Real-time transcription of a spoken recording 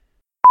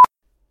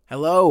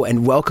Hello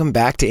and welcome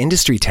back to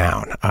Industry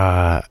Town.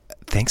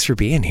 Thanks for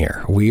being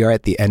here. We are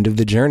at the end of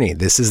the journey.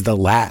 This is the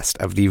last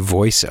of the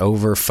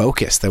voiceover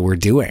focus that we're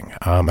doing.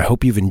 I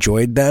hope you've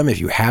enjoyed them. If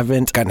you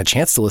haven't gotten a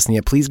chance to listen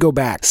yet, please go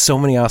back. So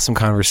many awesome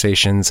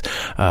conversations.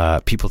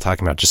 People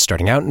talking about just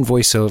starting out in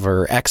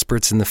voiceover,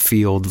 experts in the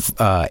field,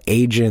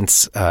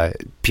 agents,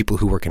 people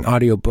who work in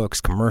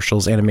audiobooks,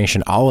 commercials,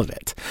 animation, all of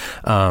it.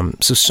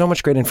 So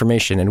much great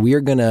information. And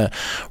we're gonna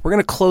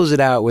close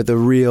it out with a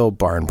real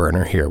barn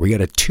burner here. We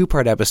got a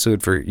 2-part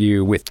episode for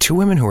you with 2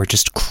 women who are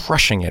just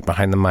crushing it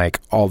behind the mic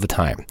all the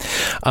time.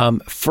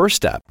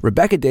 First up,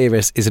 Rebecca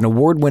Davis is an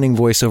award-winning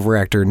voiceover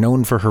actor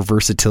known for her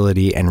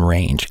versatility and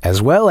range,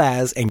 as well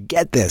as, and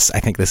get this, I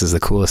think this is the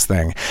coolest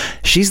thing,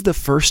 she's the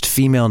first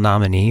female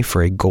nominee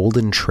for a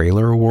Golden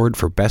Trailer Award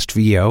for Best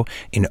VO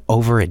in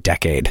over a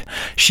decade.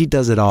 She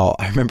does it all.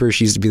 I remember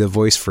she used to be the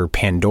voice for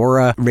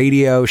Pandora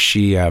Radio.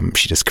 She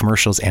does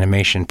commercials,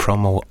 animation,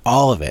 promo,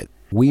 all of it.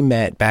 We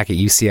met back at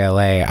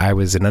UCLA. I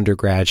was an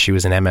undergrad. She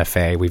was an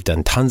MFA. We've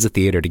done tons of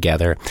theater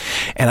together.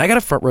 And I got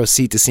a front row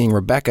seat to seeing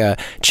Rebecca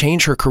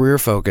change her career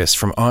focus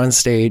from on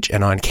stage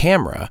and on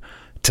camera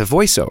to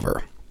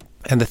voiceover.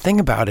 And the thing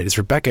about it is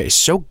Rebecca is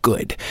so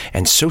good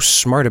and so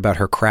smart about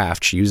her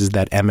craft. She uses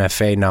that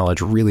MFA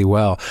knowledge really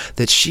well,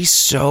 that she's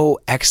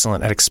so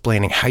excellent at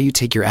explaining how you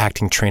take your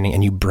acting training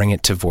and you bring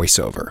it to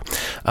voiceover.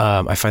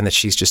 I find that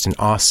she's just an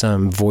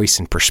awesome voice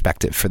and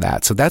perspective for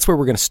that. So that's where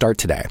we're going to start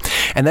today.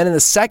 And then in the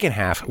second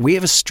half, we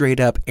have a straight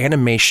up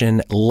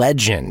animation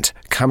legend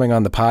coming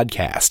on the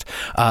podcast.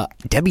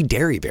 Debbie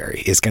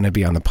Derryberry is going to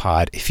be on the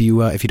pod. If you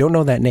don't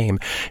know that name,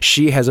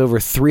 she has over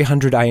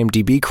 300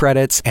 IMDb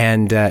credits,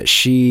 and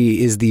she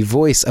is the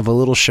voice of a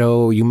little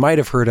show you might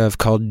have heard of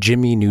called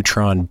Jimmy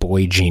Neutron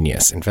Boy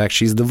Genius. In fact,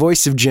 she's the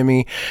voice of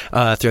Jimmy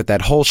throughout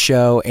that whole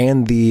show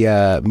and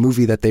the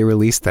movie that they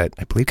released that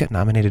I believe got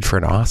nominated for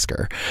an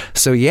Oscar.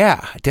 So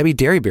yeah, Debbie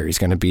Derryberry is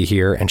going to be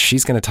here, and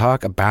she's going to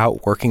talk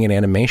about working in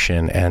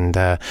animation and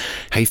how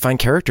you find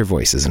character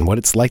voices and what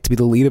it's like to be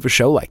the lead of a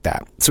show like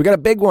that. So we got a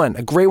big one,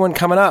 a great one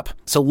coming up.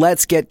 So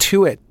let's get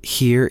to it.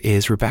 Here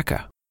is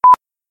Rebecca.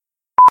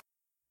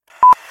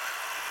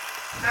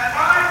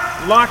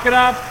 Lock it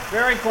up,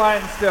 very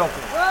quiet and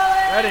stealthy.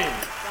 Ready.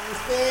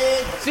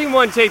 Scene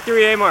 1, take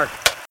 3, A-Mark.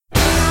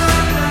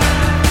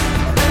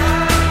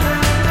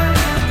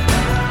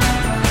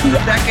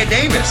 Rebecca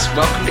Davis,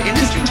 welcome to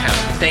Industry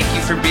Town. Thank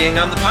you for being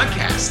on the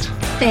podcast.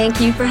 Thank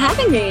you for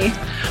having me.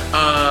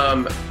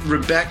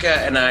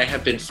 Rebecca and I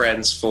have been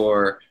friends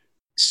for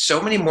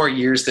so many more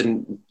years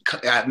than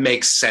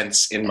makes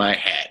sense in my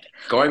head.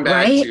 Going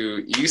back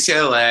to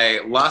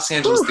UCLA, Los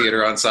Angeles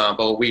Theater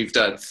Ensemble, we've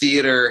done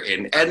theater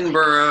in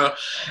Edinburgh.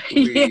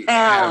 We've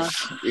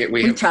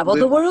traveled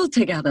the world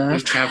together.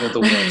 We've traveled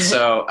the world.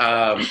 So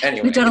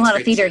anyway. We've done a lot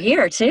of theater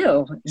here,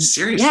 too.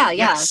 Seriously? Yeah,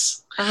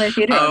 yes. LA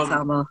Theater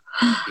Ensemble.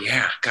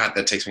 Yeah, God,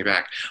 that takes me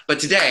back. But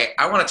today,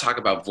 I want to talk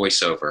about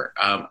voiceover.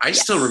 I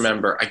still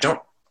remember,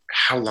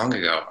 how long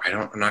ago?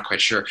 I'm not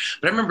quite sure.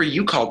 But I remember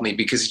you called me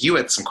because you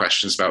had some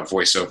questions about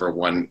voiceover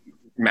one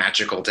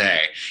magical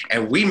day,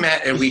 and we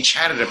met and we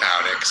chatted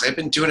about it because I've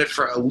been doing it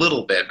for a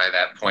little bit by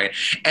that point.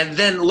 And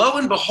then lo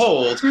and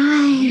behold,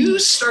 you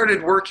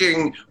started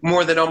working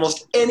more than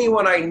almost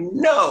anyone I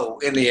know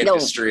in the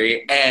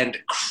industry and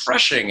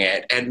crushing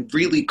it and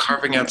really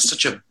carving out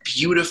such a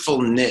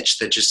beautiful niche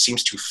that just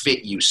seems to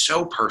fit you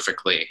so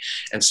perfectly.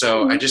 And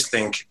so I just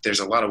think there's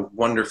a lot of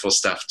wonderful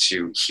stuff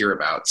to hear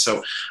about.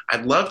 So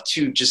I'd love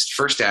to just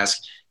first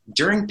ask,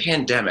 during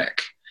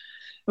pandemic,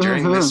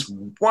 during this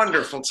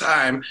wonderful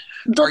time,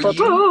 are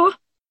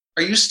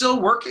you still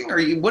working?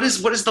 What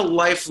is the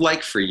life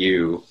like for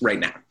you right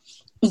now?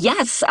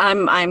 Yes,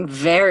 I'm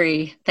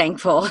very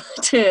thankful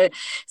to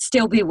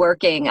still be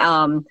working.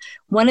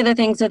 One of the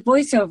things with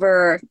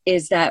voiceover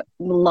is that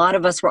a lot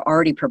of us were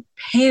already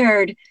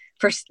prepared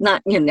for,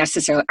 not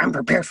necessarily I'm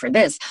prepared for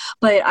this,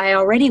 but I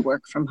already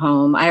work from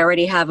home. I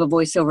already have a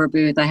voiceover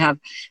booth. I have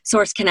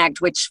Source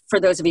Connect, which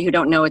for those of you who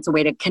don't know, it's a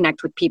way to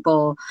connect with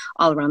people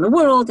all around the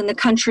world and the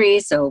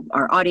country. So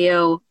our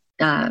audio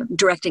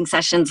directing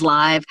sessions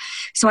live.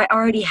 So I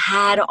already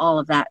had all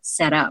of that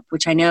set up,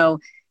 which I know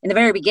in the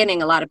very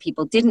beginning, a lot of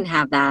people didn't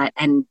have that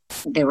and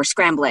they were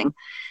scrambling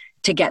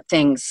to get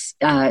things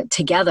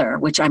together,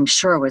 which I'm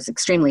sure was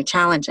extremely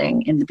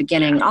challenging in the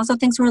beginning. Also,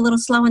 things were a little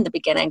slow in the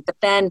beginning, but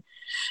then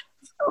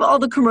all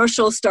the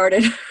commercials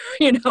started,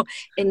 in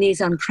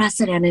these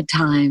unprecedented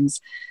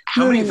times.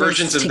 How many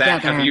versions of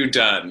that have you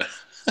done?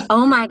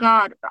 Oh my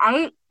God.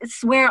 I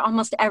swear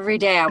almost every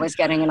day I was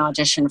getting an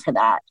audition for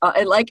that.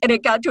 And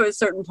it got to a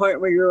certain point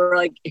where you were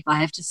like, if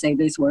I have to say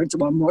these words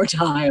one more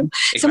time.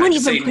 Someone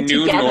even put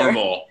new together,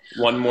 normal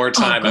one more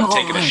time, I'm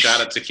taking a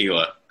shot of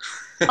tequila.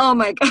 Oh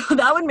my God,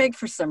 that would make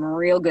for some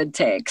real good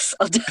takes.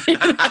 I'll tell you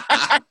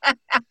that.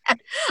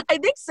 I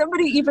think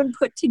somebody even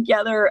put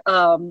together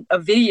a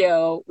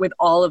video with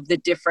all of the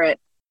different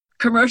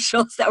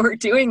commercials that were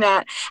doing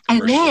that.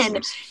 And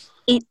then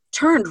it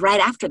turned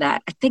right after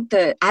that. I think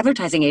the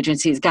advertising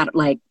agencies got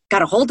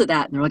a hold of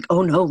that and they're like,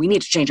 oh no, we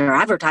need to change our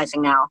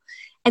advertising now.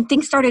 and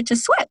things started to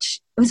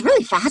switch. It was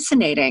really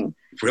fascinating.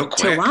 Real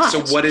quick.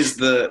 So what's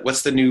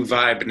the new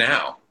vibe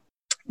now?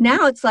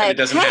 Now it's like, and it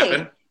doesn't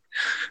happen?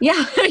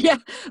 Yeah.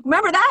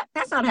 Remember that?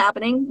 That's not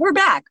happening. We're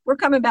back. We're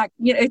coming back.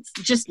 It's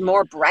just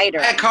more brighter.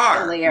 A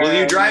car. Will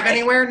you drive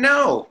anywhere?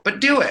 No, but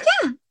do it.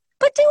 Yeah,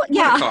 but do it.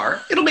 Yeah. A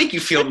car. It'll make you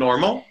feel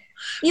normal.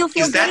 You'll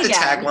feel good again. Is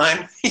that the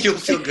tagline? You'll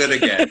feel good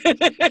again.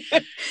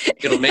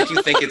 It'll make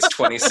you think it's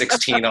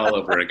 2016 all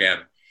over again.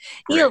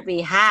 Great. You'll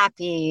be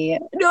happy.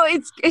 No,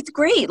 it's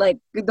great. Like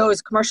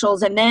those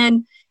commercials. And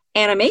then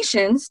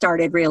animation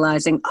started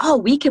realizing,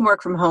 we can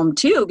work from home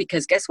too,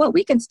 because guess what?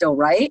 We can still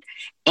write,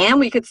 and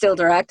we could still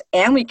direct,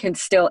 and we can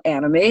still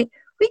animate.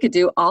 We could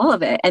do all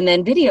of it. And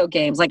then video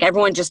games, like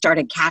everyone just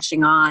started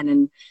catching on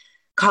and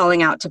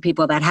calling out to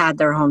people that had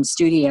their home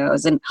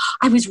studios. And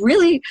I was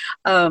really,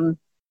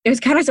 it was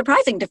kind of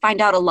surprising to find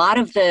out a lot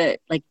of the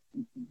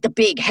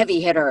big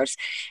heavy hitters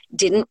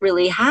didn't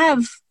really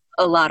have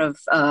a lot of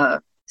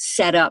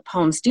set up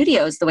home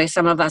studios the way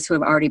some of us who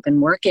have already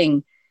been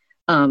working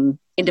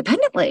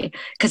independently,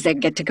 because they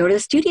get to go to the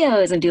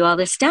studios and do all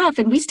this stuff.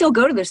 And we still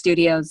go to the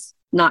studios,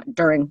 not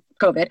during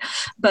COVID,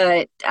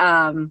 but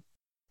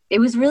it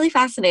was really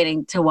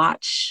fascinating to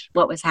watch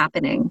what was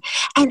happening.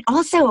 And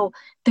also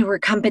there were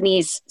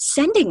companies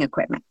sending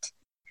equipment.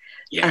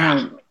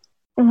 Yeah.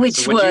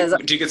 Which was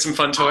did you get some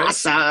fun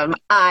toys? Awesome.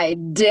 I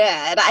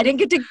did. I didn't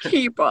get to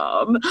keep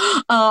them.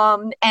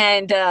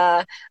 And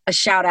a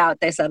shout out,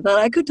 they said that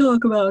I could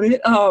talk about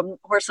it.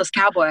 Horseless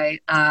Cowboy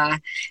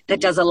that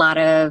does a lot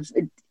of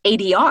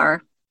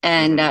ADR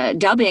and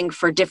dubbing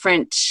for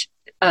different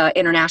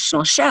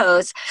international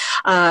shows.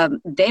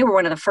 They were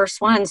one of the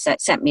first ones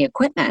that sent me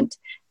equipment,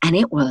 and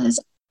it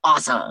was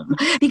awesome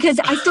because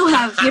I still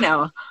have,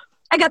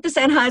 I got the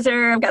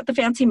Sennheiser, I've got the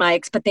fancy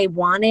mics, but they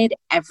wanted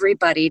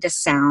everybody to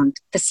sound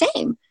the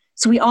same.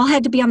 So we all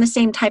had to be on the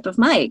same type of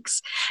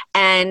mics.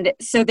 And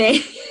so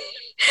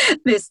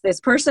this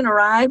person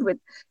arrived with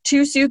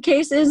 2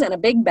 suitcases and a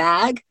big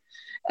bag,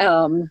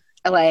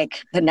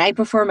 like the night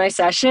before my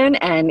session.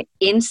 And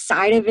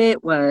inside of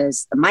it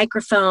was a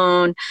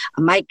microphone,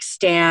 a mic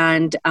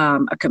stand,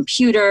 a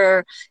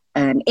computer,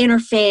 an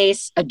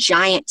interface, a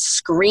giant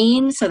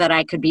screen so that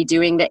I could be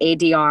doing the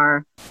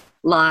ADR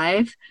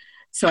live.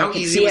 So how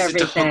easy was it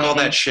to hook all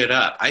that shit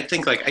up? I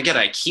think I get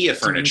IKEA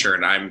furniture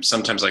and I'm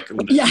sometimes like, dang,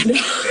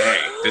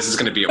 this is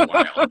going to be a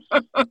while.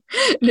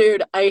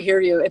 Dude, I hear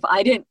you. If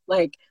I didn't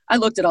I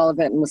looked at all of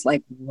it and was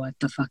like, what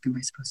the fuck am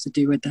I supposed to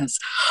do with this?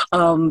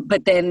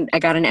 But then I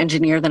got an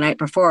engineer the night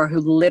before who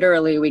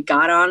literally, we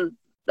got on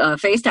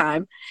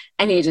FaceTime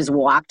and he just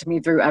walked me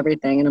through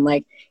everything. And I'm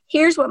like,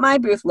 here's what my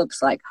booth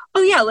looks like.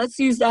 Oh yeah, let's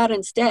use that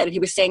instead. He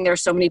was saying there are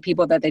so many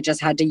people that they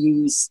just had to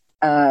use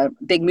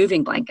big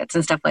moving blankets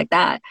and stuff like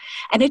that.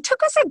 And it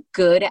took us a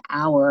good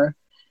hour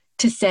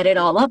to set it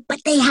all up.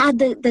 But they had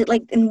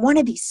the in one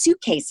of these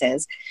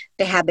suitcases,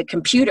 they had the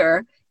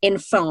computer in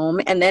foam,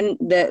 and then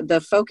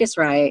the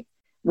Focusrite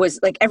was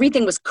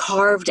everything was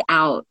carved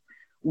out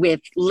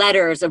with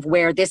letters of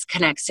where this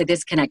connects to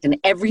this connect, and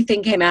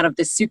everything came out of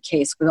this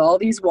suitcase with all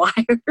these wires.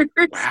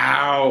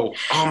 Wow!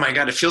 Oh my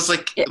god! It feels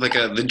like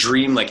the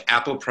dream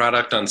Apple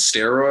product on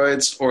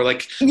steroids, or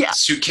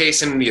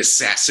suitcase in the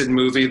Assassin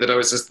movie that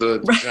always has the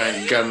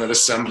giant gun that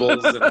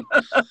assembles. And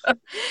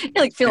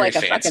you feel like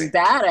a fucking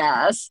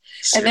badass.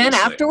 Seriously. And then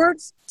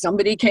afterwards,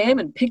 somebody came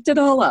and picked it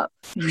all up.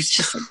 It was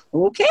just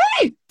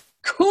okay,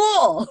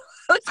 cool.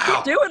 Let's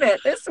keep doing it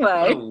this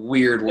way. What a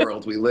weird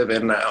world we live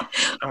in now.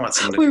 I want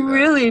someone to we do that.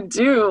 Really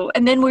do.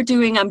 And then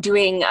I'm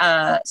doing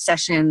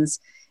sessions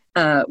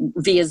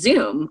via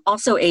Zoom,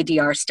 also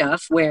ADR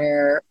stuff,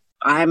 where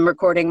I'm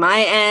recording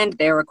my end,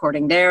 they're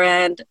recording their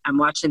end. I'm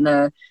watching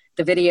the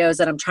videos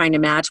that I'm trying to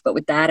match, but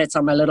with that, it's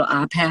on my little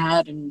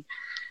iPad. And,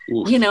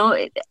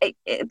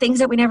 things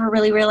that we never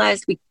really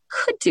realized we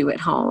could do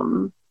at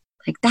home.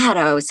 Like that,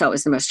 I always thought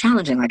was the most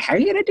challenging. Like, how are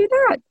you going to do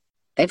that?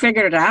 They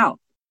figured it out.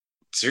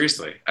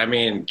 Seriously. I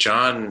mean,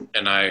 John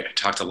and I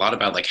talked a lot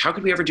about how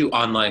could we ever do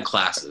online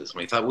classes? And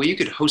we thought, well, you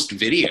could host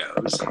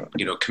videos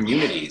and,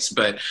 communities,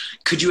 but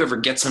could you ever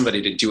get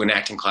somebody to do an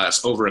acting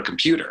class over a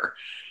computer?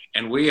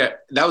 And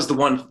that was the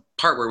one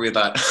part where we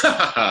thought,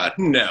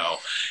 no.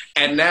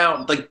 And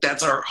now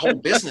that's our whole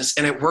business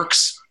and it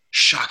works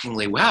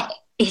shockingly well.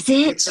 Is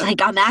it?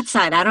 On that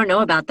side, I don't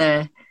know about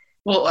the...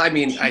 Well, I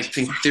mean, I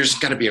think there's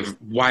got to be a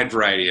wide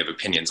variety of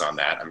opinions on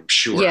that, I'm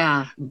sure.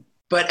 Yeah.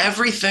 But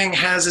everything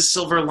has a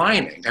silver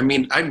lining. I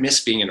mean, I miss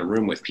being in a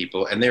room with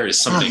people, and there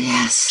is something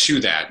to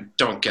that.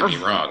 Don't get me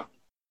wrong.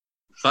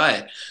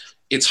 But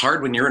it's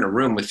hard when you're in a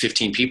room with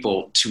 15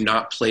 people to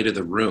not play to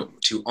the room,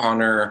 to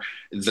honor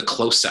the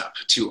close-up,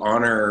 to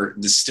honor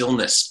the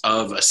stillness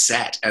of a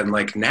set. And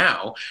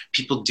now,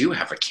 people do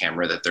have a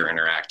camera that they're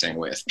interacting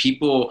with.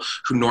 People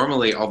who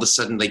normally all of a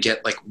sudden they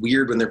get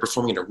weird when they're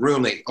performing in a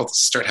room, they all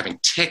start having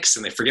tics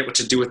and they forget what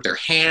to do with their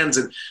hands.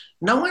 And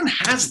no one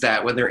has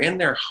that when they're in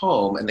their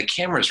home and the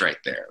camera's right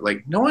there.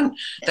 No one,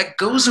 that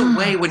goes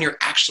away when you're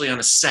actually on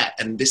a set,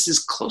 and this is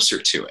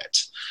closer to it.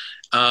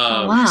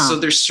 So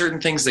there's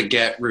certain things that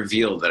get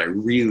revealed that I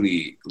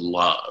really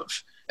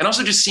love. And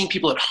also just seeing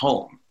people at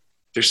home.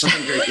 There's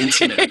something very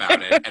intimate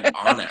about it and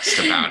honest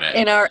about it.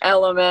 In our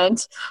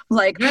element.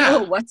 Like,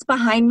 oh, what's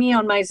behind me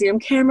on my Zoom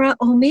camera?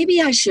 Oh,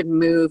 maybe I should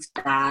move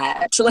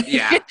that. Like,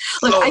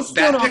 like, I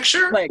still that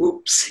picture? Like,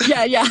 oops.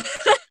 Yeah.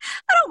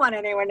 I don't want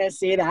anyone to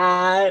see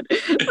that.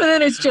 But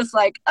then it's just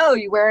like, oh,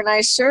 you wear a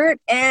nice shirt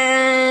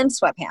and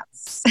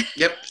sweatpants.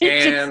 Yep.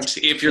 And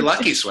if you're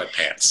lucky,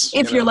 sweatpants.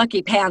 If you're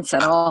lucky, pants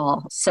at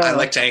all. So I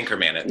like to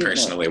anchorman it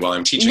personally while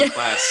I'm teaching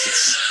class.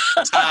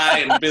 It's tie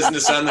and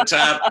business on the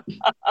top,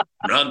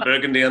 Ron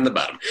Burgundy on the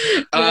bottom.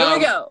 There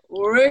we go.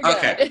 We're good.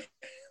 Okay.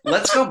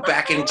 Let's go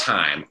back in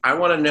time. I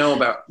want to know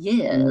about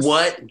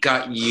what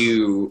got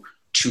you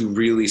to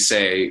really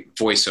say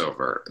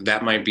voiceover.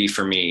 That might be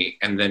for me.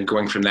 And then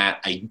going from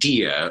that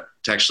idea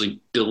to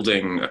actually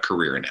building a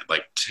career in it.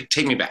 Like,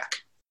 take me back.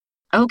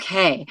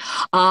 Okay.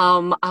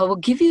 I will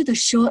give you the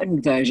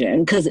shortened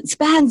version because it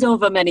spans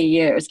over many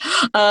years.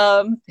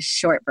 The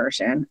short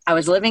version. I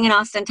was living in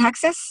Austin,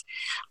 Texas,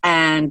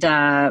 and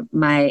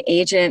my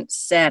agent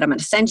said, I'm going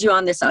to send you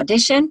on this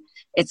audition.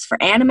 It's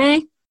for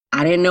anime.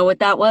 I didn't know what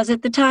that was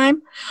at the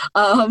time.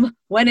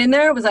 Went in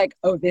there, was like,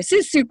 oh, this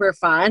is super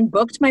fun.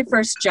 Booked my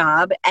first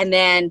job and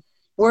then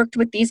worked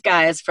with these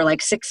guys for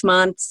like 6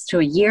 months to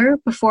a year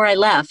before I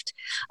left.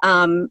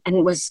 I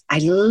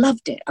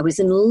loved it. I was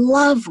in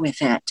love with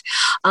it.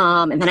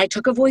 And then I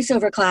took a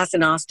voiceover class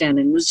in Austin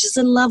and was just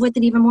in love with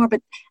it even more.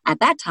 But at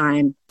that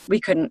time, we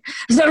couldn't,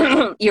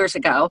 years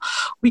ago,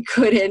 we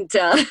couldn't,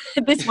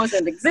 this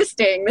wasn't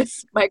existing,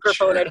 this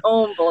microphone at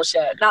home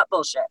bullshit, not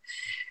bullshit.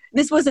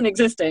 This wasn't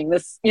existing.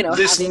 This new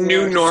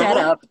normal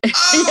setup.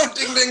 Oh,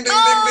 ding, ding, ding, ding,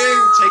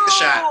 ding. Take the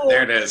shot.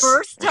 There it is.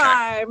 First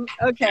time.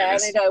 Okay.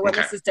 I know when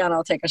this is done,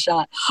 I'll take a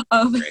shot.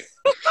 Great.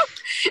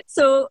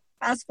 So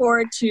fast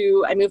forward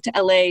to, I moved to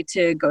LA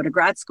to go to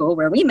grad school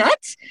where we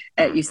met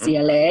at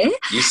UCLA.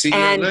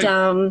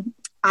 And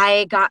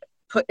I got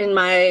put in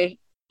my,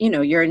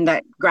 you're in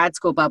that grad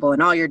school bubble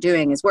and all you're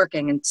doing is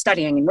working and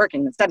studying and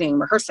working and studying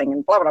and rehearsing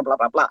and blah, blah, blah,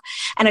 blah, blah.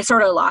 And I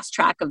sort of lost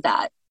track of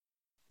that.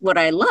 What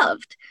I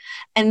loved.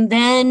 And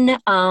then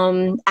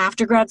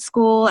after grad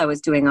school, I was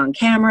doing on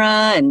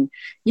camera and,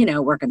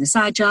 working the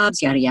side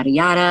jobs, yada, yada,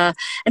 yada,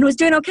 and was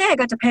doing okay. I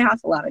got to pay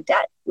off a lot of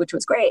debt, which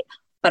was great,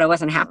 but I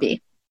wasn't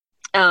happy.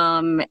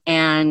 I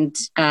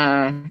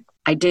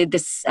did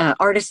this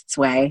Artist's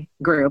Way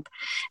group.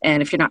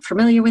 And if you're not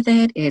familiar with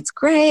it, it's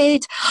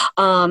great.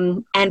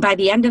 And by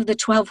the end of the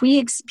 12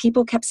 weeks,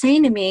 people kept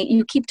saying to me,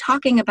 you keep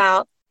talking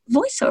about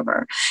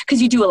voiceover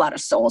because you do a lot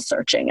of soul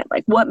searching and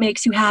like what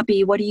makes you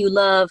happy, what do you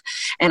love,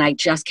 and I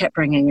just kept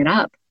bringing it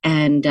up,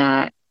 and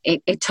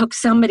it took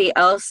somebody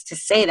else to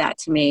say that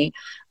to me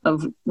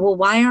of, well,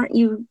 why aren't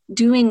you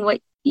doing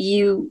what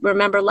you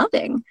remember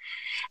loving?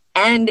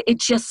 And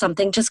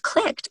something just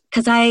clicked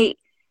because I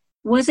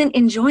wasn't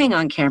enjoying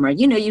on camera.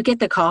 You get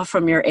the call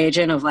from your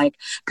agent of like,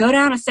 go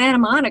down to Santa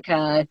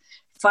Monica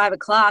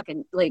 5:00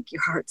 and like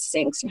your heart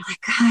sinks. You're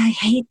like, I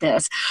hate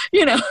this.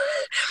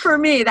 For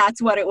me,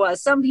 that's what it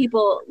was. Some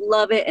people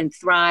love it and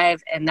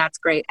thrive, and that's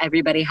great.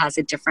 Everybody has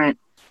a different,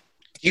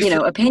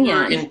 opinion.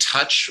 You were in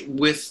touch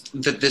with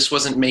that this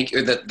wasn't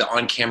or that the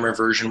on-camera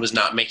version was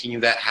not making you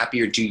that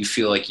happy, or do you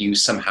feel like you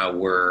somehow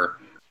were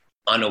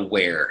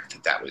unaware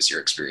that was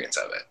your experience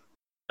of it?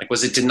 Like,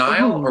 was it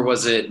denial or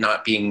was it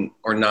not being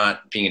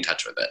in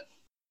touch with it?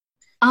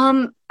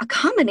 A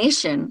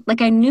combination.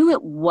 Like I knew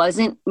it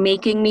wasn't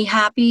making me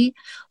happy,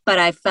 but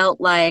I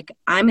felt like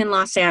I'm in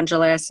Los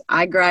Angeles.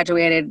 I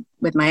graduated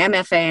with my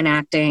MFA in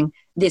acting.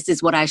 This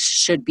is what I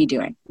should be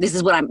doing. This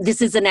is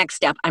the next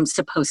step I'm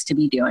supposed to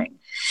be doing.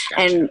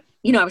 Gotcha.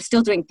 And, I was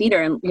still doing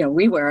theater and,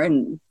 we were,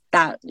 and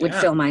that would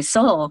fill my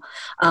soul.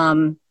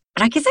 But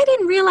I guess I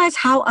didn't realize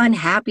how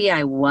unhappy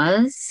I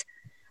was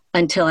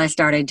until I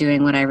started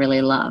doing what I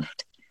really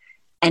loved.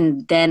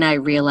 And then I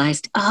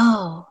realized,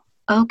 oh,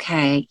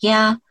 okay,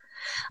 yeah,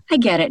 I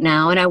get it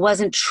now. And I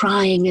wasn't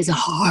trying as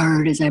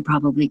hard as I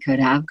probably could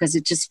have because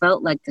it just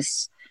felt like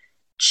this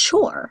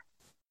chore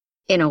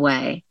in a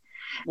way.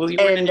 Well, you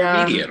were in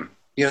a medium.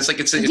 It's like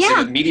it's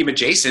a medium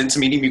adjacent. It's a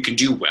medium you can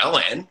do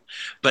well in,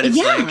 but it's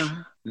like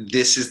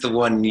this is the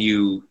one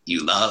you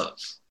love.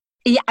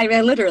 Yeah,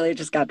 I literally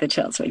just got the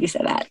chills when you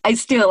said that. I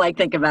still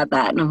think about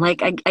that, and I'm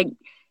like,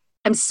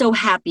 I'm so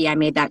happy I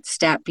made that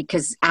step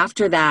because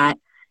after that,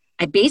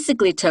 I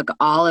basically took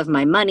all of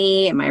my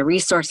money and my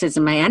resources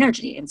and my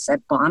energy and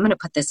said, well, I'm going to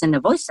put this into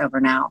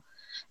voiceover now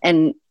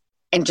and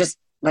just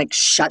like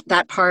shut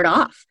that part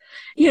off,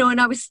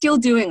 and I was still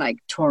doing like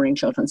touring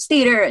children's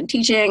theater and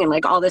teaching and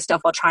like all this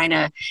stuff while trying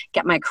to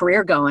get my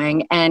career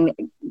going. And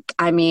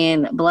I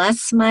mean,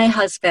 bless my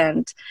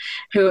husband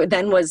who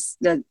then was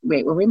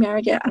were we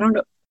married yet? I don't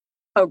know.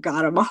 Oh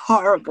God, I'm a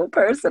horrible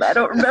person. I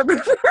don't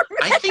remember.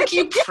 I think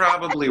you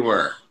probably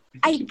were.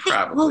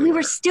 We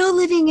were still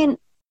living in,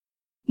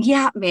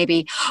 yeah,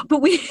 maybe.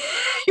 But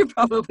you're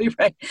probably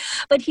right.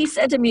 But he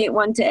said to me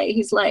one day,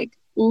 he's like,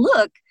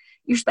 look,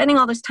 you're spending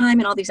all this time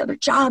in all these other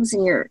jobs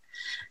and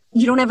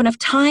you don't have enough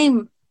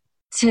time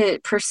to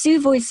pursue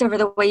voiceover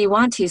the way you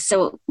want to.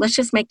 So let's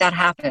just make that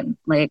happen.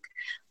 Like,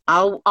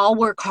 I'll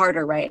work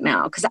harder right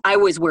now, because I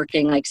was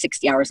working like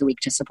 60 hours a week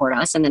to support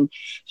us. And then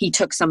he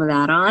took some of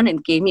that on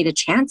and gave me the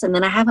chance. And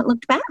then I haven't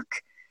looked back,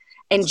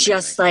 and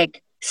just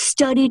like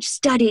studied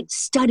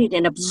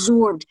and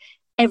absorbed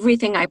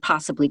everything I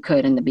possibly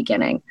could in the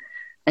beginning,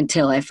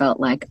 until I felt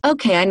like,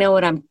 okay, I know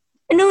what I'm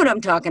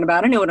talking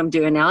about. I know what I'm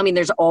doing now. I mean,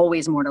 there's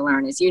always more to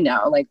learn, as you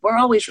know. Like, we're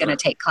always going to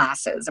take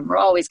classes, and we're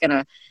always going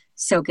to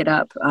soak it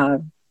up,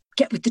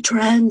 get with the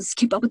trends,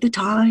 keep up with the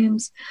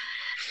times.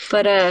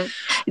 But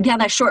yeah,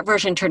 that short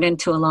version turned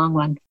into a long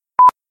one.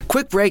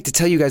 Quick break to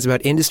tell you guys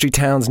about Industry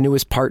Town's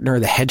newest partner,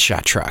 the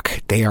Headshot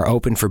Truck. They are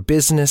open for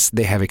business.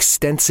 They have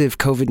extensive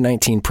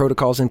COVID-19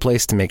 protocols in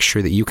place to make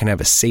sure that you can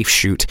have a safe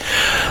shoot.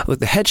 Look,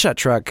 the Headshot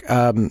Truck,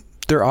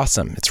 they're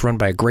awesome. It's run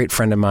by a great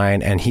friend of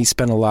mine, and he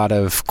spent a lot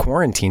of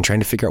quarantine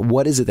trying to figure out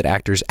what is it that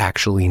actors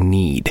actually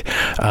need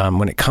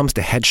when it comes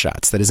to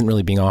headshots that isn't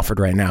really being offered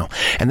right now.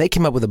 And they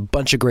came up with a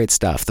bunch of great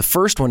stuff. The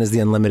first one is the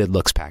Unlimited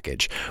Looks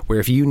package, where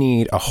if you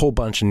need a whole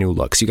bunch of new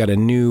looks, you got a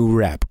new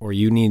rep, or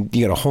you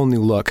got a whole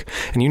new look,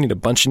 and you need a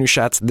bunch of new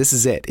shots, this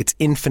is it. It's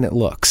infinite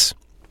looks.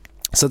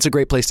 So it's a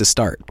great place to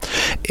start.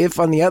 If,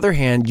 on the other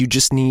hand, you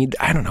just need,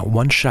 I don't know,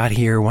 one shot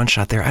here, one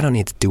shot there, I don't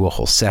need to do a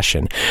whole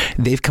session,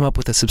 they've come up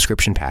with a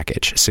subscription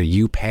package. So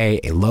you pay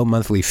a low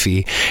monthly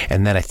fee,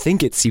 and then I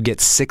think you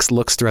get 6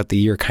 looks throughout the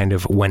year, kind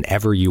of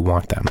whenever you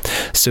want them.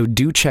 So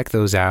do check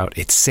those out.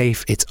 It's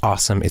safe. It's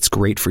awesome. It's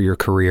great for your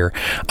career.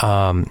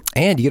 And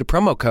you get a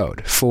promo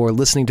code for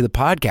listening to the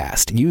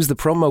podcast. Use the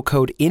promo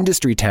code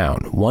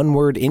IndustryTown, one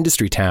word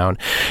IndustryTown,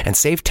 and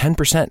save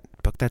 10%.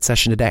 Book that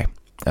session today.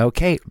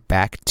 Okay,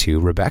 back to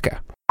Rebecca.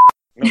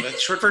 Well,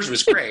 that short version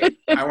was great.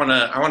 I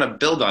want to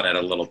build on it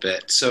a little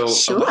bit. So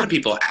a lot of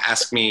people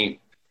ask me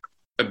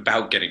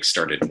about getting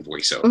started in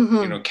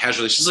voiceover,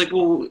 casually. She's like,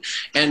 well,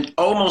 and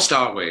almost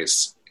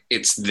always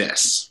it's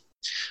this.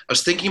 I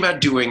was thinking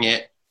about doing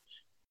it,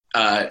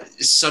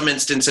 some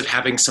instance of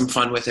having some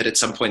fun with it at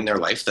some point in their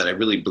life that I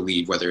really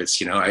believe, whether it's,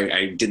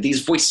 I did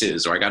these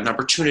voices, or I got an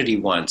opportunity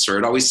once, or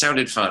it always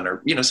sounded fun,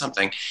 or,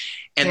 something.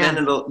 And then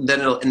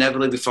it'll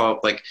inevitably follow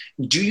up, like,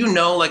 do you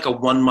know, like, a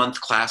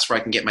 1-month class where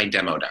I can get my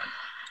demo done?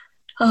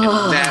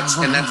 And that's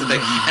the thing.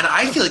 And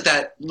I feel like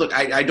that, look,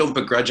 I don't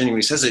begrudge anyone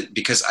who says it,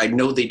 because I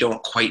know they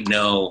don't quite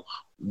know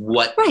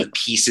what the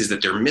piece is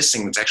that they're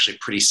missing. That's actually a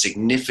pretty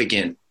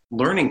significant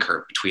learning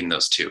curve between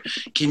those two.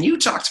 Can you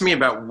talk to me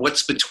about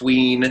what's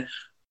between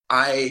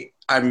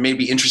I'm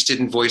maybe interested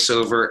in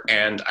voiceover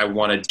and I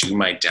want to do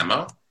my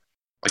demo?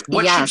 Like,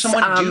 what should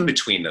someone do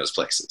between those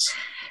places?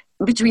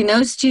 Between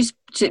those two,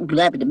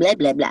 blah, blah, blah,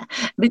 blah, blah.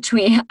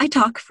 I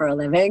talk for a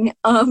living.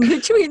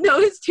 Between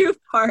those two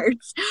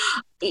parts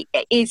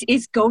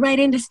is go right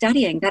into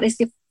studying. That is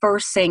the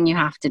first thing you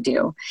have to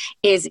do.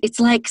 It's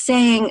like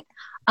saying,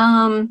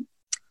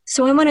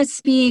 so I want to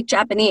speak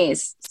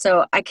Japanese.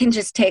 So I can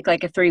just take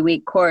like a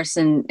 3-week course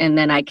and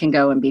then I can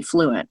go and be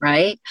fluent,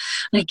 right?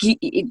 Like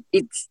you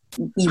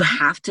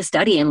have to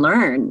study and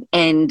learn.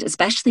 And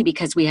especially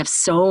because we have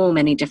so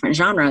many different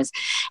genres.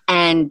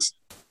 And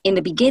in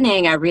the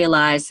beginning, I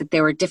realized that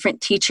there were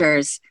different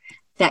teachers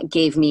that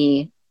gave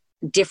me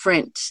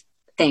different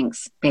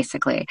things,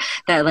 basically.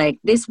 That like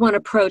this one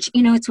approach,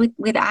 it's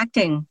with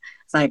acting.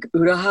 It's like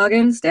Uta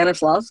Hagen,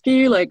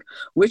 Stanislavski, like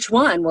which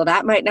one? Well,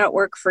 that might not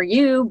work for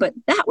you, but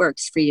that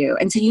works for you.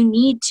 And so you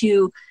need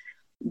to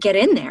get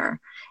in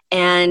there.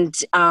 And,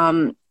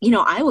 I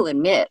will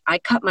admit, I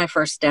cut my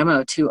first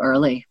demo too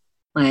early.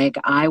 Like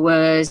I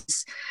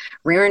was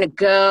rearing to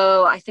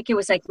go. I think it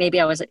was like maybe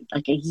I was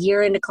like a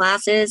year into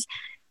classes.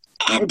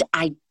 And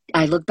I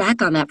look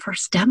back on that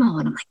first demo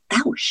and I'm like,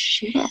 that was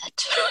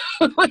shit.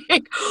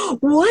 Like,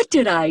 what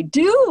did I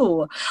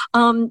do?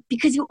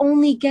 Because you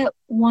only get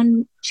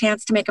one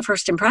chance to make a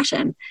first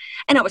impression.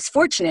 And I was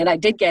fortunate. I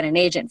did get an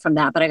agent from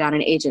that, but I got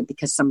an agent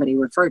because somebody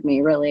referred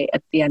me really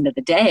at the end of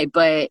the day.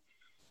 But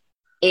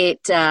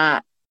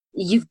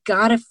you've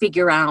got to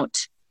figure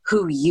out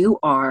who you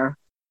are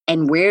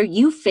and where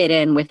you fit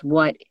in with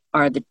what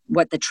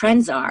the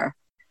trends are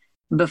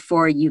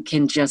before you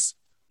can just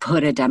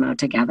put a demo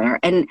together.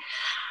 And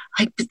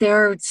like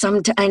there are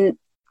and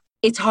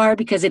it's hard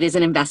because it is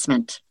an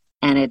investment,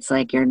 and it's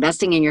like you're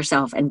investing in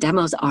yourself, and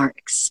demos are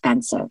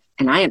expensive,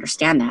 and I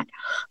understand that.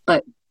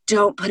 But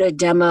don't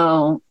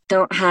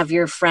have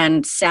your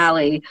friend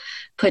Sally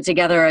put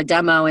together a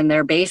demo in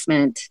their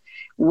basement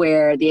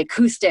where the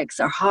acoustics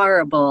are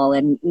horrible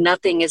and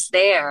nothing is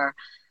there.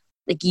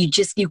 Like you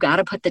got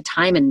to put the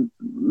time and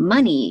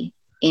money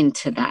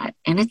into that,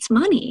 and it's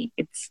money.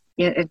 It's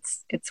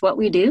what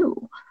we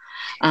do.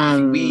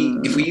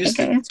 If we use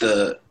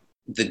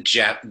the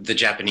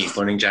Japanese,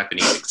 learning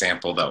Japanese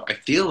example, though, I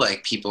feel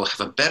like people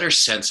have a better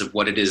sense of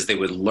what it is they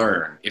would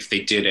learn if they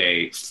did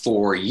a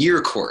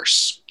 4-year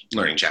course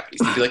learning Japanese.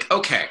 They'd be like,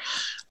 okay,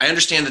 I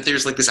understand that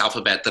there's like this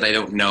alphabet that I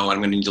don't know. I'm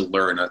going to need to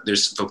learn.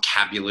 There's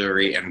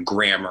vocabulary and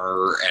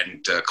grammar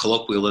and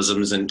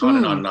colloquialisms and on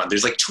and on and on.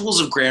 There's like tools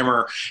of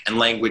grammar and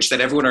language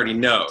that everyone already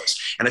knows.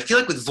 And I feel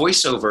like with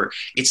voiceover,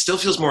 it still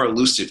feels more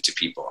elusive to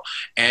people.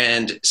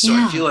 And so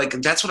I feel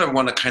like that's what I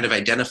want to kind of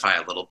identify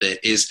a little bit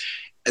is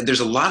there's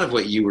a lot of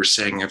what you were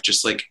saying of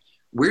just like,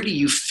 where do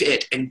you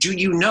fit? And do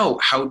you know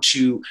how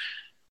to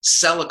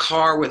sell a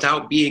car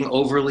without being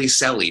overly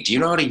selly? Do you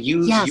know how to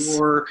use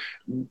your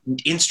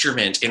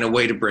instrument in a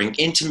way to bring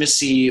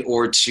intimacy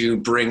or to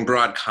bring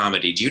broad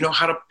comedy? Do you know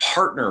how to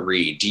partner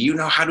read? Do you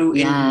know how to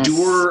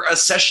endure a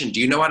session?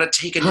 Do you know how to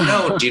take a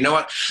note? Do you know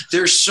what?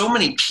 There's so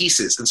many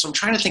pieces. And so I'm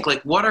trying to think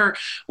like, what are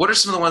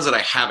some of the ones that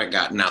I haven't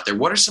gotten out there?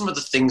 What are some of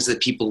the things that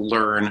people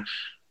learn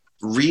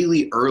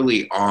really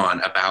early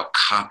on about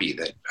copy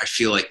that I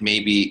feel like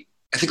maybe,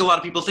 I think a lot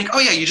of people think, oh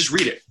yeah, you just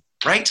read it,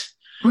 right?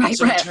 Right,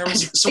 so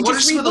what are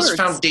some of those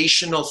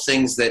foundational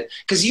things that,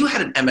 because you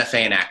had an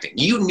MFA in acting,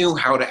 you knew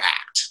how to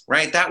act,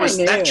 right? That was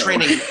that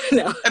training.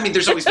 No. I mean,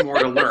 there's always more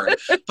to learn,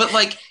 but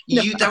like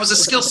that was a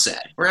skill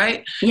set,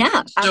 right?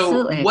 Yeah,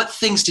 absolutely. So what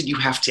things did you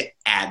have to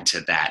add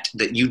to that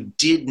you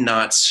did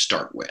not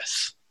start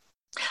with?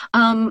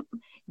 Do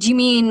you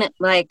mean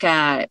like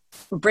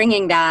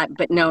bringing that,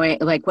 but knowing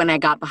like when I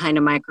got behind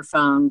a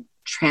microphone,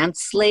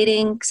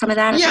 translating some of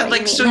that? Yeah,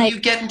 like, so you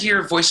get into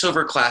your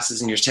voiceover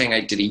classes and you're saying I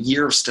did a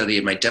year of study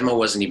and my demo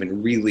wasn't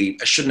even really,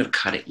 I shouldn't have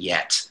cut it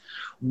yet.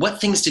 What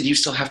things did you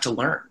still have to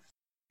learn?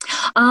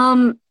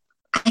 I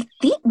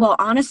think, well,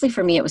 honestly,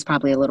 for me, it was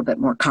probably a little bit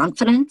more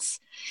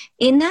confidence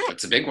in that.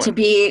 That's a big one. To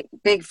be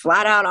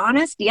flat out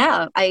honest.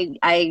 Yeah,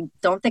 I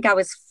don't think I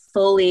was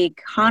fully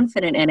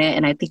confident in it.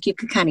 And I think you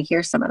could kind of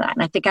hear some of that.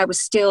 And I think I was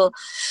still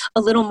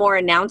a little more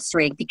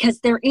announcery because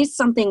there is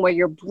something where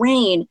your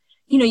brain,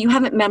 you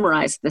haven't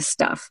memorized this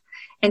stuff.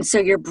 And so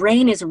your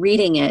brain is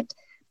reading it,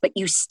 but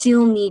you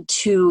still need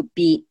to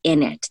be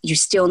in it. You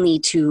still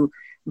need to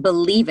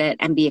believe it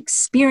and be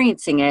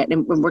experiencing it.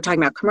 And when we're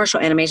talking about commercial,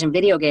 animation,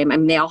 video game, I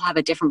mean, they all have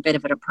a different bit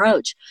of an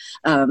approach.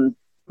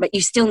 But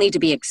you still need to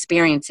be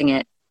experiencing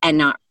it and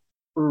not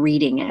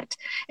reading it.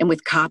 And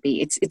with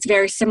copy, it's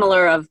very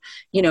similar of,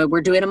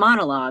 we're doing a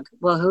monologue.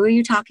 Well, who are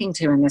you talking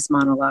to in this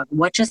monologue?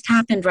 What just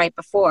happened right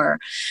before?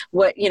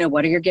 What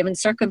are your given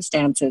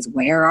circumstances?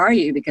 Where are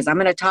you? Because I'm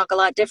going to talk a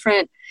lot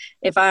different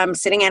if I'm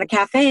sitting at a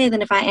cafe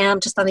than if I am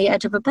just on the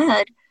edge of a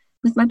bed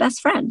with my best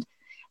friend.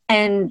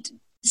 And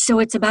so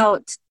it's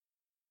about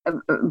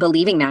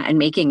believing that and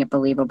making it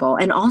believable.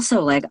 And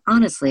also, like,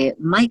 honestly,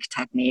 mic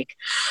technique.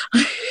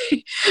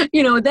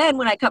 Then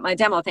when I cut my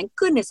demo, thank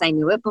goodness I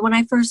knew it. But when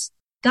I first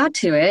got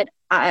to it,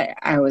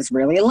 I was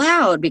really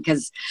loud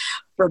because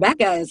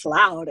Rebecca is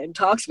loud and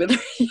talks with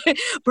her.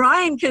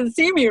 Brian can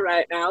see me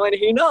right now and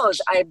he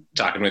knows I'm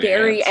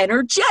very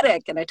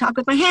energetic and I talk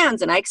with my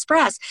hands and I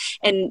express,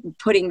 and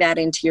putting that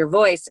into your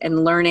voice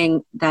and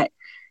learning that,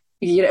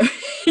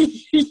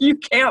 you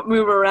can't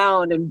move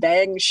around and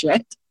bang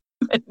shit.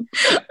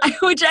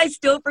 Which I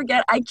still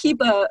forget. I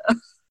keep a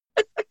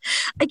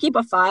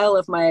file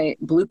of my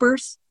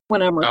bloopers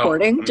when I'm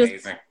recording,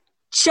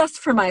 just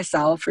for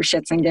myself, for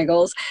shits and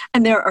giggles.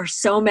 And there are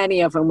so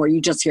many of them where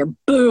you just hear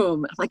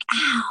boom. I'm like,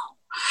 ow,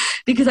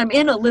 because I'm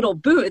in a little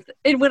booth.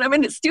 And when I'm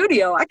in the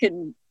studio, I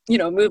can,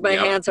 move my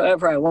hands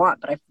however I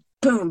want, but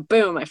boom,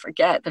 boom, I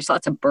forget. There's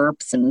lots of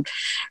burps and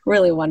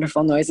really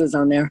wonderful noises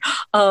on there.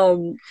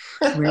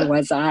 Where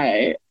was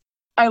I?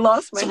 I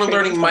lost my. So we're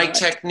learning mic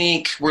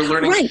technique. We're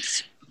learning,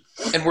 right?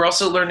 And we're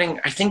also learning.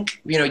 I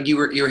think you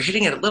were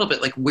hitting it a little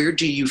bit. Like, where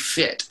do you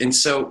fit? And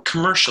so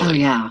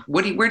commercially,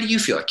 where do you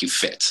feel like you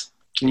fit?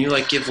 Can you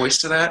give voice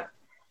to that?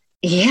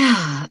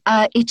 Yeah,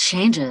 it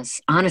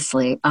changes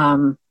honestly.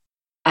 My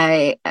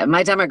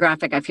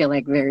demographic, I feel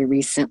like, very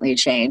recently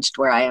changed,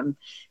 where I am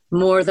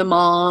more the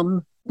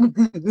mom.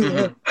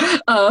 Mm-hmm.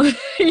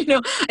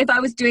 If I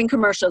was doing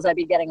commercials, I'd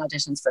be getting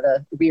auditions for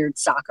the weird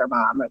soccer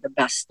mom or the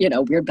best,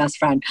 weird best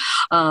friend.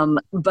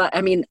 But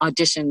I mean,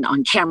 audition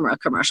on camera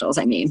commercials,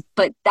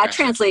 but that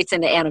translates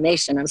into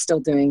animation. I'm still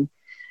doing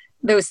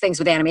those things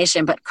with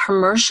animation, but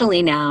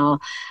commercially now,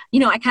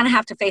 I kind of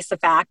have to face the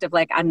fact of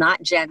I'm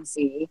not Gen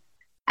Z.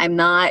 I'm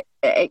not,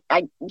 I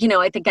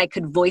think I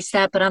could voice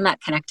that, but I'm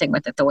not connecting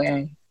with it the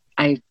way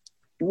I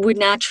would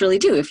naturally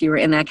do if you were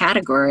in that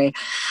category.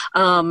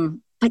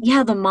 But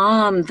yeah, the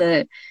mom,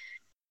 the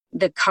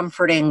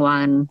comforting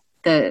one,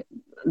 the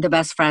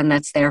best friend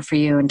that's there for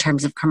you in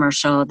terms of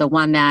commercial, the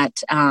one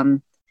that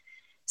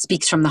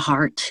speaks from the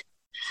heart.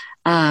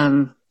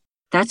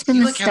 That's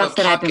been the stuff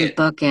that I've been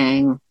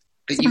booking.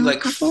 That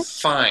you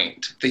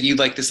find, that you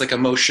this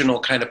emotional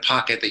kind of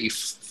pocket that you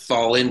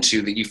fall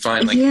into, that you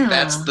find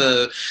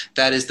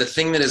that is the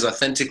thing that is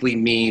authentically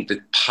me,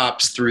 that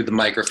pops through the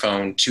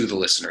microphone to the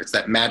listener. It's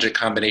that magic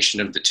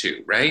combination of the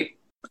two, right?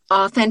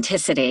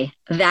 Authenticity.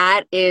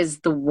 That is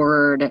the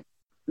word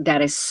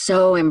that is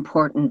so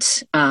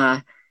important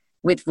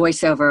with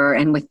voiceover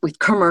and with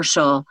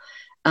commercial,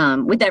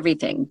 with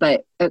everything.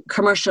 But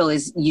commercial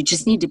is, you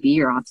just need to be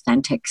your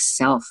authentic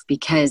self,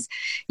 because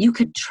you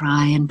could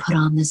try and put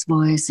on this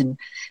voice and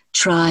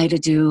try to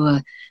do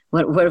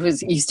what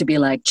was used to be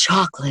like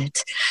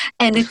chocolate,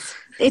 and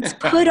it's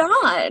put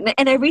on.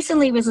 And I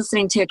recently was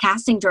listening to a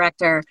casting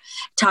director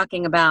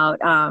talking about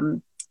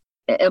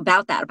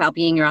that, about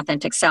being your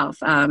authentic self,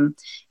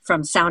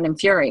 from Sound and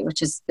Fury,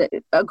 which is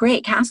a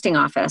great casting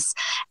office.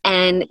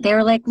 And they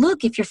were like,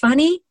 look, if you're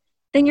funny,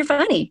 then you're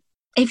funny.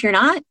 If you're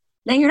not,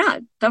 then you're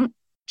not. Don't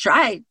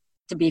try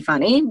to be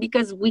funny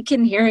because we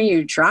can hear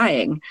you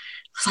trying.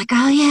 It's like,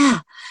 oh yeah,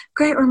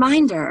 great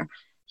reminder.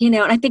 And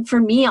I think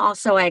for me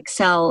also, I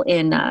excel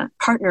in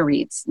partner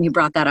reads. You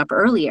brought that up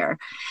earlier.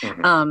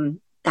 Mm-hmm.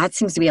 That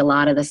seems to be a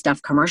lot of the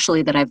stuff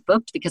commercially that I've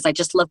booked because I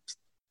just love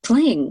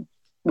playing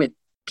with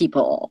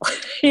people.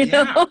 You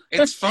know?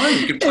 It's fun.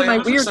 You can play my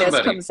off weirdness of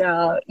somebody. Comes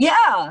out.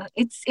 Yeah,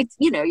 it's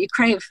you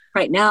crave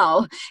right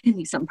now in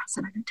these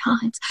unprecedented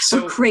times.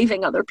 We're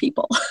craving other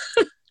people.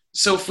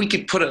 So if we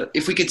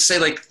could say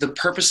like the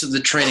purpose of the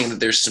training,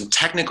 that there's some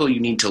technical you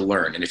need to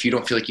learn. And if you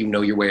don't feel like you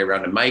know your way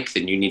around a mic,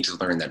 then you need to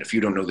learn that. If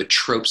you don't know the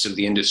tropes of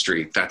the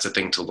industry, that's a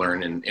thing to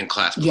learn in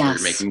class before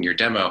you're making your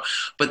demo.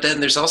 But then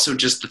there's also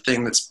just the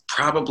thing that's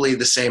probably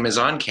the same as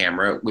on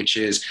camera, which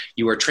is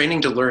you are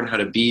training to learn how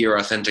to be your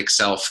authentic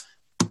self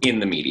in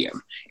the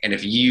medium. And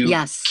if you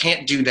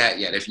can't do that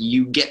yet, if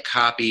you get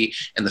copy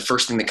and the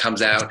first thing that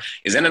comes out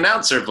is an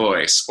announcer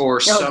voice or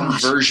some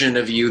version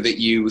of you that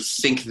you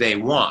think they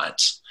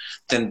want,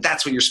 then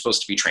that's what you're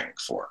supposed to be training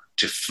for,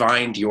 to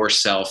find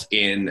yourself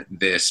in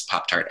this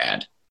Pop-Tart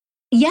ad.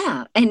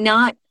 Yeah, and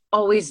not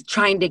always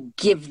trying to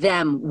give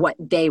them what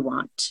they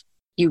want.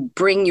 You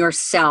bring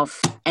yourself,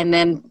 and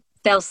then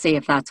they'll see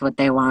if that's what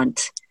they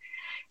want.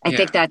 I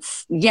think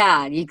that's,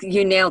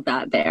 you nailed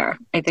that there.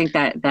 I think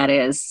that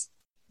is,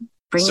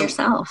 bring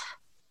yourself.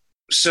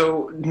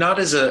 So not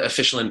as an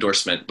official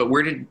endorsement, but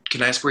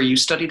can I ask where you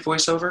studied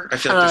voiceover? I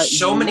feel like there's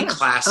so many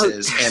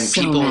classes and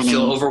so people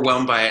feel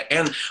overwhelmed by it.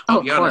 And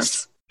I'll be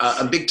honest,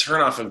 a big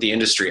turnoff of the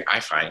industry, I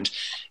find,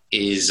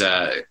 is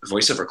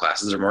voiceover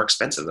classes are more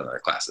expensive than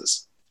other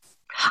classes.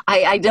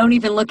 I don't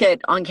even look at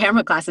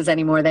on-camera classes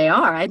anymore. They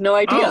are. I had no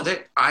idea.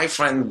 I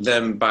find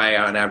them by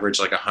on average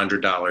like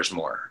 $100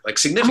 more, like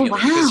significantly,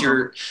 because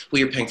you're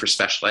paying for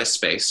specialized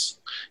space.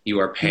 You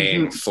are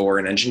paying for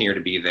an engineer to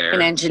be there.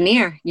 An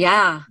engineer,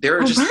 yeah.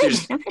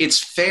 It's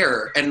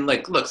fair. And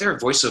like, look, there are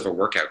voiceover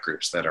workout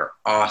groups that are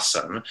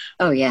awesome.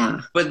 Oh,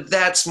 yeah. But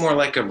that's more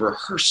like a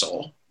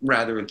rehearsal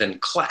rather than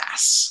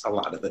class a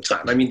lot of the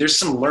time. I mean, there's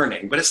some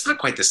learning, but it's not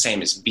quite the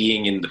same as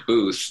being in the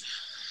booth.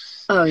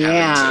 Oh,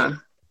 yeah.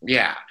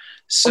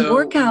 So a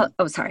workout.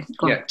 Oh, sorry.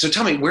 Go on. So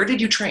tell me, where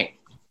did you train?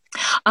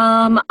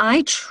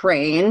 I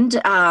trained,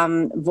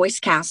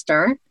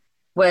 Voicecaster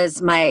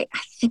I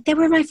think they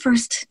were my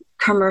first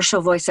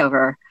commercial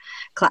voiceover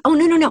class. Oh,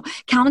 no.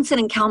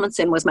 Kalmanson &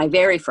 Kalmanson was my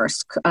very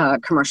first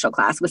commercial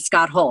class with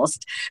Scott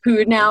Holst,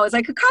 who now is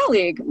like a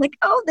colleague. I'm like,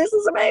 oh, this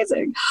is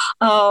amazing.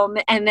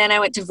 And then I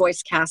went to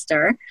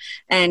Voicecaster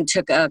and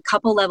took a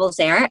couple levels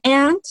there.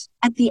 And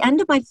at the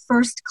end of my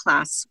first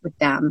class with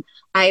them,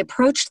 I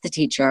approached the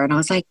teacher and I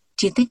was like,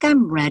 do you think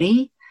I'm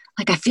ready?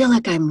 Like, I feel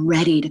like I'm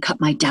ready to cut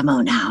my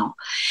demo now.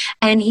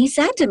 And he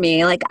said to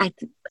me, like,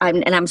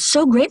 I'm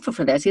so grateful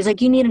for this. He's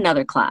like, you need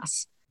another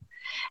class.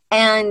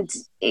 And,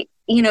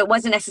 it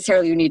wasn't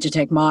necessarily you need to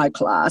take my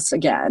class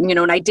again,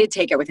 and I did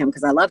take it with him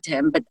because I loved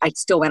him, but I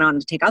still went on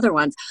to take other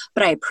ones.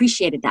 But I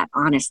appreciated that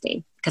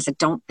honesty because I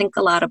don't think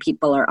a lot of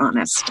people are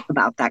honest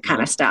about that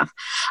kind of stuff.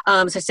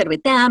 So I studied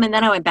with them, and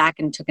then I went back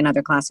and took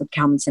another class with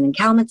Kalmanson &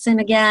 Kalmanson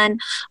again.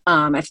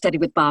 I've studied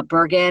with Bob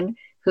Bergen,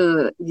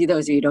 who,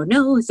 those of you who don't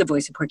know, is the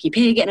voice of Porky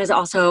Pig and is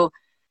also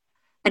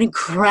an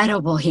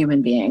incredible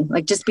human being.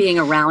 Like, just being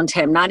around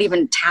him, not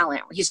even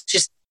talent. He's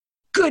just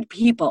good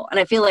people. And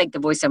I feel like the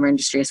voiceover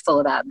industry is full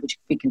of that, which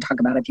we can talk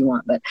about if you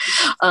want. But,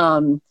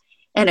 and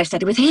I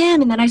studied with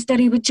him, and then I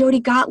studied with Jody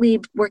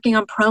Gottlieb working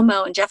on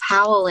promo, and Jeff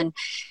Howell and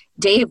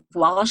Dave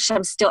Walsh.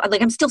 I'm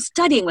still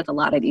studying with a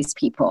lot of these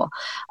people.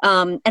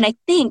 And I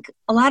think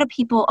a lot of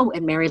people,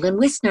 and Mary Lynn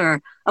Wisner,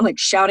 I'm like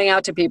shouting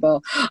out to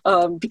people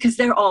because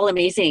they're all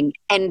amazing.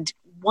 And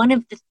one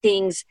of the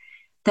things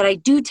that I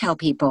do tell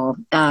people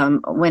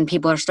when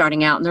people are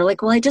starting out and they're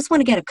like, well, I just want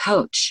to get a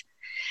coach.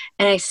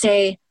 And I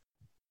say,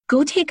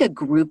 go take a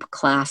group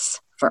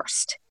class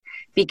first,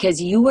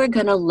 because you are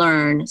going to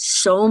learn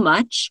so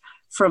much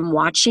from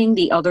watching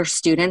the other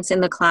students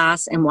in the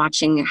class and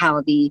watching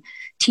how the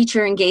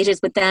teacher engages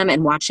with them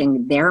and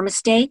watching their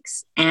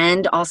mistakes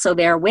and also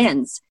their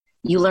wins.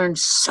 You learn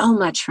so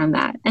much from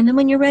that. And then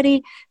when you're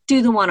ready,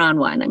 do the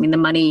one-on-one. I mean, the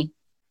money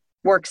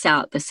works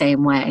out the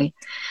same way.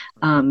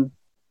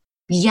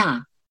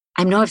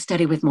 I know I've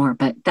studied with more,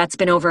 but that's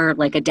been over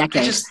like a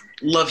decade. I just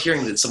love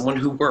hearing that someone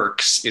who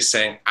works is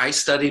saying, I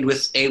studied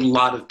with a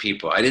lot of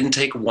people. I didn't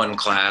take one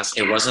class.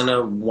 It wasn't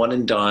a one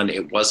and done.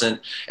 It wasn't.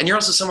 And you're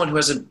also someone who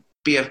has an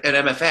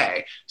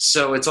MFA.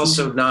 So it's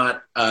also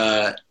not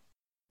that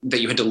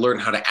you had to learn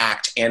how to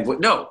act.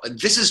 No,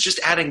 this is just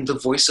adding the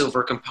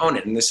voiceover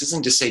component. And this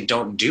isn't to say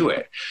don't do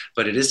it,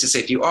 but it is to say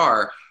if you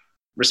are,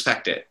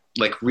 respect it.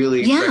 Like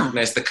really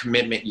recognize the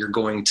commitment you're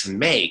going to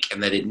make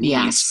and that it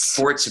needs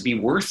for it to be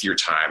worth your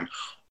time,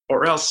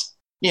 or else,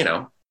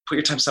 put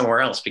your time somewhere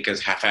else, because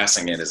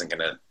half-assing it isn't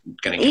gonna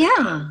get it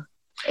done.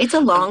 It's a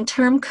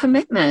long-term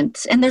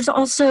commitment. And there's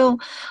also,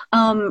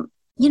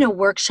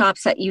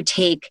 workshops that you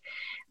take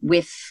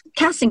with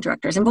casting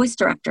directors and voice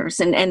directors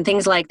and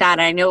things like that.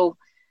 I know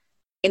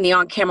in the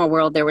on-camera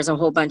world, there was a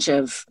whole bunch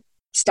of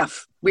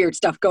stuff weird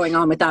stuff going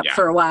on with that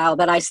for a while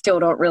that I still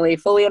don't really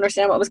fully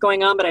understand what was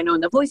going on. But I know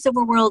in the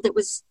voiceover world, it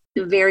was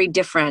very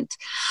different.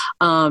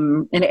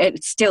 And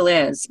it still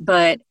is.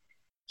 But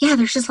yeah,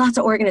 there's just lots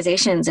of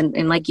organizations.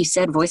 And like you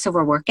said,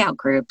 voiceover workout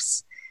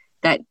groups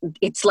that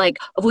it's like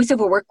a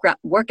voiceover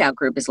workout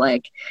group is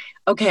like,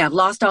 okay, I've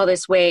lost all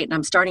this weight and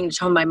I'm starting to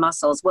tone my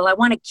muscles. Well, I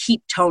want to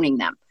keep toning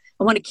them.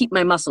 I want to keep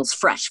my muscles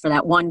fresh for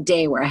that one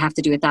day where I have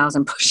to do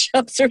 1,000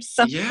 push-ups or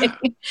something.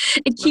 Yeah.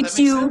 It keeps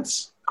you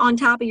sense. On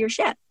top of your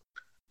shit.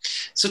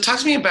 So talk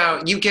to me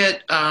about, you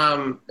get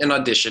an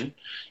audition.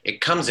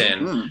 It comes in.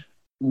 Mm-hmm.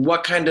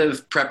 What kind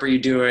of prep are you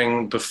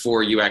doing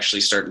before you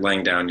actually start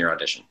laying down your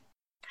audition?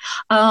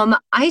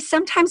 I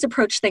sometimes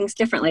approach things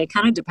differently. It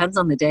kind of depends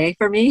on the day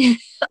for me.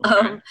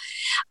 Okay.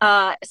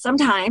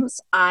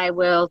 Sometimes I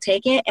will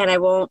take it and I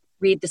won't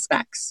read the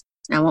specs.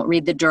 I won't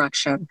read the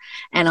direction,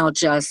 and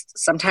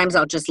sometimes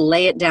I'll just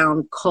lay it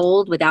down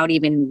cold without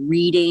even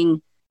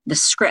reading the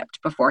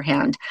script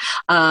beforehand.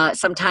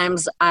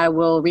 Sometimes I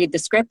will read the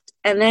script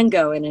and then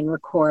go in and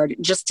record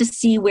just to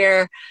see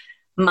where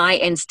my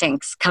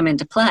instincts come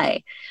into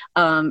play.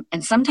 And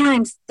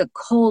sometimes the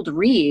cold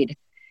read,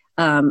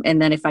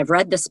 and then if I've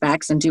read the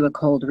specs and do a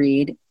cold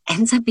read,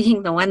 ends up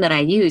being the one that I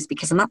use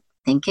because I'm not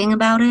thinking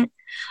about it.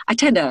 I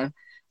tend to,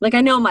 like,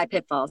 I know my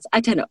pitfalls.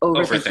 I tend to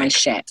overthink my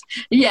shit.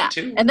 Yeah.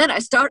 And then I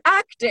start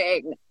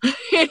acting.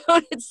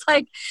 It's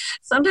like,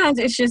 sometimes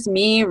it's just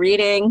me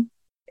reading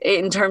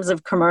in terms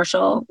of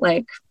commercial,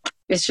 like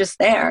it's just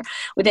there.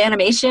 With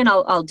animation,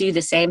 I'll do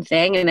the same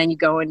thing. And then you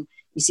go and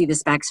you see the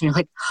specs and you're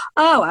like,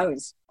 oh, I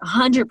was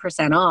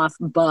 100% off,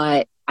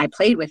 but I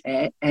played with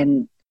it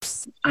and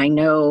I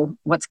know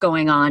what's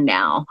going on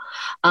now.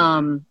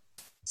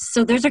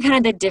 So those are kind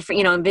of the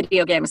different, in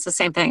video games, it's the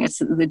same thing. It's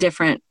the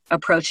different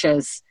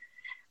approaches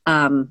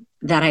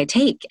that I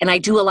take. And I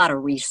do a lot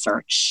of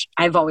research.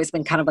 I've always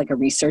been kind of like a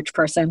research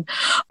person.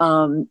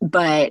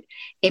 But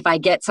if I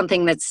get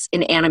something that's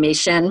in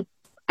animation,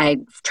 I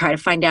try to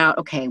find out,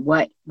 okay,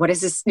 what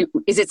is this?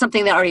 Is it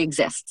something that already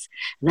exists?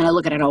 And then I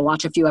look at it, I'll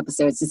watch a few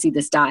episodes to see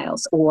the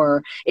styles.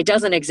 Or it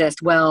doesn't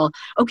exist. Well,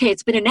 okay,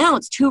 it's been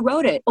announced. Who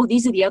wrote it? Oh,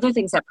 these are the other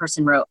things that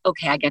person wrote.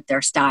 Okay, I get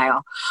their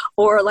style.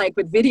 Or like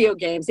with video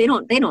games, they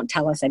don't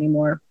tell us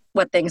anymore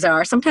what things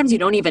are. Sometimes you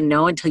don't even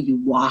know until you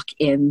walk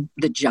in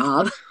the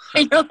job.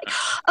 And you're like,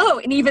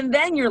 oh, and even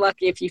then you're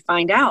lucky if you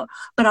find out.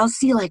 But I'll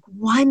see like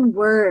one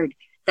word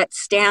that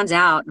stands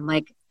out. And I'm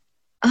like,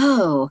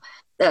 oh,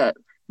 the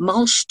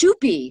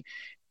Malstupi.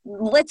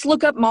 Let's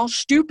look up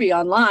Malstupi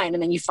online.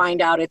 And then you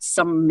find out it's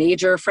some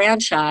major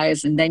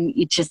franchise. And then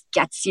it just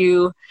gets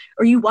you,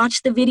 or you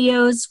watch the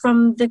videos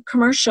from the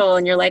commercial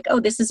and you're like, oh,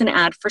 this is an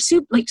ad for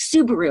like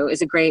Subaru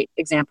is a great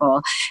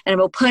example. And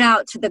we'll put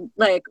out to the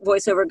like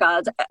voiceover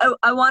gods,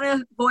 I want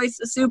to voice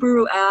a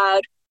Subaru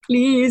ad,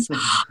 please.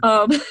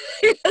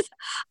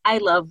 I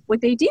love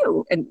what they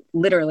do. And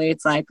literally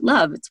it's like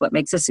love. It's what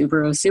makes a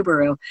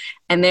Subaru.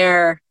 And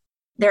their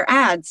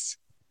ads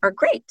are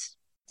great.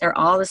 They're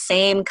all the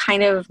same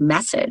kind of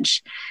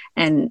message.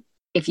 And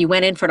if you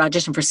went in for an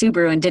audition for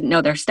Subaru and didn't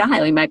know their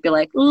style, you might be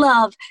like,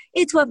 love,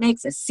 it's what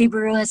makes a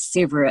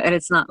Subaru. And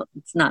it's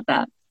not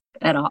that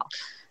at all.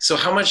 So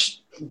how much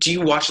do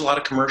you watch a lot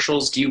of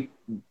commercials? Do you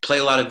play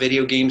a lot of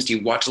video games? Do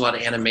you watch a lot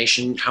of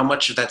animation? How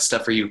much of that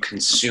stuff are you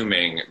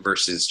consuming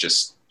versus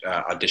just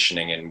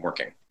auditioning and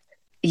working?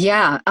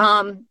 Yeah.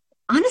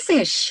 Honestly,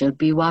 I should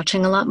be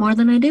watching a lot more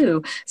than I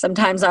do.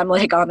 Sometimes I'm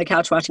like on the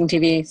couch watching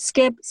TV,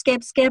 skip.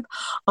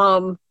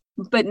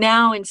 But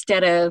now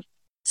instead of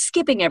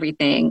skipping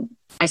everything,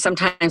 I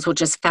sometimes will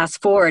just fast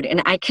forward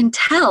and I can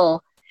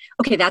tell,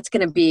 okay, that's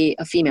going to be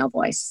a female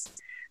voice.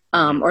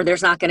 Or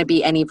there's not going to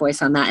be any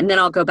voice on that. And then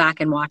I'll go back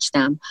and watch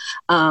them.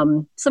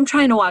 So I'm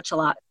trying to watch a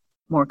lot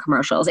more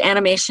commercials.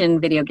 Animation,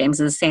 video games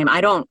is the same.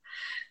 I don't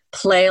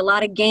play a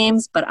lot of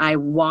games, but I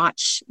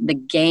watch the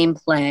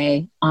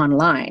gameplay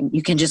online.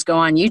 You can just go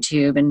on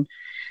YouTube and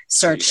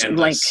search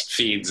like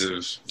feeds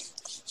of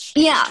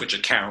Twitch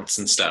accounts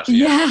and stuff.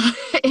 Yeah,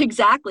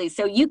 exactly.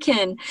 So you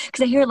can,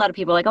 because I hear a lot of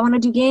people like, I want to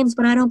do games,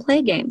 but I don't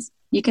play games.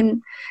 You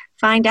can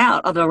find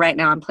out. Although right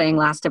now I'm playing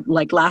Last of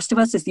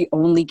Us is the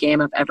only game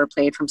I've ever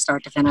played from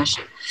start to finish.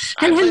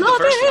 And I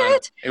love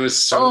it. It was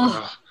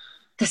so...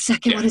 The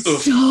second one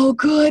is so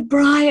good,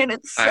 Brian.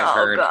 It's so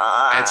good.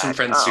 I had some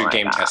friends who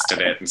game tested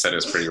it and said it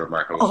was pretty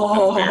remarkable.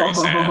 Oh, very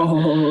sad.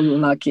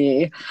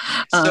 Lucky.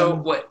 So I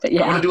want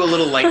to do a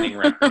little lightning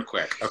round real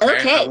quick.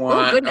 Okay. I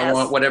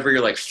want whatever your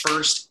like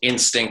first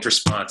instinct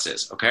response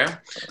is. Okay.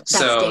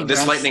 So dangerous.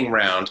 This lightning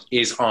round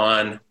is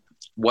on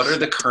what are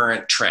the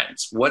current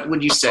trends? What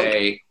would you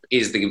say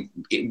is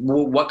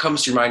what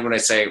comes to your mind when I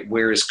say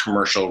where is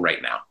commercial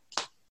right now?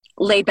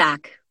 Laid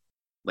back.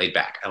 Laid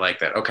back. I like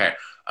that. Okay.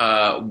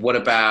 What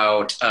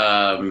about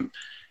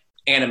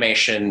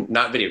animation,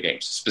 not video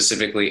games,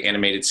 specifically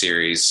animated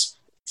series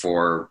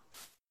for,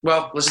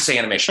 well, let's just say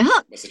animation.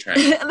 What's the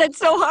trend? That's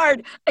so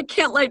hard. I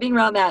can't lightning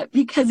round that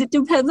because it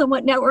depends on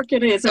what network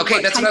it is.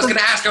 Okay, that's what I was going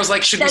to ask. I was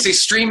like, should we say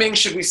streaming?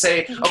 Should we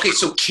say, okay,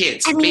 so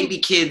kids, baby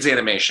kids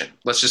animation.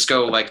 Let's just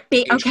go like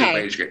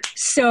age group.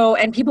 So,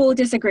 and people will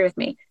disagree with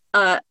me.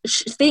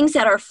 things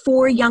that are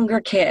for younger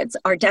kids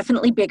are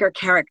definitely bigger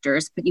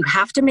characters, but you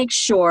have to make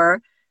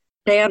sure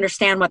they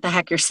understand what the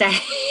heck you're saying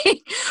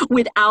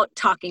without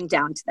talking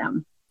down to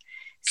them.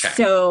 Okay.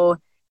 So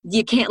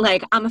you can't,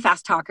 like, I'm a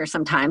fast talker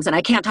sometimes, and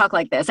I can't talk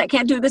like this. I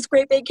can't do this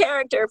great big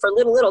character for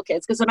little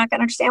kids because they're not going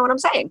to understand what I'm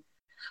saying.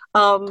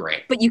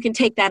 Great. But you can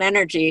take that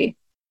energy.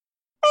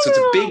 So it's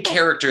a big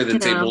character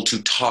that's able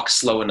to talk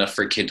slow enough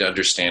for a kid to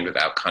understand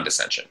without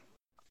condescension.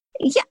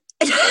 Yeah.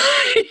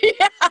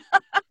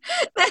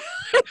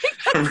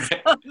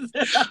 Right.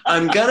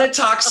 I'm gonna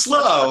talk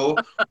slow,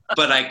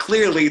 but I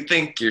clearly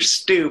think you're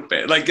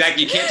stupid. Like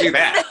you can't do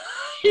that.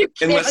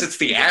 Unless it's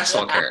the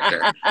asshole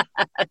character.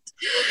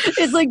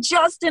 It's like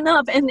just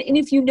enough. And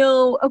if you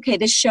know, okay,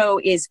 this show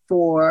is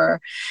for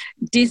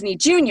Disney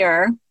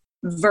Junior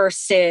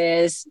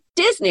versus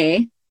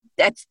Disney,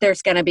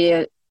 there's going to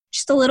be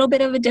just a little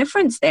bit of a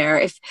difference there.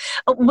 If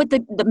what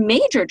the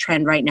major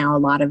trend right now, a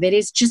lot of it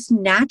is just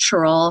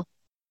natural.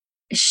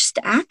 It's just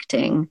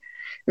acting.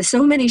 There's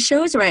so many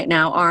shows right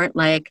now aren't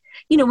like,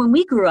 when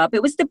we grew up,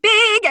 it was the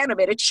big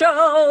animated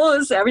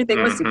shows.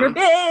 Everything was super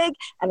big.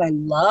 And I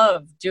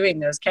love doing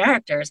those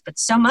characters. But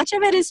so much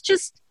of it is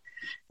just,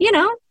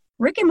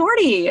 Rick and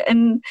Morty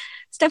and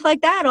stuff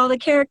like that. All the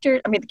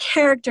characters, the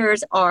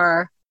characters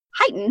are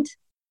heightened,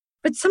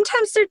 but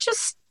sometimes they're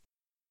just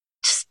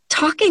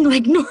talking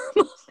like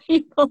normal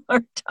people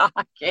are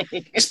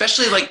talking.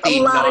 Especially like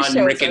the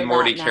non-Rick and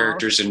Morty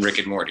characters in Rick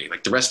and Morty.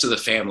 Like the rest of the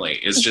family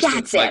is just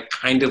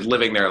kind of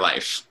living their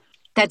life.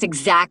 That's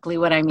exactly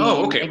what I mean.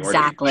 Oh, okay.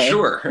 Exactly.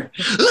 Morty. Sure.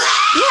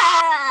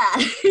 Yeah.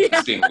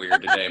 It's being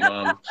weird today,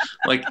 Mom.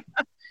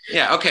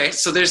 Yeah, okay.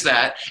 So there's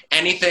that.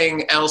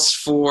 Anything else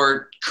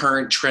for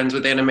current trends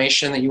with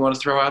animation that you want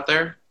to throw out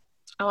there?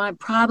 Oh,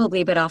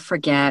 but I'll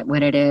forget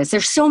what it is.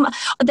 There's so much.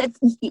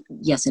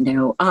 Yes and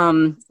no.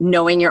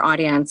 Knowing your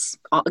audience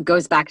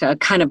goes back to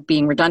kind of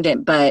being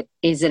redundant, but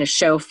is it a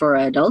show for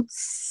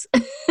adults?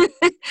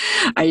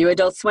 Are you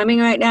adult swimming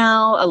right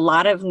now? A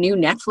lot of new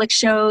Netflix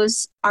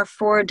shows are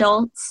for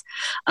adults.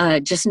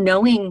 Just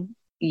knowing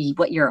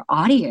what your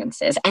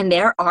audience is. And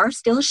there are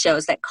still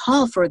shows that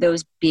call for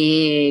those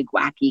big,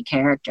 wacky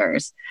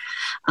characters.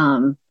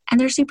 And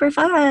they're super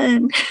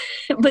fun.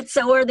 But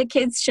so are the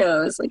kids'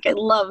 shows.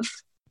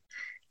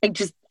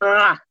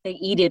 They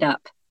eat it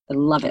up. I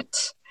love it.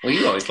 Well,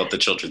 you always love the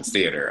children's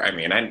theater.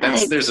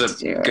 There's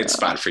a good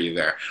spot for you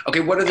there. Okay,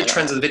 what are the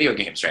trends of the video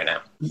games right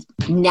now?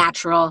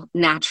 Natural.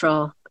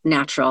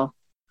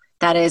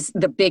 That is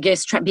the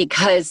biggest trend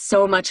because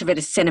so much of it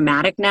is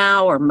cinematic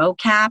now or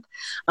mocap.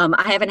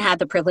 I haven't had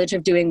the privilege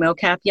of doing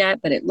mocap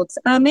yet, but it looks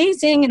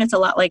amazing and it's a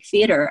lot like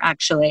theater,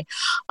 actually.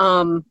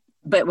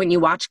 But when you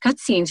watch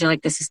cutscenes, you're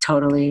like,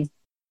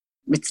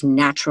 it's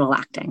natural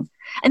acting.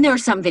 And there are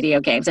some video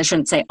games, I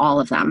shouldn't say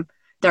all of them.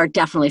 There are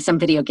definitely some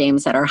video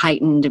games that are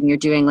heightened and you're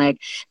doing like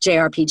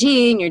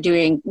JRPG and you're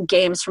doing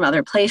games from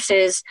other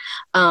places.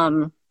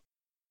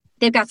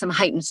 They've got some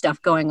heightened stuff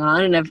going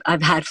on and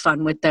I've had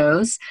fun with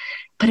those.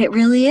 But it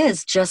really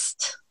is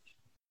just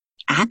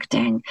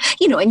acting,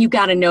 and you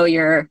got to know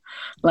your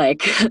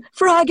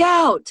frag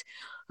out,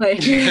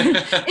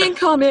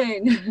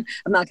 incoming.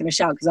 I'm not going to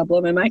shout because I'll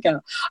blow my mic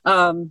out.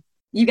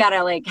 You got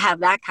to have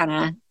that kind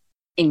of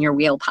in your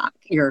wheelhouse,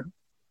 your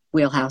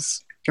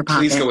pocket.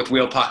 Please go with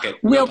wheel pocket.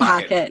 Wheel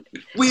pocket.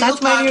 Wheel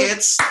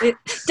pockets. I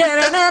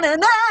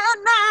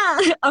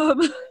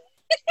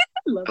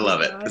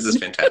love it. This is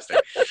fantastic.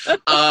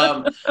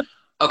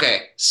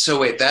 Okay, so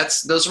wait,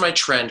 those are my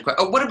trend.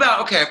 What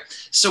about,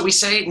 so we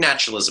say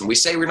naturalism. We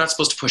say we're not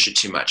supposed to push it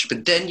too much,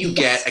 but then you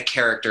get a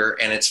character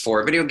and it's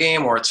for a video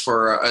game or it's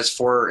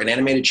for an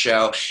animated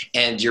show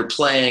and you're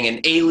playing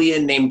an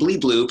alien named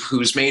Bleebloop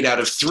who's made out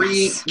of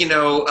three,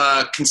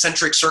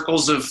 concentric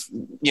circles of,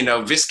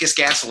 viscous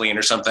gasoline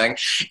or something.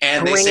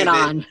 And they say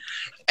that,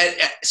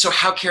 so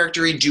how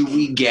character-y do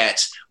we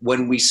get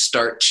when we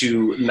start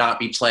to not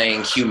be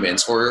playing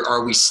humans, or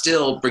are we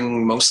still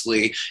bringing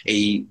mostly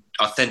a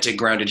authentic,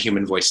 grounded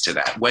human voice to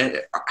that?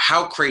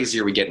 How crazy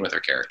are we getting with our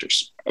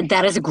characters?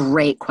 That is a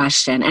great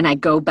question. And I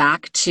go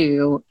back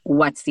to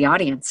what's the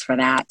audience for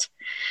that?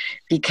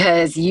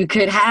 Because you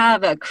could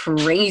have a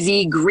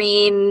crazy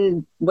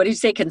green,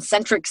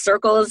 concentric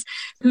circles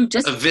who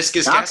just a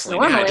viscous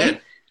gasoline. Normally, yeah, I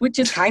did. Which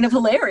is kind of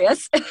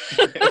hilarious.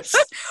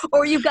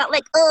 Or you've got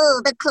the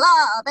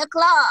claw.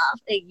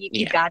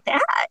 You got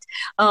that.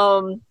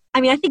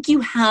 I think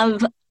you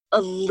have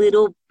a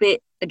little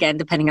bit, again,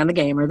 depending on the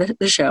game or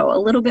the show, a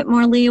little bit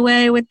more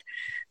leeway with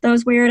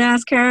those weird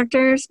ass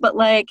characters. But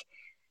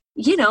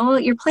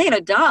you're playing a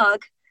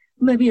dog.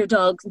 Maybe your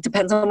dog,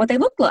 depends on what they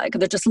look like.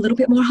 They're just a little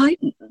bit more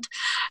heightened.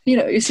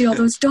 You see all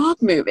those dog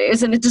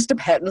movies and it just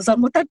depends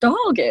on what that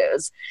dog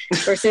is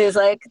versus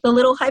the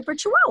little hyper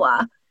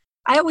chihuahua.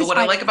 What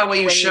I like about what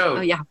you showed.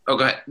 Oh, yeah. Oh,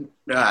 go ahead.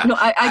 No,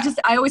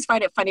 I always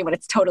find it funny when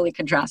it's totally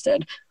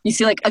contrasted. You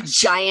see a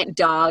giant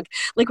dog.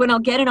 When I'll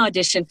get an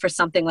audition for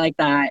something like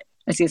that,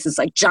 I see this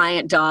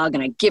giant dog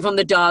and I give them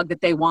the dog that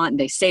they want and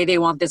they say they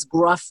want this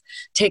gruff,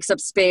 takes up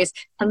space.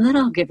 And then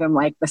I'll give them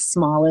the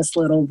smallest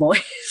little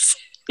voice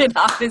in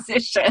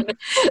opposition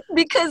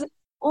because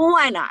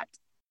why not?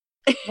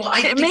 Well,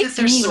 I think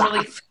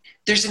that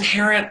there's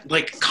inherent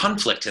like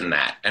conflict in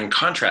that and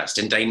contrast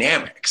and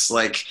dynamics.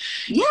 Like,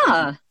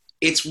 yeah,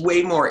 it's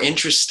way more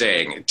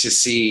interesting to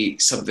see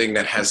something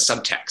that has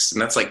subtext,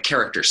 and that's like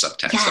character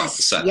subtext all of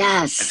a sudden.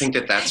 Yes. I think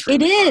that's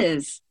really fun.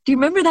 Is. Do you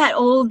remember that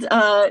old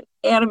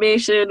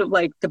animation of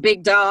like the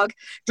big dog,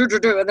 and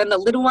then the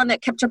little one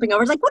that kept jumping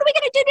over? Like, what are we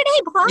going to do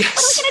today, Bob?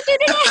 Yes. What are we going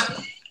to do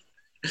today?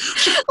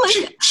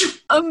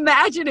 Like,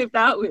 imagine if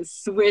that was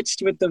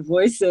switched with the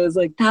voices.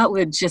 Like, that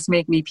would just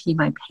make me pee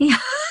my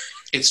pants.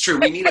 It's true.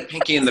 We need a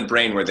Pinky in the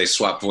Brain where they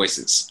swap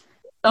voices.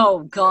 Oh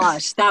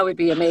gosh, that would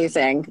be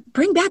amazing.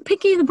 Bring back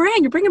Pinky in the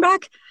Brain. You're bringing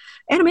back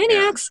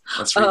Animaniacs. Yeah,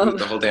 let's reboot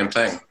the whole damn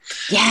thing.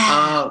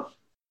 Yeah.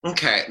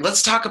 Okay,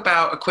 let's talk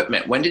about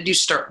equipment. When did you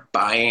start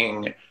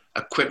buying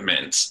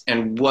equipment,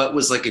 and what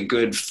was like a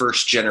good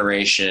first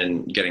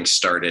generation getting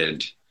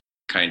started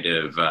kind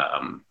of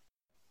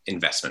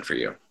investment for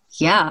you?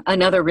 Yeah,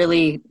 another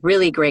really,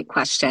 really great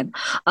question.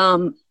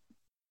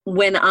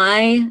 When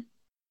I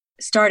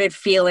started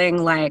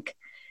feeling like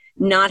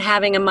not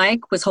having a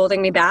mic was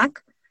holding me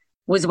back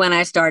was when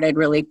I started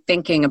really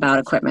thinking about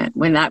equipment.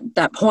 When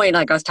that point,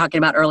 like I was talking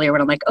about earlier,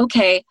 when I'm like,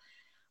 okay,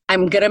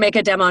 I'm going to make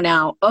a demo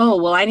now.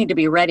 Oh, well, I need to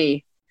be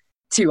ready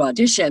to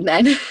audition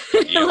then.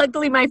 Yeah.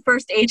 Luckily, my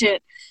first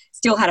agent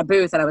still had a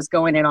booth and I was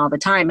going in all the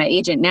time. My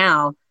agent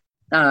now,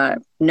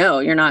 no,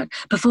 you're not.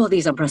 Before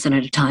these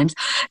unprecedented times,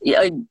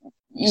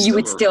 you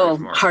would still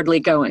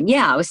hardly go in.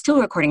 Yeah, I was still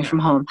recording from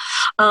home.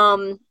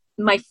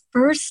 My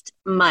first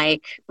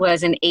mic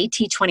was an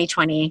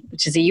AT2020,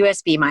 which is a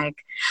USB mic.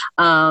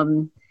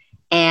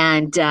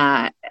 And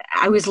I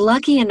was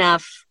lucky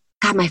enough,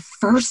 God, my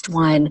first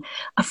one,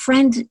 a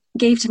friend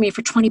gave to me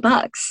for $20.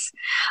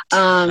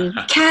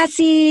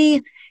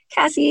 Cassie,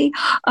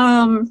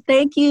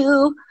 thank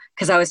you.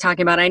 Because I was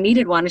talking about I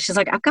needed one. And she's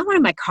like, I've got one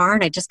in my car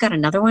and I just got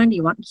another one. Do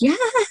you want?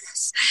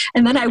 Yes.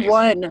 And then I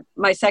won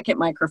my second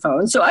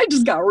microphone. So I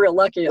just got real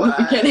lucky in the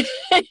beginning.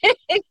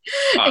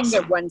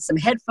 Awesome. I won some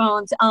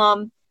headphones.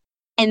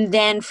 And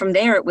then from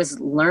there, it was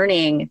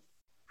learning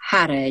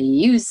how to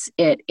use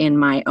it in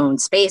my own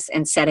space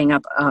and setting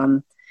up.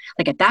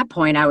 Like at that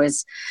point, I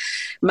was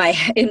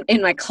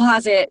in my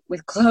closet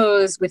with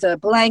clothes, with a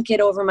blanket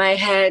over my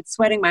head,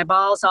 sweating my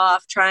balls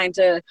off, trying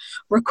to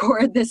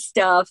record this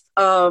stuff.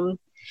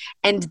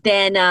 And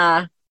then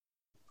I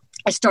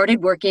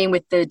started working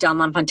with the Don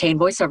LaFontaine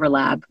Voiceover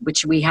Lab,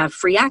 which we have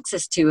free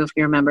access to if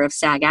you're a member of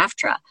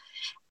SAG-AFTRA.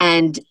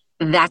 And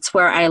that's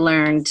where I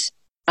learned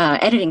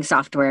editing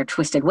software,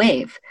 Twisted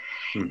Wave.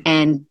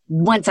 And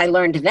once I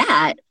learned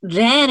that,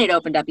 then it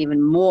opened up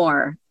even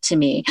more to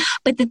me.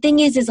 But the thing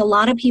is a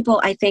lot of people,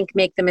 I think,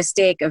 make the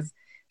mistake of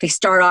they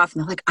start off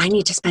and they're like, I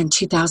need to spend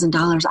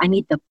 $2,000. I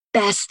need the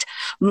best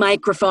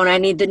microphone. I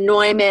need the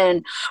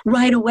Neumann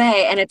right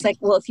away. And it's like,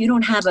 well, if you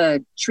don't have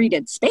a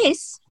treated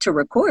space to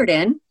record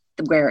in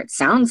where it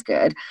sounds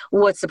good,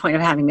 what's the point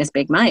of having this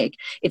big mic?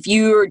 If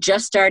you're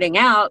just starting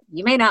out,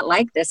 you may not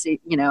like this, in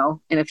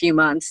a few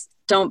months.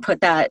 Don't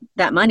put that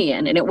money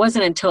in. And it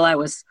wasn't until I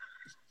was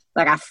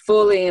like, I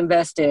fully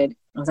invested.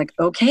 I was like,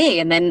 okay.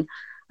 And then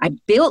I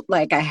built,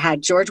 like I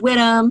had George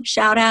Whittam,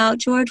 shout out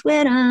George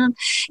Whittam,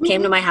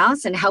 came to my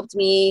house and helped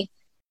me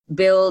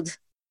build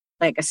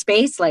like a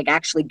space, like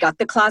actually got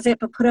the closet,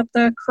 but put up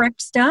the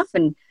correct stuff.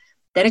 And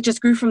then it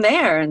just grew from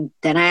there. And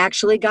then I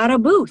actually got a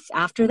booth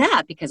after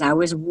that because I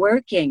was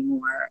working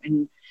more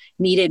and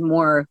needed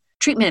more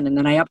treatment. And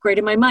then I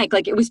upgraded my mic.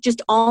 Like it was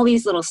just all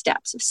these little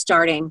steps of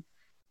starting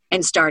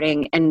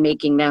and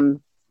making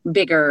them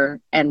bigger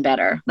and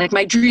better. Like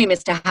my dream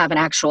is to have an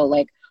actual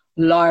like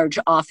large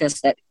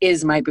office that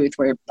is my booth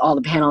where all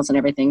the panels and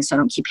everything, so I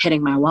don't keep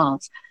hitting my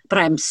walls. But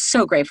I'm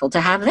so grateful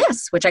to have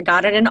this, which I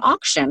got at an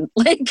auction.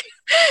 Like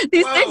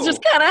these things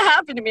just kind of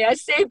happened to me. I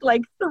saved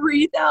like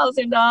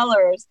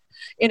 $3,000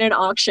 in an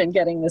auction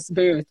getting this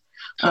booth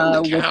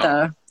with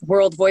the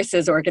World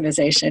Voices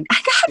organization.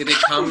 Did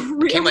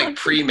it came like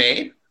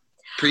pre-made?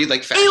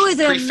 Fashion, it was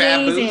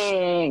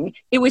amazing.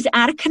 It was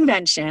at a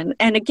convention.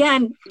 And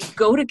again,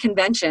 go to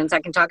conventions. I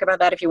can talk about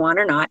that if you want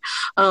or not.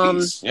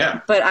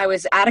 Yeah. But I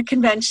was at a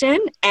convention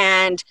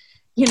and,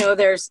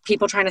 there's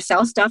people trying to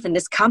sell stuff. And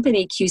this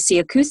company, QC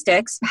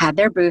Acoustics, had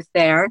their booth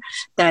there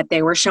that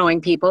they were showing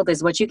people, this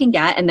is what you can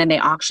get. And then they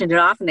auctioned it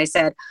off and they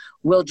said,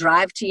 we'll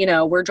drive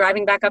to, we're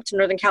driving back up to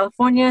Northern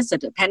California. So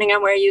depending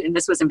on and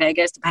this was in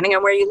Vegas, depending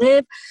on where you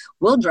live,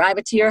 we'll drive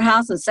it to your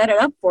house and set it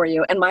up for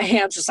you. And my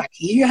hand's just like,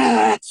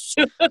 yes.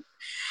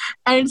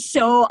 And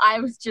so I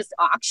was just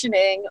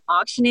auctioning.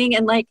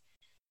 And like,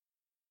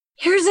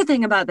 here's the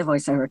thing about the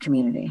voiceover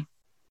community.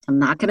 I'm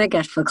not going to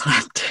get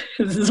verklempt.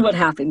 This is what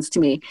happens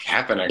to me.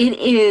 It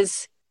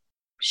is,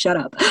 shut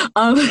up.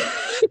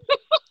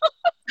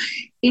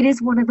 It is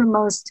one of the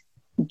most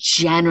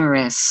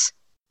generous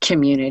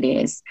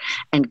communities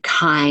and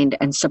kind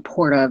and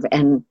supportive.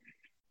 And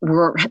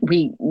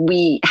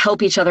we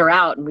help each other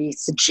out and we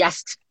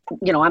suggest,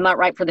 I'm not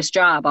right for this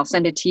job. I'll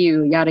send it to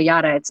you, yada,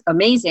 yada. It's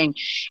amazing.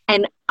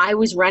 And I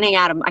was running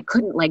out of, I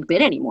couldn't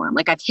bid anymore. I'm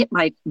like, I've hit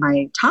my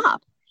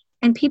top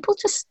and people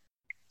just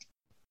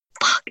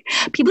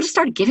people just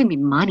started giving me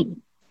money.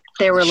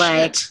 They were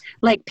like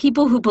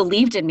people who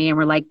believed in me and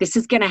were like, this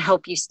is going to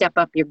help you step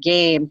up your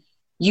game.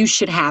 You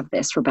should have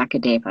this, Rebecca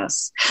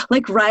Davis.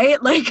 Like,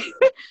 right? Like,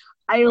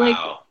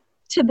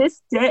 to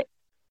this day,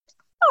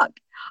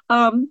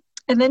 and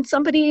then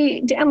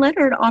Dan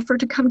Leonard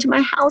offered to come to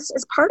my house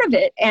as part of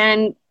it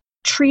and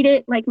treat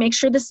it, like make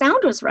sure the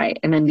sound was right.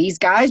 And then these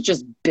guys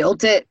just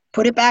built it,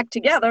 put it back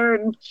together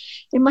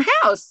in my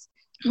house.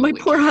 My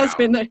poor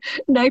husband, the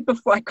night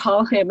before, I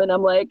call him and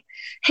I'm like,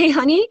 hey,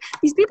 honey,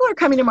 these people are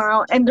coming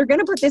tomorrow and they're going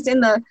to put this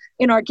in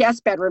our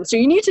guest bedroom. So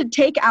you need to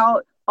take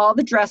out all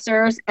the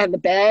dressers and the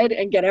bed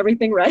and get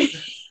everything right.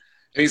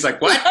 And he's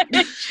like, what?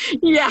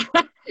 Yeah.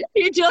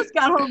 He just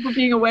got home from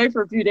being away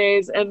for a few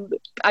days and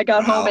I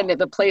got home and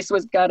the place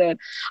was gutted.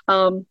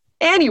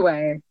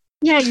 Anyway,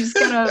 yeah, you just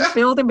got to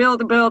build and build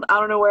and build. I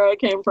don't know where I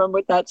came from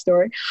with that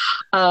story.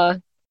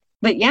 But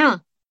yeah.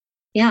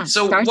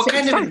 So what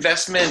kind of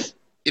investment,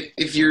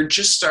 if you're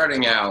just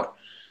starting out,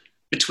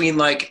 between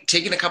like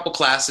taking a couple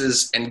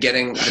classes and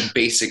getting the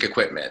basic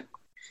equipment,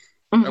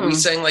 are we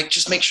saying like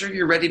just make sure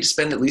you're ready to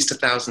spend at least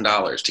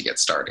 $1,000 to get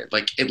started?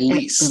 Like at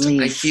least.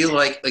 I feel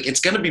like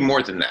it's going to be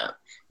more than that,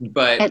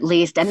 but at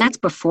least, and that's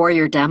before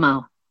your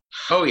demo.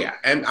 Oh yeah,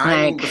 and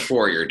I mean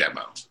before your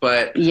demo.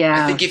 But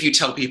I think if you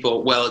tell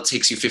people, well, it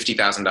takes you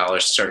 $50,000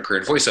 to start a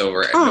career in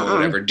voiceover, and no one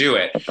would ever do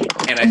it.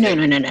 And I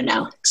think,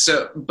 no.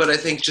 So, but I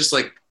think just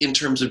like in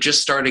terms of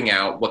just starting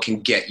out, what can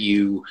get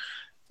you,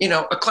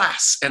 a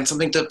class and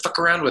something to fuck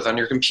around with on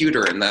your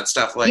computer and that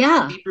stuff. Like,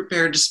 be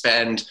prepared to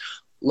spend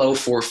low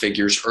four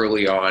figures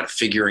early on,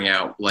 figuring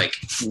out like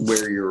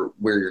where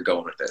you're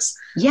going with this.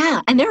 Yeah,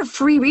 and there are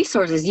free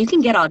resources. You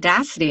can get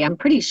Audacity. I'm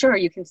pretty sure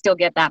you can still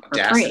get that for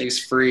free.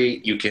 Audacity's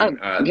free. You can.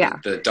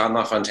 The Don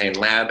LaFontaine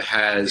Lab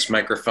has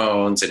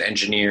microphones and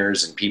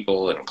engineers and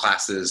people and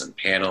classes and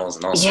panels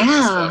and all sorts of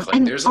stuff. Like,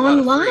 and there's a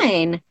online. lot of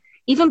free.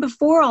 Even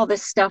before all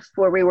this stuff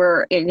where we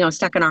were,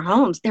 stuck in our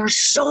homes, there are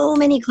so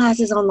many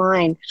classes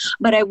online.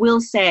 But I will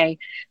say,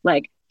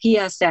 like,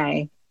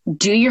 PSA,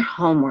 do your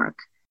homework.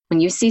 When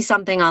you see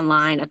something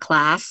online, a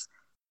class,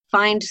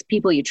 find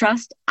people you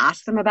trust,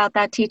 ask them about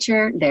that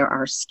teacher. There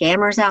are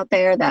scammers out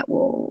there that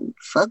will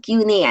fuck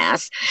you in the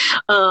ass.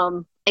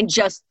 And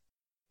just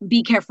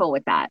be careful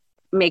with that.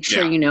 Make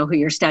sure you know who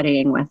you're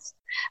studying with.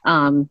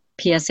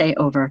 PSA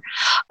over.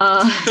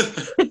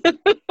 I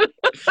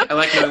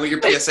like knowing what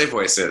your PSA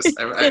voice is.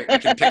 I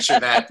can picture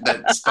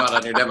that spot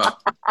on your demo.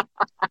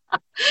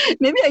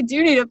 Maybe I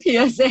do need a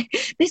PSA.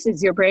 This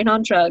is your brain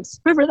on drugs.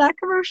 Remember that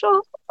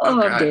commercial?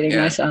 I'm dating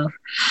myself.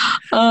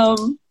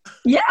 So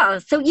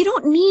you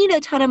don't need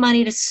a ton of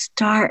money to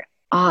start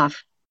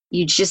off.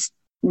 You just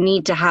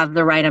need to have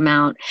the right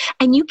amount.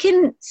 And you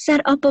can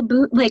set up a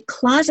booth. Like,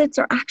 closets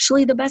are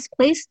actually the best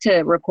place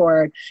to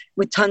record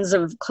with tons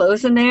of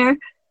clothes in there.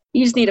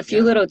 You just need a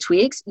few little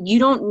tweaks. You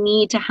don't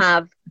need to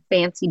have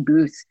fancy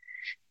booths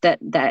that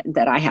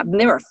I have. And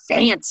there are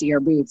fancier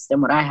booths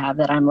than what I have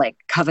that I'm like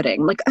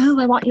coveting. I'm like, oh,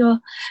 I want your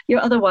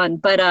other one.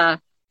 But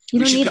you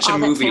don't need all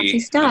that fancy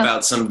stuff.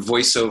 About some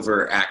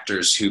voiceover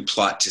actors who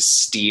plot to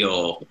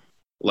steal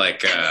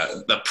like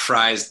the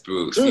prized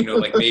booth.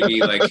 Like maybe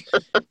like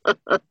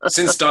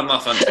since Don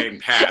LaFontaine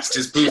passed,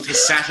 his booth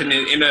has sat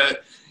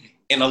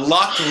in a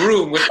locked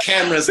room with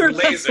cameras and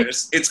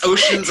lasers. It's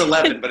Ocean's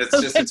 11, but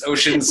it's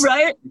Ocean's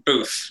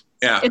booth.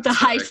 Yeah, it's a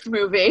heist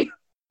movie.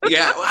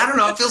 Yeah, well, I don't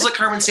know. It feels like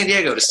Carmen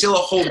Sandiego. To steal a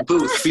whole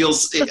booth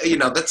feels,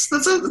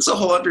 that's a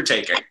whole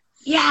undertaking.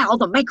 Yeah, all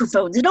the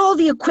microphones and all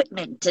the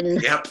equipment and.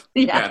 Yep.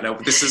 Yeah. No,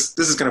 this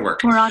is going to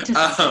work. We're on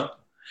to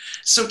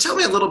so tell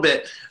me a little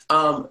bit.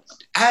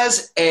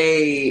 As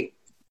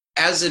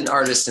an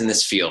artist in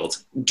this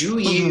field, do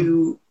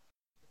you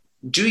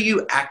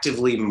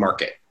actively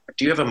market?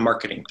 Do you have a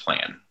marketing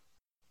plan?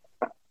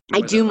 I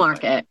do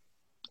market.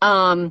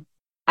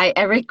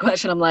 Every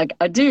question I'm like,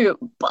 I do,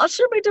 but I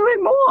should be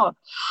doing more.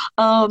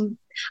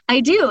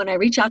 I do, and I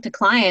reach out to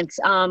clients.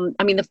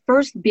 The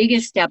first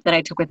biggest step that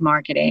I took with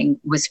marketing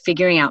was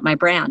figuring out my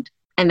brand.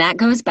 And that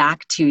goes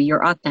back to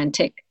your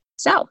authentic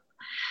self.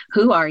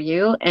 Who are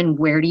you and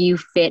where do you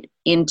fit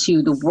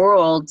into the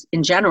world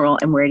in general,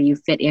 and where do you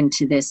fit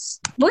into this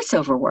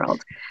voiceover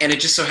world? And it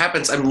just so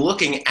happens I'm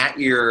looking at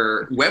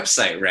your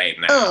website right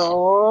now.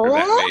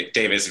 Oh.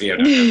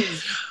 DavisVio.com.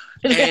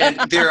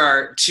 And there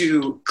are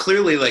two,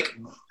 clearly, like,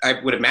 I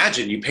would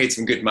imagine you paid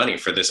some good money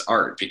for this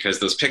art,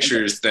 because those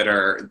pictures that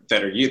are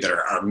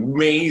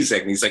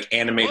amazing, these like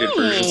animated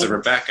versions of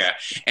Rebecca.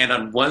 And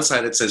on one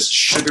side it says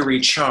sugary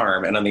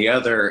charm, and on the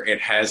other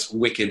it has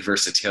wicked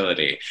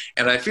versatility.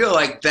 And I feel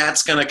like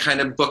that's going to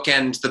kind of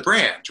bookend the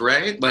brand,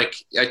 right? Like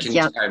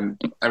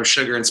I'm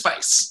sugar and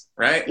spice.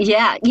 Right?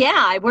 Yeah.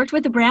 I worked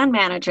with the brand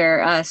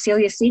manager,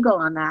 Celia Siegel,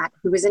 on that,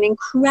 who was an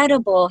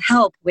incredible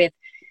help with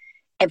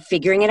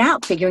figuring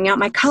out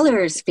my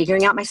colors,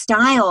 figuring out my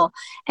style.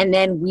 And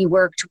then we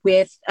worked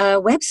with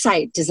a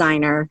website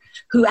designer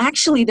who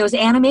actually, those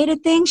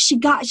animated things,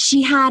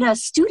 she had a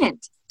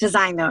student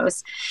design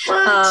those.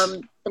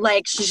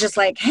 She's just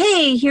like,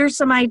 hey, here's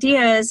some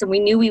ideas. And we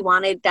knew we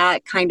wanted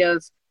that kind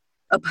of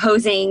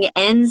opposing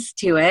ends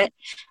to it.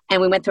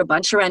 And we went through a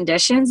bunch of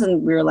renditions,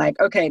 and we were like,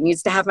 okay, it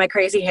needs to have my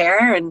crazy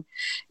hair and,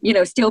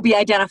 still be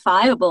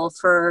identifiable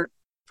for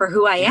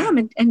who I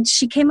am. And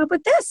she came up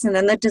with this, and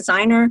then the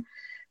designer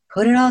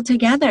put it all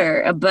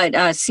together.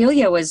 But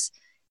Celia was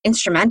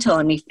instrumental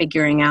in me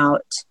figuring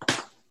out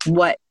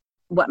what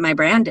my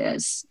brand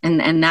is.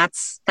 And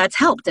that's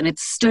helped, and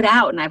it's stood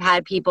out. And I've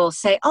had people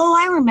say, oh,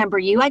 I remember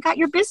you. I got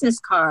your business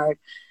card,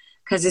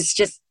 because it's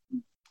just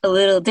a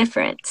little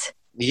different.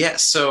 Yeah.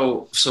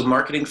 So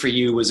marketing for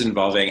you was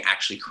involving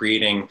actually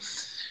creating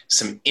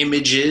some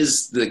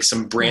images, like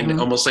some brand,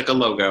 almost like a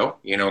logo,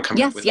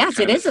 coming up with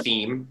it is a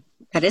theme.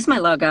 That is my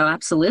logo.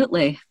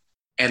 Absolutely.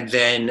 And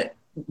then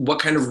what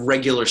kind of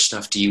regular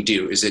stuff do you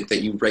do? Is it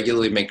that you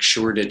regularly make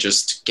sure to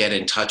just get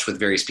in touch with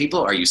various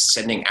people? Are you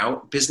sending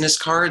out business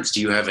cards?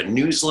 Do you have a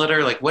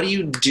newsletter? Like, what do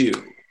you do?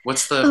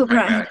 What's the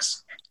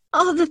pragmatics?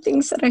 All the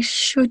things that I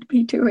should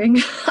be doing.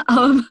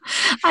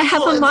 I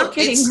have a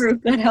marketing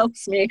group that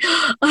helps me.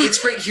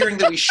 It's great hearing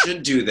that we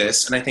should do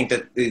this. And I think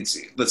that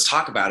let's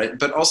talk about it.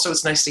 But also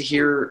it's nice to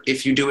hear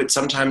if you do it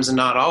sometimes and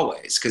not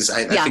always. Because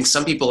I think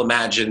some people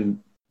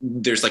imagine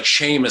there's like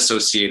shame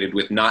associated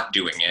with not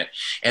doing it.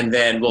 And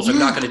then, well, if I'm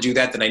not going to do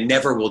that, then I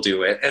never will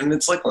do it. And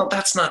it's like, well,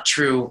 that's not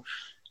true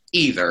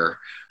either.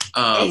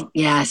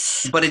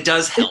 Yes. But it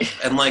does help.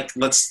 And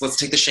let's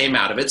take the shame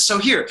out of it. So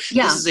here,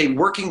 this is a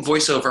working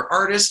voiceover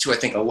artist who I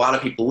think a lot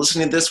of people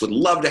listening to this would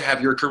love to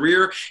have your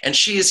career. And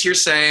she is here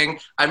saying,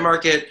 I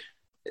market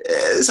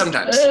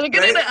sometimes. Right?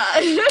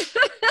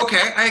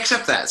 Okay, I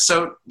accept that.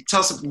 So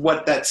tell us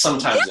what that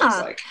sometimes looks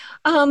like.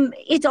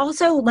 It's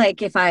also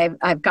like if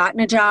I've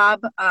gotten a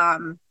job,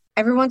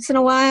 every once in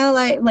a while,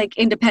 I like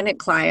independent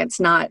clients,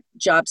 not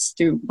jobs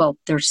through, well,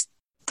 there's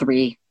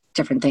 3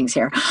 different things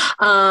here.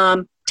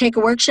 Take a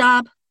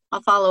workshop,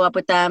 I'll follow up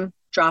with them,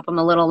 drop them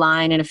a little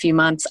line in a few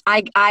months.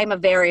 I'm a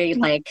very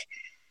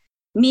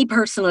me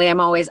personally, I'm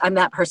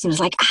that person who's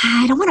like,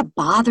 I don't want to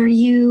bother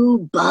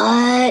you,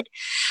 but,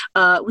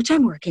 which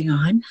I'm working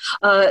on.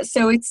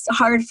 So it's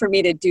hard for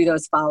me to do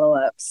those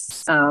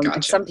follow-ups.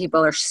 Gotcha. Some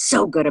people are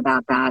so good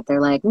about that.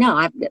 They're like,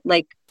 no,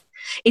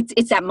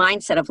 it's that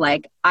mindset of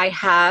like,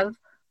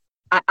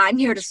 I'm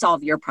here to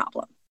solve your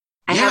problem.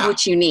 I have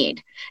what you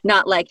need.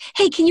 Not like,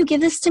 hey, can you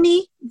give this to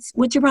me?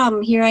 What's your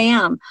problem? Here I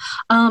am.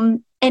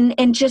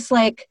 And just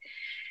like,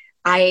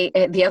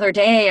 the other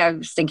day I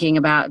was thinking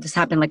about, this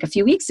happened like a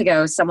few weeks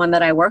ago, someone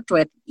that I worked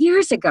with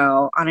years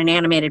ago on an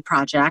animated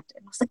project.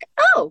 And I was like,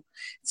 oh,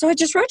 so I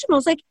just wrote to him. I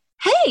was like,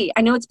 hey,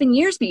 I know it's been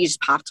years, but you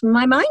just popped in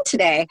my mind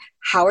today.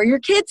 How are your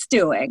kids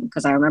doing?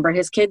 Because I remember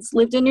his kids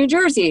lived in New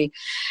Jersey.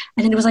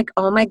 And then it was like,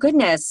 oh my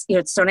goodness,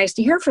 it's so nice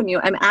to hear from you.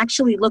 I'm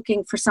actually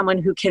looking for someone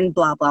who can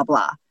blah, blah,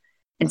 blah.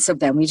 And so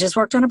then we just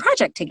worked on a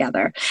project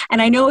together.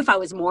 And I know if I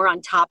was more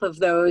on top of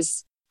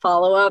those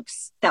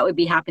follow-ups, that would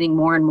be happening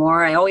more and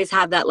more. I always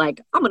have that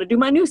like, I'm going to do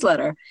my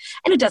newsletter.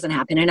 And it doesn't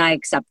happen. And I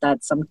accept that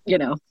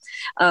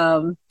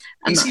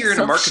I see you're in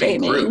a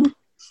marketing group.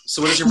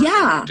 So what does your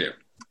marketing group do?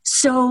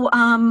 So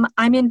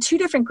I'm in 2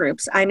 different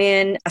groups. I'm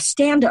in a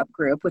stand-up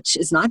group, which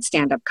is not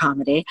stand-up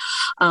comedy,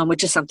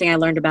 which is something I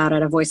learned about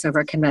at a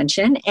voiceover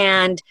convention.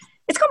 And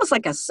it's almost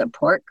like a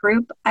support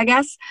group, I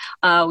guess.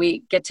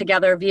 We get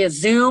together via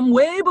Zoom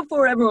way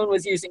before everyone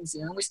was using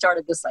Zoom. We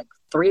started this like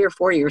 3 or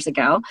 4 years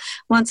ago.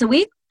 Once a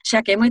week,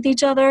 check in with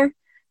each other.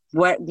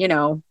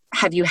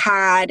 Have you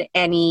had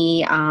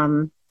any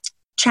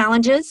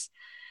challenges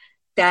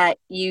that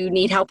you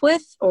need help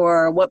with,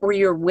 or what were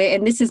your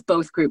and this is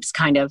both groups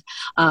kind of,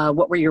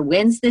 what were your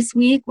wins this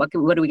week? What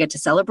do we get to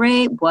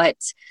celebrate?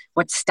 What's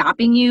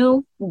stopping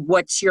you?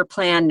 What's your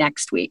plan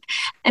next week?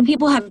 And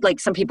people have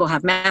some people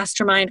have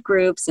mastermind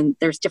groups, and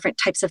there's different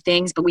types of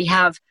things, but we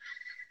have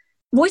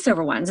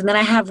voiceover ones. And then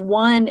I have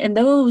one, and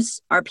those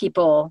are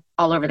people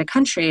all over the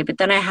country, but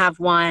then I have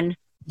one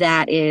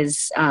that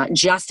is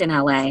just in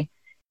LA.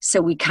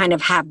 So we kind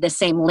of have the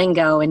same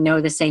lingo and know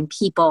the same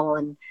people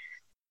and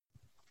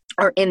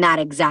are in that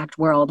exact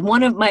world.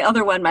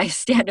 My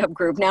stand-up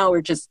group, now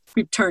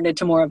we've turned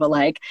into more of a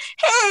like,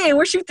 hey,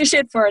 we'll shoot the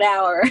shit for an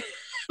hour.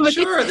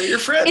 Sure, they're your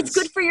friends. It's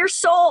good for your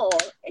soul.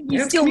 And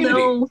you still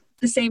know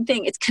the same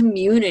thing. It's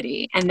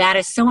community. And that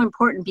is so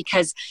important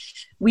because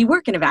we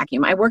work in a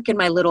vacuum. I work in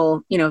my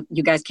little,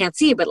 you guys can't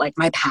see, but like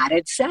my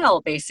padded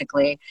cell,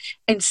 basically.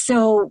 And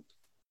so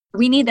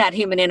we need that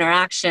human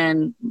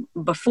interaction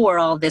before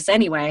all of this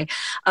anyway,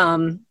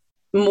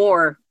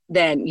 more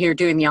than you're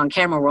doing the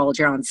on-camera world.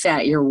 You're on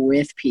set, you're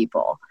with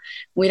people.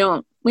 We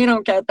don't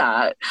get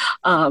that.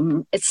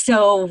 It's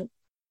so,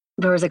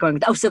 where was I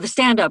going? So the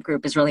stand-up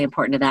group is really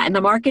important to that. And the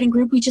marketing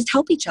group, we just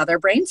help each other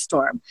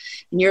brainstorm.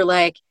 And you're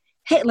like,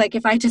 hey, like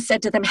if I just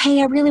said to them,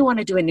 hey, I really want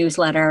to do a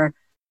newsletter,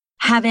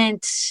 can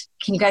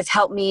you guys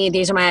help me?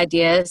 These are my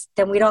ideas.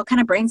 Then we'd all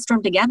kind of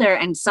brainstorm together,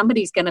 and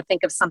somebody's going to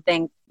think of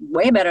something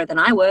way better than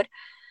I would.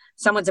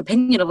 Someone's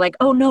opinion of like,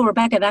 oh no,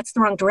 Rebecca, that's the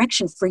wrong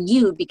direction for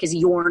you because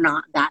you're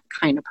not that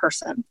kind of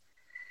person.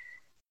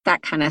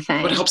 That kind of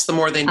thing. What helps the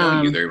more they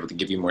know you, they're able to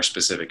give you more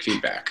specific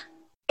feedback.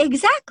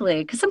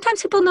 Exactly. Because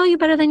sometimes people know you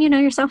better than you know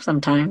yourself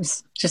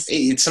sometimes.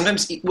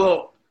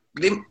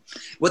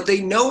 what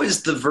they know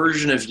is the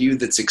version of you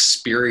that's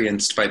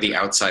experienced by the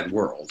outside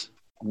world,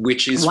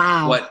 which is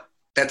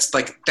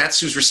that's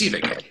who's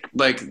receiving it.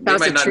 Like, they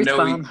might not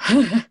know.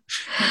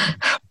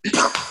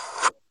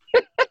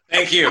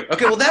 Thank you.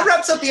 Okay, well, that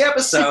wraps up the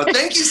episode.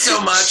 Thank you so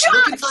much.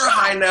 Looking for a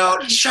high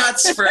note.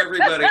 Shots for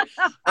everybody.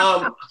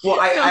 Well,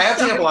 I have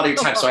to have a lot of your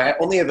time, so I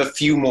only have a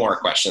few more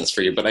questions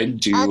for you, but I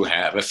do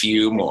have a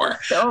few more.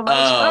 So much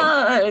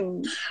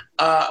fun.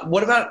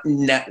 What about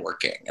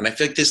networking? And I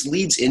feel like this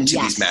leads into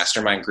these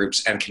mastermind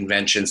groups and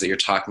conventions that you're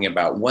talking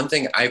about. One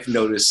thing I've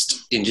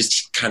noticed in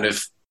just kind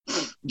of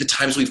the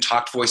times we've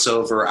talked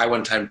voiceover, I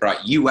one time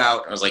brought you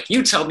out. I was like,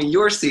 you tell me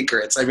your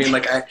secrets. I mean,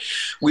 like,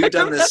 we've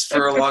done this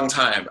for a long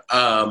time.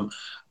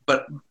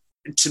 But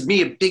to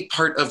me, a big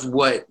part of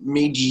what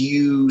made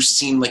you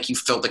seem like you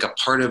felt like a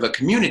part of a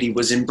community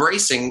was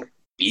embracing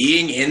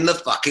being in the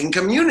fucking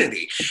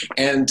community.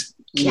 And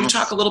can you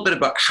talk a little bit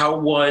about how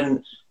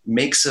one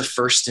makes a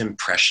first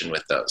impression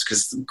with those?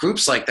 Because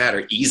groups like that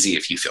are easy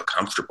if you feel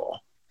comfortable.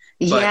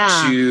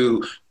 But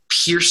to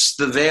pierce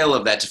the veil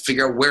of that, to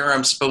figure out where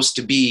I'm supposed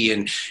to be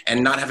and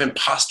not have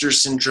imposter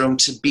syndrome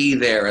to be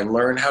there and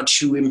learn how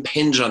to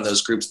impinge on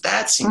those groups,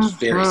 that seems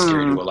very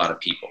scary to a lot of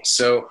people.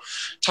 So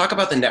talk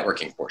about the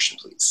networking portion,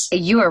 please.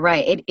 You are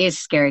right. It is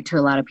scary to a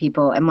lot of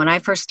people. And when I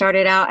first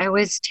started out, I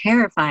was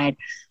terrified.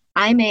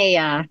 I'm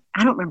I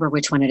don't remember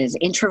which one it is,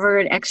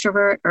 introvert,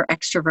 extrovert, or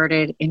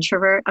extroverted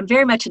introvert. I'm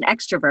very much an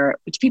extrovert,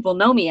 which people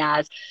know me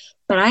as.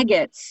 But I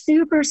get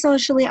super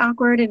socially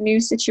awkward in new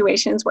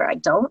situations where I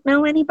don't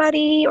know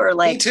anybody, or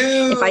like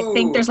if I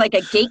think there's like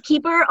a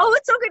gatekeeper. Oh,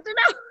 it's so good to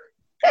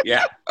know.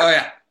 Yeah. Oh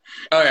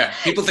yeah.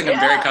 People think I'm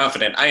very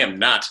confident. I am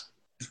not.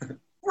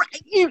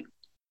 Right.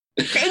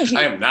 Thank you.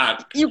 I am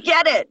not. You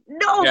get it.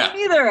 No, me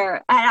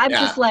neither. I'm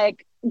just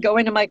like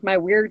going to like my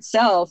weird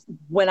self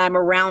when I'm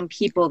around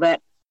people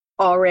that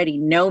already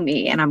know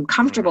me and I'm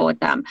comfortable with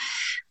them.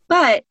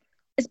 But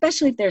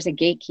especially if there's a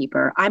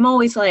gatekeeper, I'm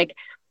always like,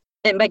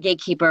 and by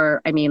gatekeeper,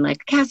 I mean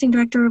like a casting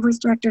director, a voice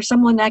director,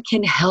 someone that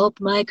can help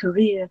my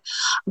career.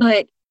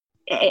 But,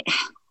 and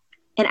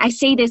I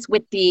say this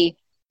with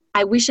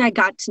I wish I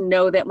got to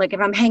know that, like, if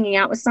I'm hanging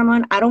out with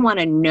someone, I don't want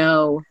to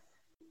know,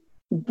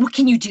 what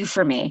can you do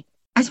for me?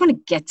 I just want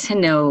to get to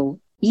know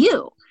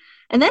you.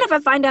 And then if I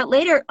find out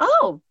later,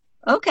 oh,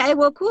 okay,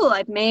 well, cool.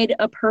 I've made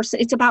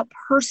it's about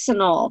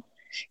personal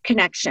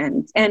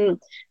connections. And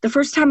the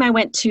first time I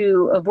went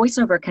to a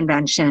voiceover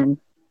convention,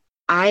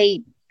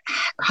 I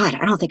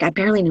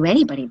barely knew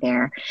anybody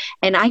there.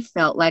 And I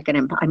felt like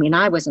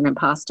I was an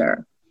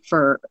imposter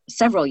for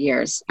several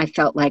years. I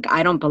felt like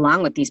I don't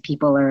belong with these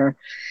people are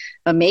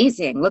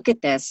amazing. Look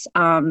at this.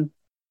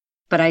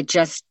 But I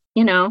just,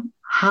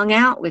 hung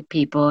out with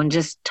people and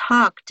just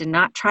talked and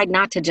tried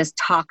not to just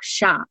talk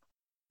shop.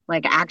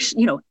 Like,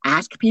 actually,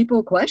 ask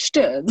people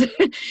questions.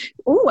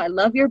 Oh, I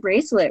love your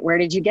bracelet. Where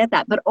did you get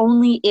that? But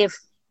only if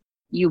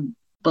you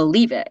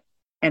believe it.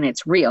 And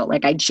it's real.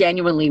 Like, I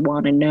genuinely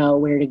want to know,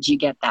 where did you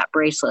get that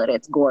bracelet?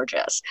 It's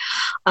gorgeous.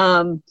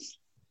 And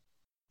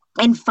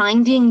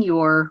finding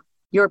your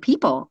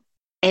people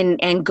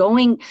and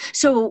going.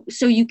 So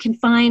you can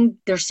find,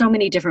 there's so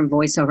many different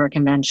voiceover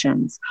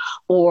conventions,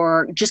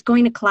 or just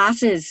going to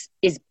classes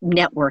is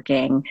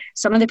networking.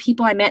 Some of the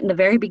people I met in the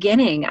very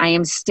beginning, I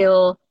am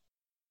still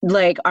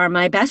are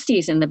my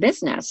besties in the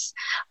business.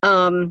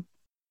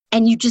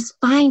 And you just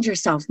find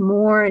yourself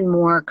more and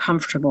more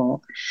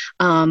comfortable.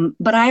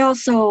 But I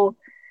also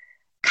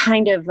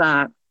kind of,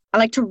 I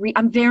like to,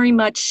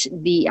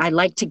 I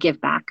like to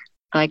give back.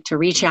 I like to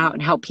reach out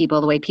and help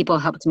people the way people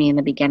helped me in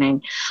the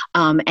beginning.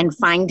 And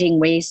finding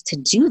ways to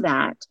do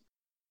that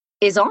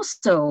is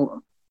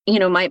also,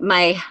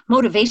 my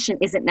motivation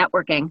isn't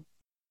networking,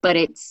 but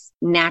it's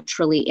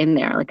naturally in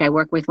there. Like, I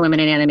work with women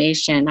in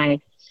animation.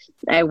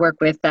 I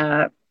work with,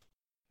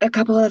 a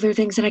couple other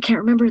things that I can't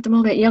remember at the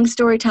moment. Young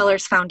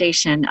Storytellers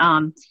Foundation,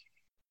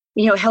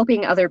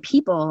 helping other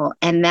people.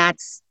 And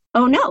that's,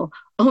 oh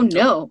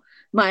no,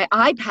 my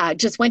iPad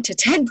just went to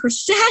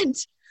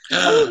 10%.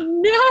 Oh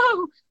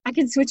no, I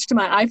can switch to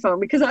my iPhone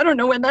because I don't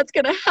know when that's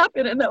going to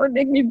happen. And that would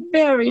make me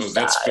very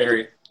sad.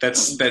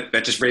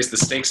 That just raised the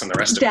stakes on the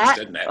rest of us,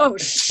 didn't it? Oh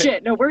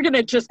shit. No, we're going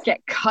to just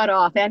get cut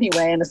off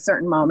anyway in a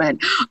certain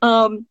moment.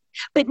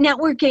 But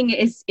networking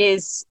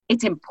it's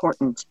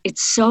important.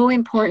 It's so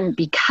important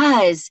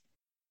because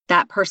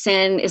that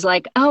person is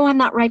like, oh, I'm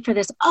not right for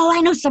this. Oh, I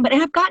know somebody.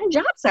 And I've gotten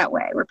jobs that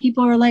way where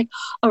people are like,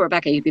 oh,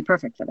 Rebecca, you'd be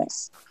perfect for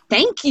this.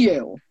 Thank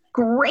you.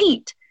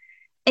 Great.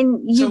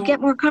 And you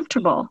get more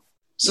comfortable.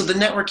 So the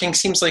networking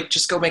seems like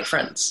just go make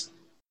friends.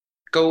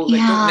 Don't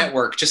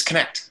network, just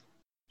connect.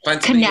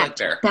 Find somebody you like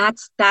there.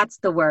 That's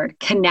the word,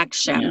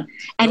 connection. Yeah.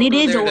 And it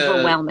is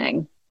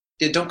overwhelming.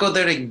 Don't go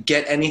there to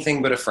get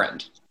anything but a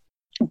friend.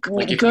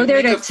 Go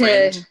there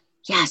to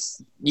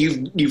yes.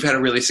 You've had a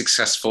really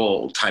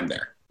successful time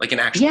there, like an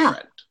actual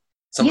friend,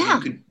 someone you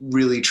could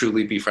really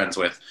truly be friends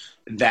with.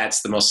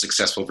 That's the most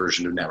successful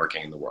version of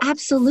networking in the world.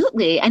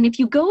 Absolutely. And if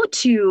you go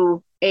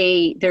to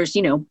there's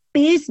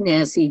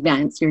business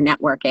events, you're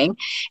networking.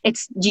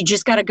 You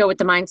just got to go with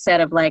the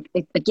mindset of like,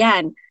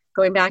 again,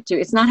 going back to,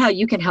 it's not how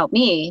you can help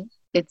me,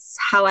 it's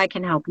how I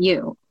can help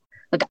you.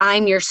 Like,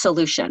 I'm your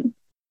solution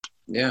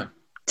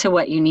to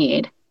what you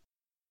need.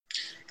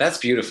 That's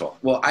beautiful.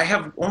 Well, I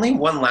have only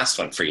one last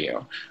one for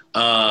you.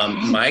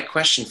 My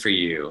question for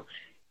you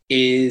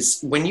is,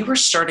 when you were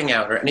starting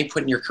out or at any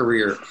point in your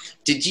career,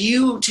 did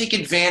you take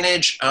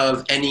advantage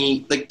of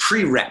any, like,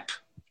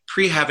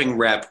 pre-having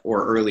rep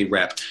or early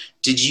rep?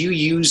 Did you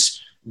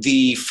use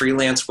the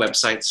freelance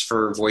websites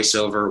for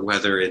voiceover,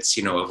 whether it's,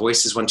 a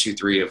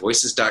Voices123, a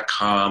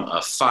Voices.com, a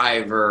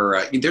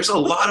Fiverr? There's a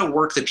lot of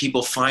work that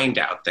people find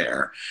out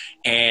there.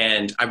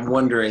 And I'm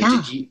wondering,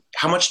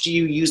 how much do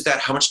you use that?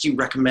 How much do you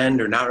recommend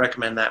or not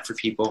recommend that for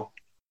people?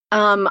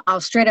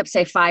 I'll straight up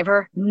say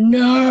Fiverr.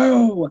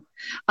 No,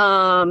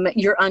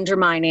 you're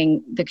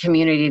undermining the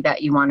community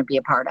that you want to be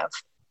a part of.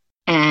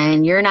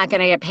 And you're not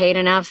going to get paid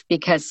enough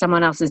because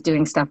someone else is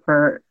doing stuff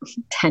for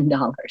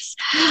 $10.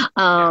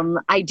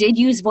 I did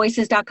use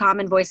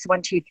Voices.com and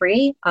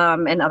Voice123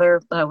 and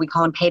other, we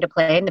call them pay to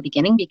play in the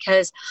beginning,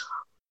 because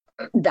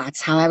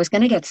that's how I was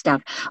going to get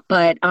stuff.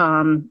 But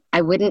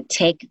I wouldn't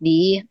take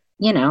the,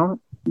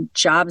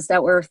 jobs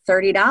that were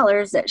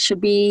 $30 that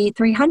should be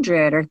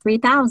 $300 or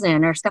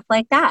 $3,000 or stuff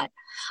like that.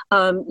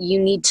 You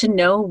need to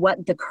know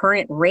what the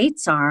current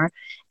rates are.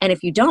 And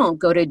if you don't,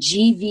 go to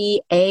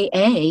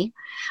GVAA.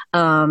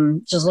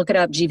 Just look it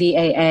up,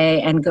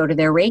 GVAA, and go to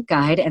their rate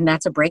guide. And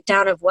that's a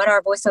breakdown of what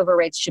our voiceover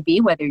rates should be,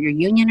 whether you're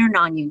union or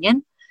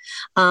non-union.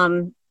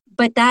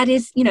 But that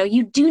is,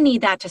 you do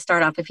need that to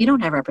start off if you don't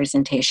have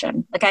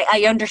representation. Like,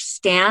 I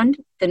understand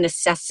the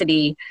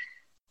necessity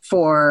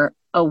for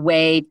a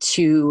way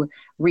to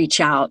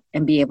reach out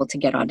and be able to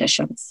get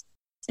auditions.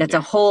 That's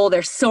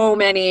there's so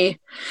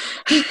many,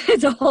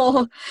 it's a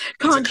whole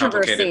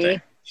controversy,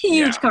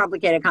 huge,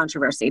 complicated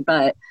controversy,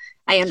 but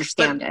I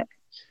understand it.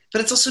 But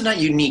it's also not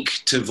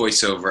unique to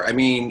voiceover. I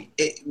mean,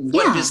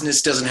 what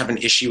business doesn't have an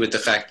issue with the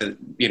fact that,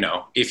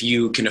 if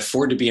you can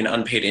afford to be an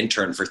unpaid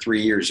intern for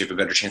 3 years, you have a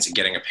better chance of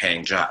getting a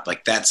paying job.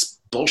 Like, that's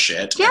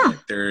bullshit. Yeah.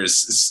 Like,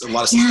 there's a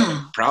lot of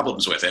systemic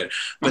problems with it,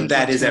 but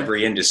that is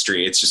every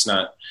industry. It's just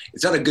not,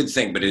 it's not a good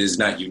thing, but it is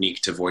not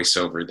unique to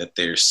voiceover that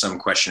there's some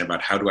question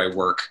about, how do I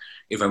work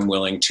if I'm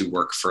willing to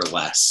work for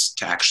less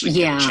to actually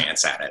get a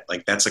chance at it?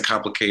 Like, that's a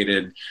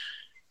complicated,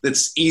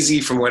 that's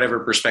easy from whatever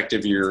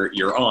perspective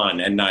you're on,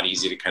 and not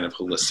easy to kind of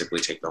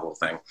holistically take the whole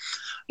thing.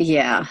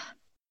 Yeah.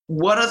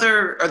 Are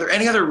there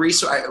any other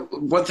resources?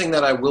 One thing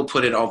that I will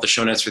put in all the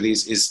show notes for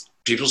these is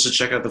people should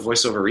check out the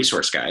voiceover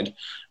resource guide.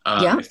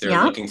 If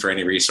they're looking for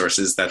any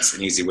resources, that's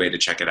an easy way to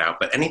check it out.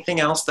 But anything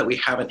else that we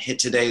haven't hit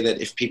today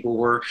that if people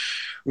were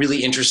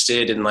really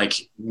interested in,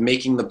 like,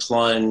 making the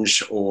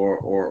plunge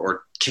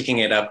or kicking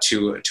it up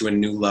to a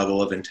new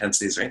level of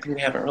intensity, is there anything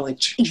we haven't really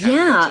chatted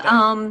about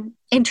today?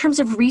 In terms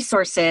of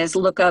resources,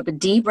 look up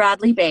D.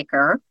 Bradley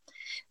Baker,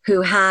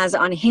 who has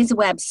on his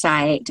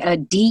website,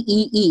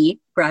 DEE,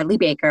 Bradley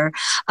Baker.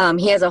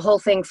 He has a whole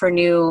thing for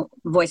new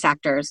voice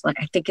actors. Like,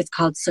 I think it's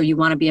called So You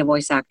Want to Be a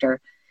Voice Actor.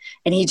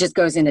 And he just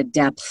goes into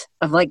depth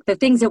of, like, the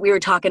things that we were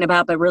talking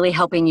about, but really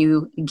helping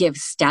you give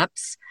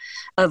steps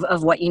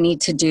of what you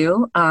need to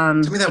do. Tell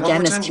me that one more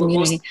this time.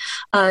 community.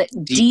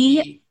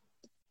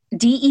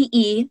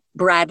 DEE,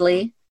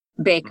 Bradley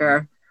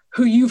Baker,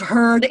 who you've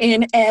heard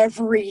in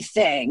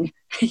everything.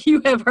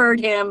 You have heard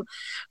him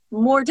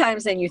more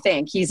times than you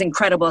think. He's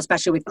incredible,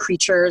 especially with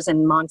creatures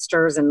and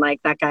monsters, and,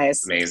 like, that guy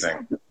is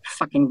amazing,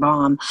 fucking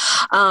bomb.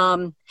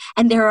 And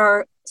there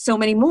are so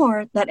many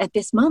more that at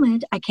this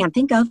moment I can't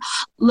think of.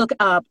 Look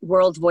up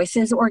World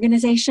Voices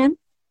Organization.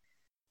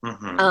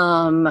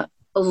 Mm-hmm.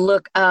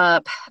 Look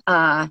up.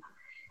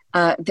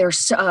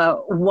 There's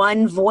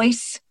One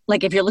Voice.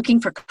 Like, if you're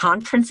looking for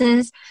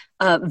conferences,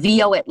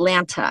 VO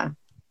Atlanta,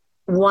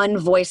 One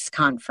Voice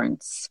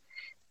Conference.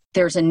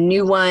 There's a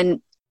new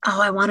one. Oh,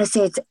 I want to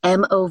say it's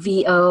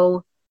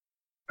MOVO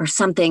or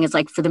something. It's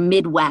like for the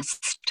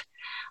Midwest.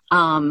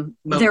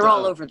 They're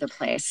all over the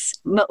place.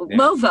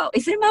 Movo.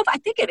 Is it Movo? I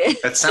think it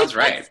is. That sounds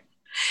right.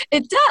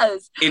 It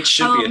does. It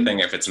should be a thing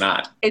if it's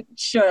not. It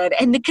should.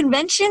 And the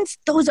conventions,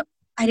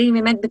 I didn't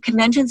even mention, the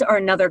conventions are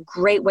another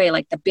great way,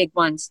 like the big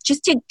ones,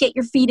 just to get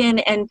your feet in,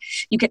 and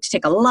you get to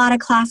take a lot of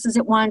classes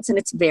at once, and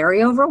it's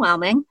very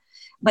overwhelming,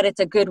 but it's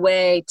a good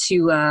way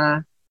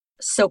to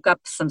soak up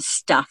some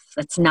stuff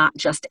that's not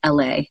just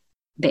LA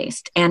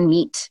based, and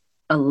meet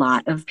a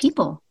lot of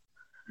people.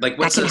 Like,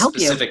 what's a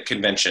specific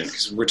convention?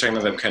 Because we're talking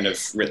about them kind of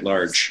writ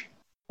large.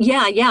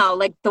 Yeah,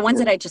 like the ones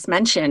that I just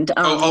mentioned.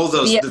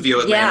 The VO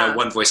Atlanta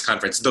One Voice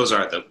Conference. Those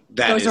are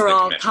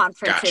all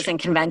conferences and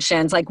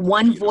conventions. Like,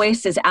 One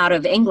Voice is out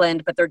of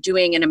England, but they're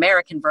doing an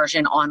American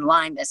version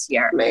online this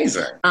year.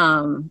 Amazing.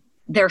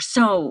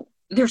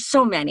 There's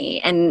so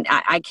many, and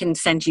I can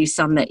send you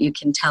some that you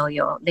can tell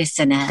your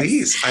listeners.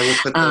 Please, I will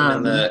put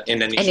them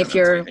in any. And if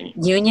you're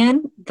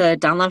union, the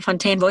Don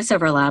LaFontaine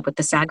Voiceover Lab with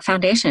the SAG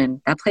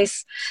Foundation, that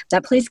place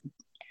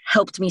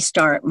helped me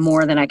start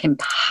more than I can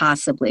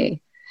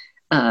possibly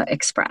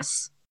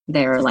express.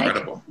 They're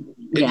incredible.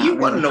 Like, you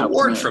won an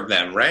award from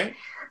them, right?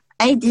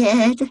 I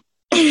did.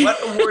 What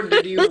award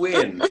did you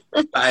win,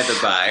 by the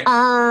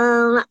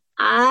by?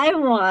 I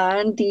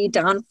won the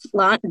Don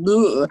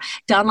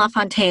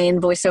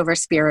LaFontaine Voiceover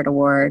Spirit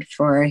Award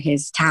for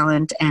his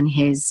talent and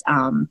his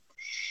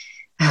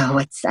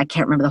I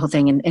can't remember the whole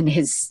thing, and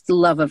his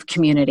love of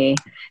community.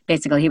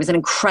 Basically, he was an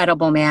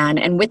incredible man.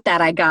 And with that,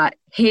 I got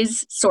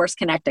his Source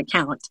Connect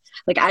account.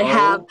 Like I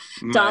have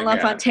Don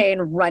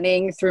LaFontaine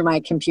running through my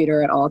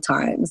computer at all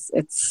times.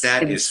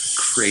 That is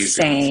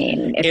crazy.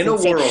 It's in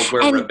insane. A world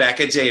where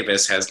Rebecca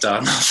Davis has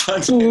Don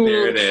LaFontaine,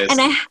 there it is.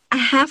 And I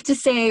have to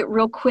say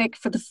real quick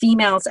for the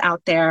females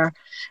out there,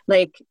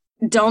 like,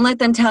 don't let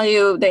them tell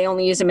you they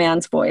only use a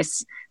man's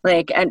voice.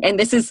 Like, and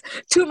this is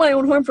to my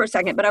own horn for a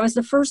second, but I was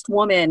the first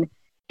woman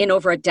in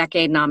over a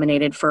decade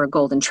nominated for a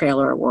Golden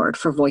Trailer Award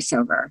for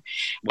voiceover.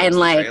 What's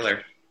the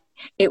trailer?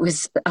 It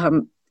was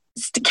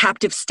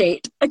Captive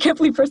State. I can't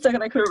believe for a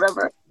second I couldn't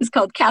remember. It's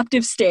called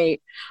Captive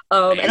State.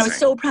 And I was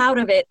so proud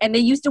of it. And they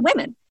used a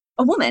woman.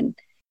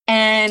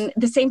 And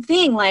the same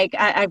thing, like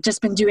I've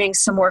just been doing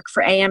some work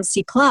for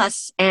AMC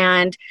Plus,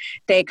 and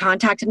they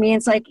contacted me and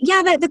it's like,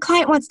 yeah, the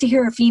client wants to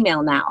hear a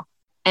female now.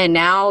 And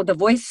now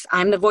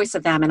I'm the voice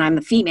of them and I'm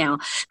the female.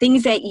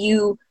 Things that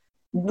you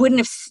wouldn't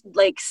have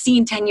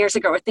seen 10 years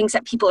ago, or things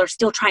that people are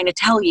still trying to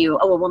tell you,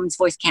 oh, a woman's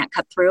voice can't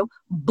cut through.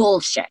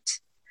 Bullshit.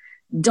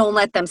 Don't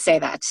let them say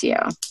that to you.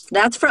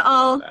 That's for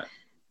all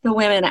the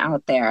women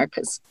out there.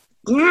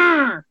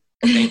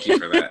 Thank you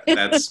for that.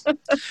 That's.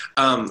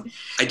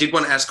 I did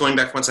want to ask, going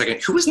back one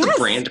second, who was the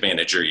brand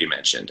manager you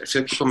mentioned? I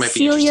feel like people might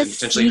be interested in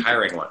potentially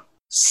hiring one.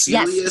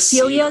 Celia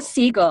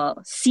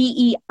Siegel.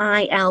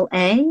 Ceila.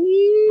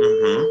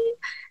 Mm-hmm.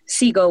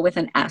 Siegel with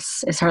an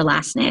S is her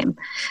last name.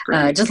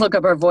 Just look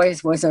up her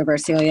voiceover,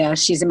 Celia.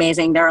 She's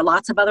amazing. There are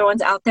lots of other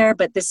ones out there,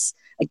 but this,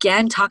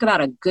 again, talk about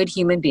a good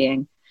human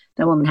being.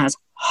 That woman has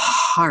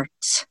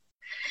heart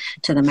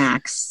to the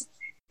max.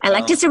 I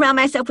like to surround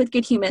myself with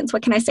good humans.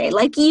 What can I say?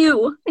 Like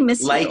you. I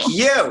miss you. Like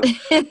you.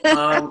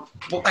 Well,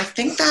 I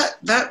think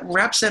that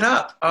wraps it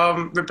up.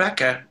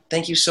 Rebecca,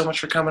 thank you so much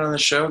for coming on the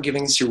show,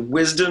 giving us your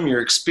wisdom,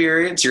 your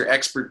experience, your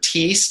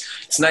expertise.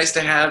 It's nice to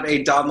have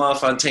a Don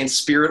LaFontaine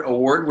Spirit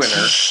Award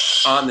winner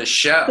on the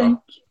show.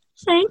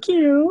 Thank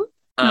you.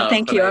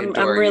 Thank you. I'm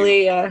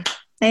really, I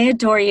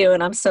adore you,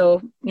 and I'm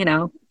so,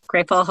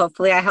 grateful.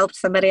 Hopefully I helped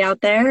somebody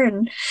out there,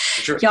 and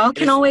y'all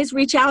can always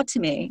reach out to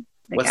me.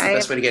 What's the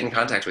best way to get in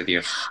contact with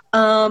you? Do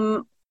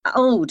I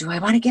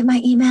want to give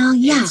my email?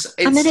 Yeah,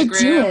 I'm going to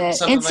do it.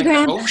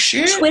 Instagram. Like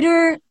shit.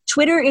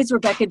 Twitter is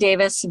Rebecca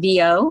Davis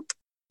VO.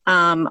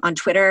 On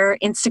Twitter,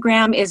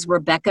 Instagram is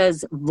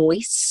Rebecca's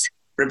Voice.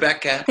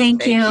 Rebecca,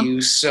 thank you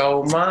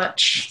so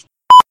much.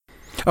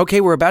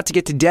 Okay, we're about to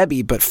get to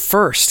Debbie, but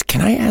first,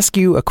 can I ask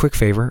you a quick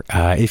favor?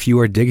 If you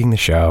are digging the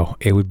show,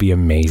 it would be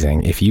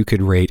amazing if you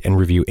could rate and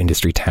review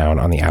Industry Town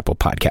on the Apple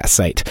Podcast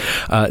site.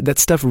 That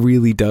stuff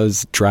really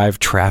does drive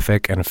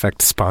traffic and affect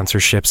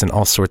sponsorships and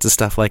all sorts of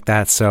stuff like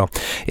that. So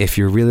if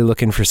you're really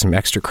looking for some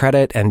extra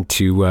credit and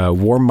to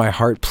warm my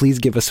heart, please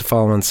give us a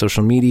follow on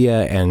social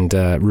media and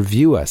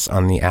review us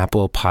on the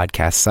Apple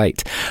Podcast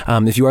site.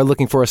 If you are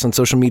looking for us on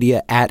social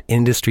media, at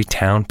Industry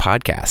Town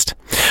Podcast.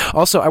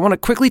 Also, I want to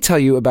quickly tell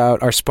you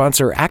about our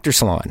sponsor, Actor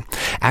Salon.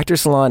 Actor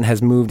Salon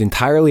has moved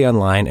entirely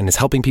online and is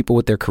helping people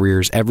with their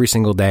careers every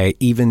single day,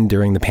 even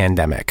during the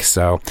pandemic.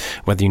 So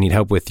whether you need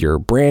help with your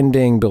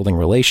branding, building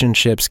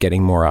relationships,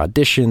 getting more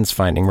auditions,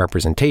 finding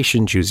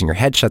representation, choosing your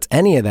headshots,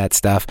 any of that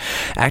stuff,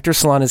 Actor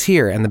Salon is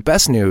here. And the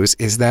best news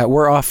is that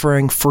we're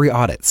offering free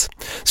audits.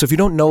 So if you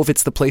don't know if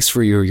it's the place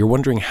for you, or you're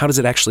wondering how does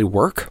it actually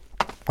work,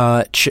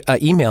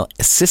 email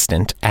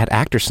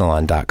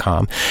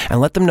assistant@actorsalon.com and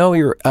let them know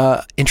you're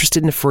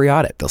interested in a free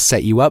audit. They'll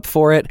set you up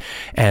for it,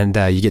 and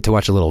you get to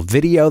watch a little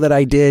video that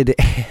I did,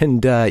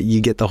 and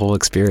you get the whole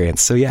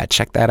experience. So yeah,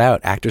 check that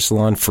out, Actor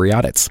Salon free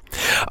audits.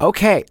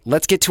 Okay,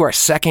 let's get to our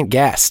second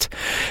guest.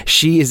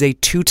 She is a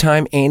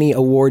 2-time Annie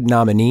Award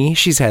nominee.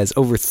 She has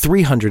over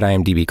 300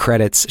 IMDb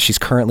credits. She's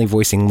currently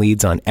voicing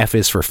leads on F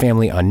is for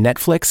Family on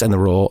Netflix, and the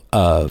role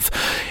of...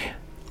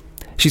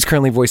 She's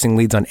currently voicing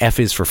leads on F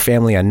is for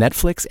Family on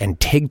Netflix and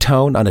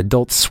Tigtone on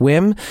Adult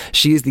Swim.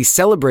 She is the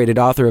celebrated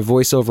author of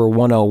Voiceover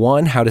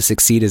 101, How to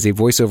Succeed as a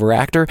Voiceover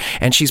Actor,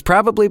 and she's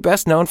probably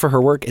best known for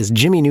her work as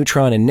Jimmy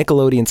Neutron in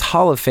Nickelodeon's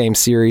Hall of Fame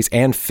series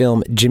and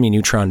film Jimmy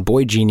Neutron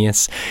Boy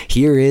Genius.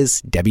 Here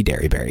is Debbie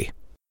Derryberry.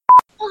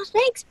 Oh,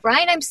 thanks,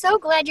 Brian. I'm so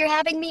glad you're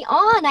having me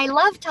on. I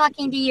love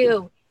talking to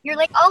you. You're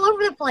like all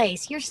over the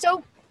place. You're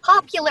so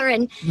popular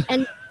and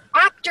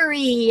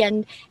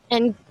actory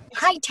and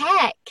high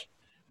tech.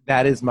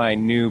 That is my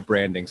new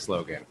branding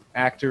slogan.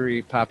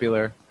 Actory,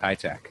 popular, high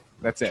tech.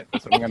 That's it.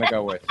 That's what I'm going to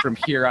go with. From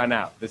here on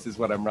out, this is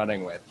what I'm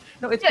running with.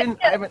 No, it's been,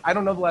 I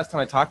don't know the last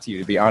time I talked to you,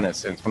 to be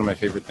honest. And it's one of my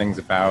favorite things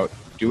about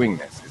doing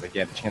this is I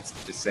get a chance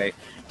to just say,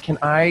 can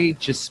I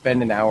just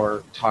spend an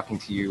hour talking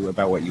to you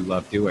about what you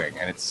love doing?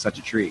 And it's such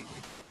a treat.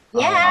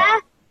 Yeah.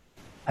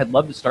 I'd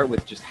love to start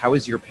with just how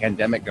is your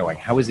pandemic going?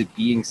 How is it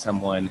being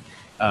someone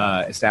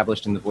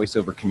established in the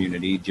voiceover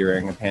community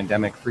during a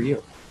pandemic for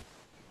you?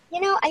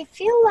 I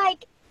feel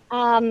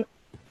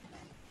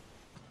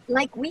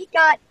like we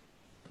got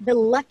the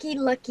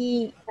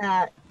lucky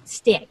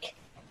stick.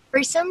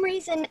 For some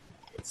reason,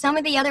 some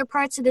of the other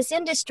parts of this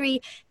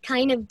industry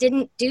kind of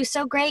didn't do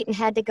so great and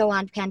had to go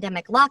on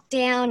pandemic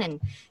lockdown and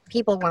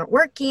people weren't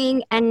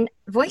working, and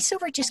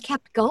voiceover just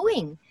kept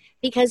going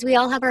because we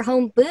all have our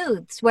home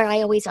booths where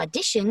I always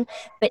audition,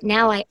 but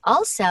now I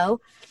also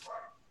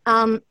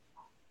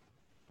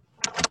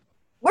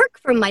work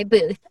from my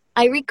booth.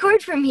 I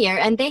record from here,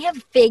 and they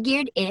have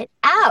figured it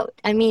out.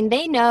 I mean,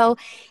 they know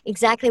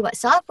exactly what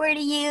software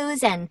to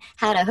use and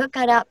how to hook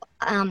it up.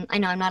 I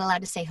know I'm not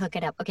allowed to say hook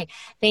it up. Okay.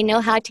 They know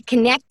how to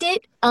connect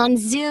it on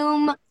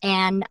Zoom,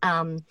 and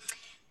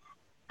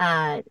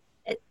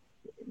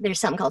there's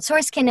something called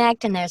Source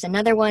Connect, and there's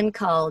another one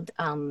called,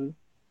 I don't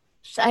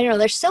know,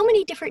 there's so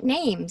many different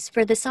names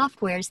for the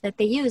softwares that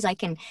they use. I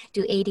can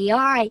do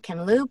ADR, I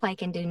can loop, I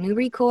can do new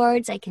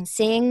records, I can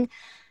sing.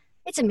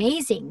 It's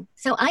amazing.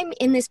 So I'm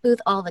in this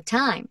booth all the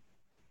time.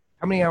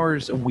 How many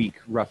hours a week,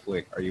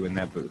 roughly, are you in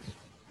that booth?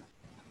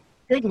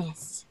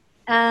 Goodness.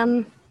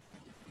 20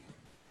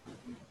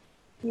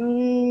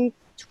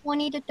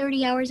 to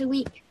 30 hours a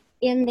week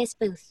in this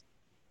booth.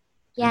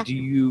 Yeah. Do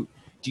you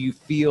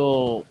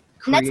feel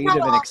creative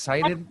and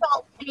excited? That's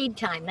all paid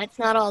time. That's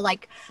not all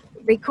like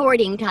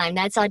recording time.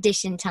 That's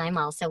audition time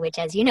also, which,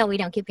 as you know, we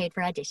don't get paid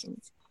for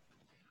auditions.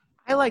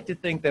 I like to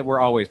think that we're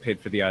always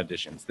paid for the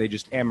auditions. They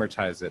just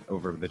amortize it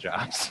over the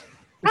jobs.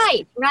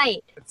 Right.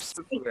 That's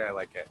the way I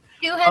like it.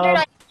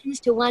 200 auditions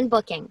to one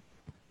booking.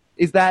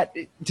 Does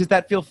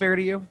that feel fair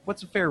to you?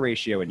 What's a fair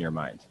ratio in your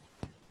mind?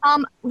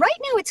 Right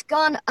now it's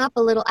gone up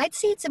a little. I'd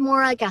say it's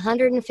more like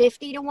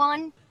 150 to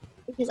 1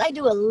 because I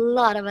do a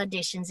lot of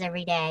auditions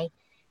every day.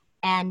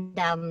 And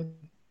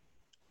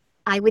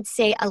I would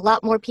say a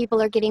lot more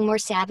people are getting more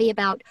savvy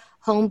about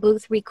home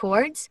booth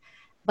records,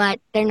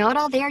 but they're not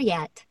all there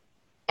yet.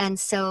 And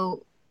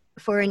so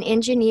for an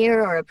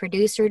engineer or a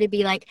producer to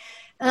be like,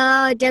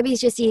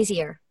 Debbie's just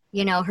easier.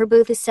 You know, her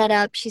booth is set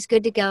up. She's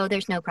good to go.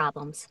 There's no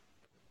problems.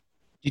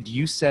 Did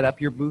you set up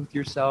your booth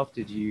yourself?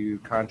 Did you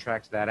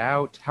contract that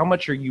out? How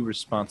much are you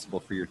responsible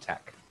for your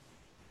tech?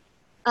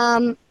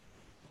 I'd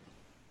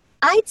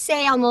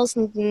say almost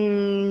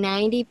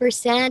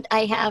 90%.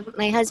 I have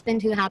my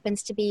husband who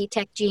happens to be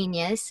tech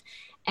genius,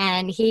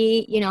 and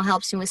he,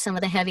 helps me with some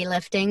of the heavy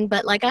lifting.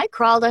 But like I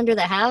crawled under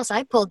the house,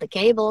 I pulled the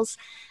cables.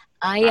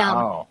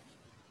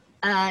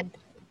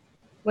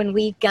 When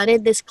we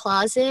gutted this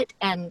closet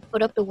and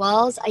put up the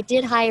walls, I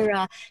did hire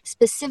a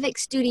specific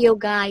studio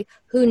guy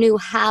who knew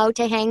how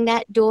to hang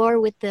that door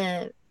with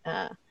the,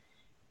 what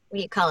do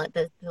you call it?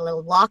 The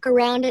little lock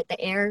around it, the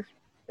air,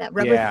 that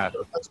rubber. Yeah.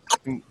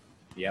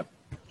 Yep.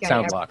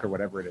 Sound lock or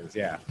whatever it is.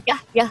 Yeah.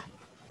 Yeah.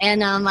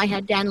 And I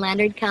had Dan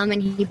Landard come,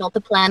 and he built the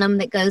plenum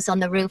that goes on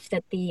the roof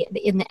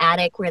in the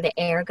attic where the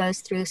air goes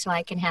through, so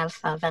I can have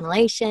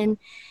ventilation.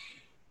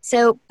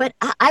 So, but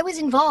I was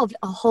involved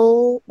the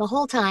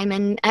whole time,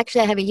 and actually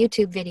I have a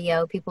YouTube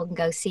video people can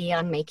go see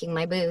on making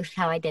my booth,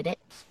 how I did it.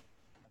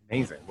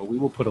 Amazing. Well, we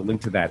will put a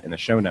link to that in the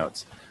show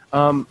notes.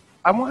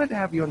 I wanted to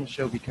have you on the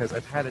show because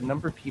I've had a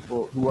number of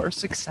people who are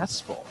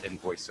successful in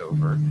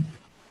voiceover,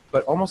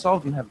 but almost all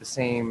of them have the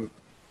same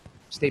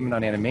statement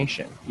on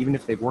animation, even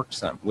if they've worked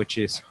some, which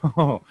is,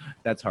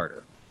 that's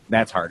harder.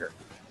 That's harder.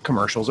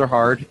 Commercials are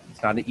hard.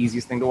 It's not the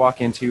easiest thing to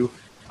walk into.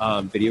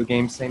 Video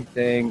games, same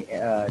thing.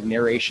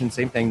 Narration,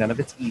 same thing. None of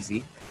it's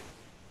easy.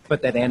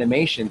 But that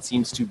animation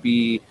seems to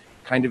be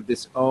kind of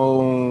this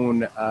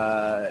own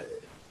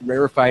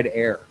rarefied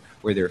air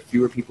where there are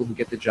fewer people who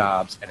get the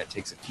jobs, and it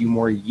takes a few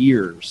more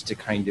years to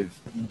kind of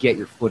get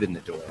your foot in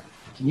the door.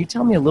 Can you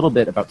tell me a little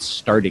bit about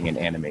starting in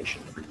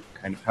animation for you,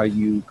 kind of how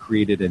you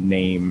created a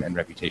name and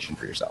reputation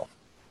for yourself?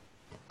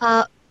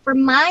 For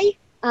my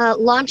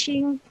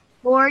launching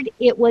board,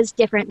 it was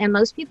different than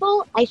most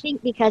people, I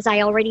think, because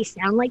I already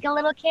sound like a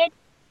little kid,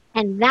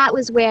 and that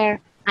was where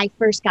I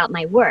first got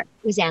my work,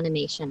 was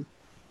animation.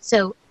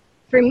 So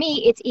for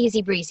me, it's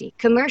easy breezy.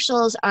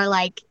 Commercials are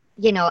like,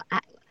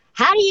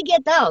 how do you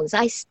get those?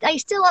 I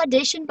still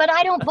audition, but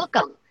I don't book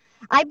them.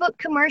 I book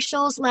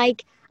commercials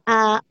like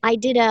I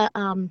did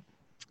a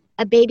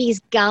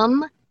baby's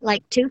gum,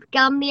 like tooth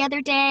gum, the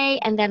other day,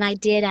 and then I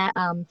did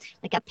a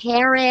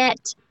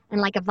parrot and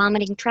like a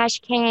vomiting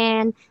trash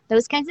can,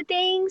 those kinds of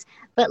things.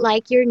 But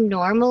like your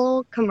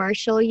normal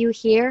commercial you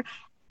hear,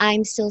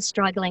 I'm still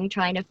struggling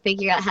trying to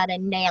figure out how to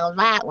nail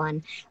that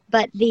one.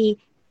 But the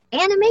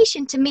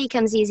animation to me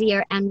comes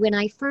easier. And when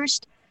I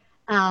first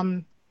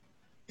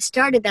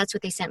started, that's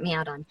what they sent me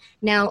out on.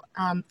 Now,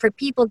 for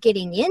people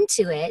getting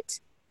into it,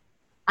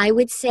 I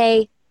would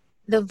say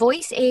the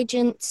voice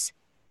agents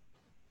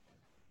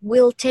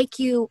will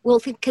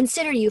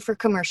consider you for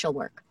commercial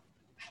work.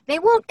 They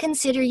won't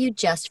consider you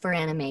just for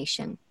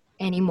animation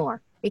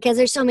anymore because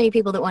there's so many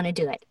people that want to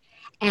do it.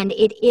 And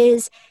it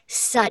is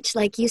such,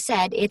 like you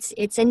said,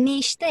 it's a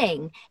niche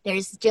thing.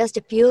 There's just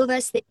a few of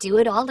us that do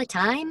it all the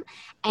time,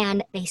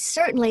 and they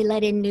certainly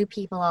let in new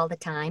people all the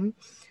time.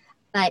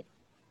 But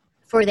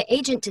for the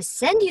agent to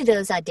send you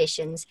those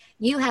auditions,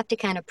 you have to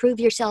kind of prove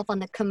yourself on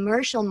the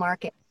commercial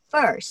market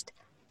first,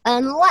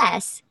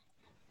 unless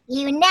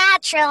you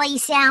naturally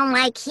sound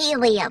like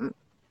helium.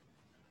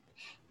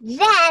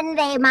 then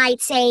they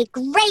might say,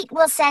 great,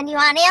 we'll send you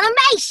on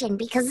animation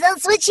because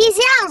that's what she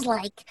sounds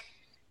like.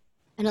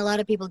 And a lot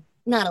of people,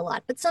 not a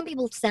lot, but some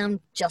people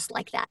sound just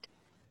like that.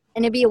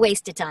 And it'd be a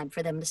waste of time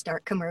for them to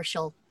start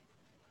commercial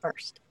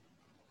first.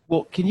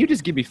 Well, can you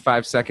just give me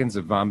 5 seconds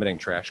of vomiting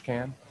trash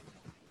can?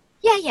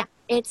 Yeah.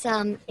 It's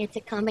a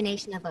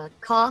combination of a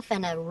cough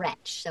and a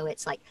retch. So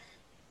it's like...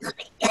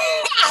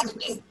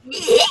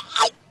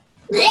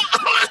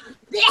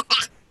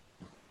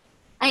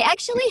 I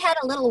actually had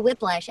a little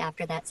whiplash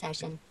after that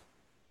session.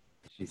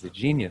 She's a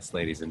genius,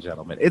 ladies and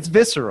gentlemen. It's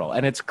visceral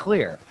and it's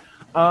clear.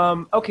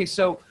 Okay,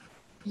 so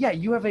yeah,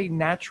 you have a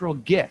natural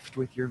gift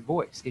with your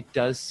voice. It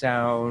does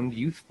sound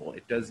youthful.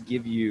 It does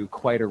give you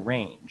quite a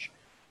range.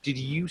 Did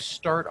you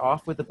start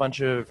off with a bunch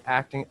of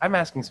acting? I'm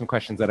asking some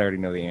questions that I already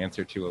know the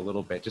answer to a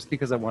little bit, just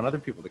because I want other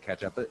people to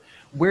catch up. But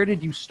where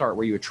did you start?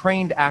 Were you a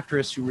trained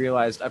actress who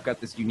realized, I've got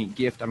this unique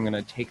gift, I'm going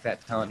to take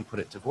that talent and put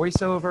it to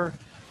voiceover?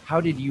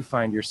 How did you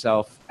find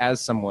yourself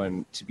as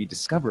someone to be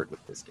discovered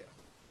with this gift?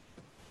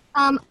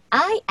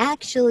 I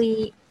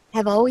actually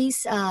have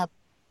always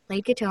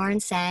played guitar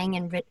and sang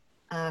and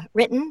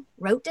written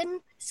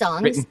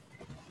songs.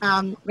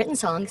 Written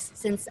songs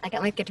since I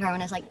got my guitar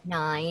when I was like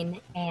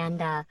 9,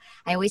 and I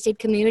always did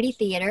community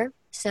theater,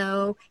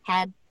 so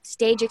had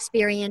stage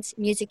experience,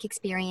 music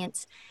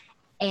experience,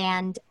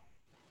 and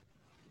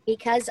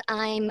because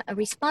I'm a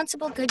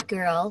responsible good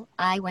girl,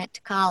 I went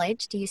to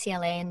college to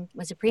UCLA and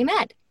was a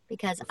pre-med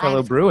because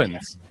fellow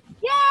Bruins.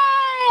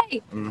 Yay!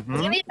 Mm-hmm. I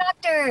was gonna be a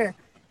doctor.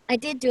 I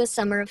did do a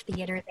summer of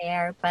theater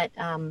there, but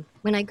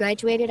when I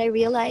graduated, I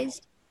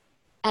realized,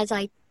 as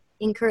I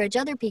encourage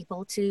other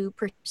people to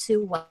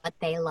pursue what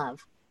they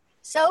love.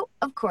 So,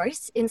 of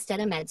course, instead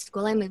of med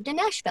school, I moved to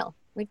Nashville,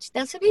 which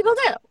that's what people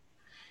do.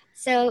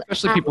 So,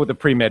 especially people with a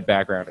pre-med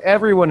background.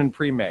 Everyone in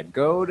pre-med,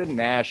 go to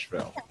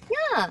Nashville.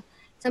 Yeah.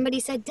 Somebody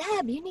said,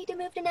 Deb, you need to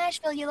move to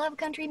Nashville. You love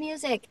country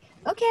music.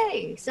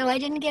 Okay. So I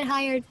didn't get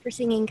hired for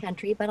singing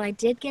country, but I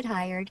did get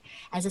hired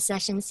as a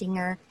session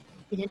singer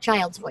in a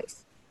child's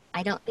voice.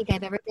 I don't think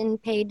I've ever been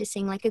paid to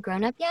sing like a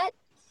grown-up yet,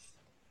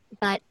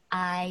 but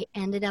I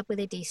ended up with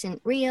a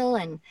decent reel,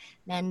 and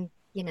then,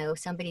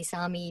 somebody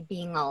saw me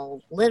being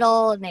all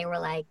little, and they were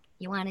like,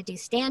 you want to do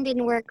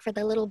stand-in work for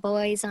the little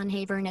boys on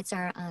Hey Vernitz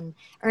or on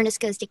Ernest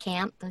Goes to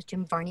Camp, those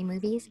Jim Varney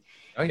movies?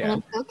 Oh, yeah. And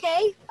I'm,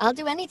 okay, I'll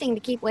do anything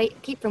to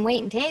keep from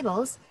waiting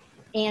tables.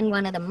 And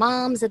one of the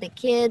moms of the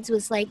kids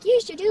was like,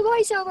 you should do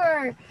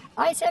voiceover.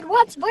 I said,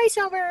 what's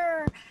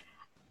voiceover?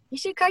 You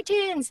should do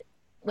cartoons.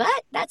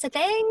 What? That's a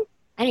thing?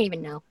 I didn't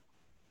even know.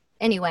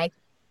 Anyway,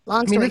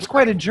 long story. It's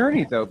quite a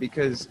journey, though,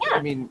 because,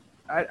 yeah.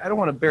 I don't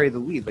want to bury the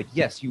lead. Like,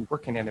 yes, you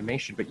work in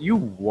animation, but you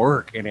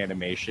work in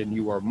animation.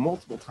 You are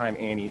multiple-time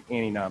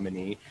Annie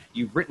nominee.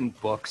 You've written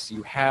books.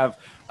 You have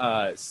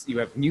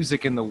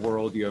music in the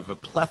world. You have a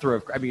plethora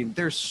of...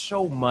 there's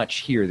so much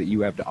here that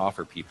you have to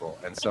offer people.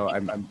 And so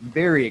I'm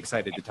very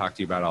excited to talk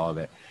to you about all of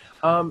it.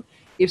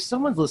 If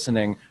someone's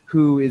listening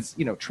who is,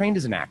 trained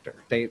as an actor,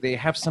 they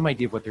have some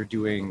idea of what they're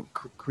doing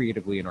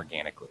creatively and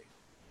organically,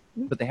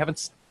 but they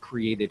haven't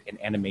created an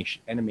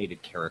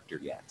animated character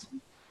yet,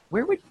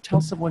 where would you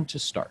tell someone to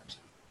start?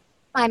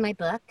 Buy my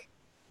book.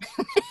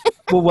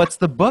 Well, what's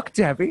the book,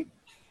 Debbie?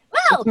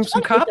 Well,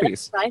 some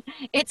copies.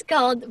 It's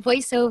called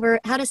Voiceover,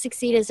 How to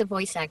Succeed as a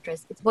Voice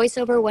Actress. It's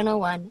Voiceover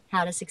 101,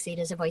 How to Succeed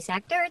as a Voice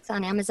Actor. It's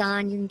on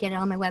Amazon. You can get it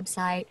on my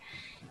website.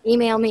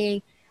 Email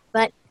me.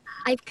 But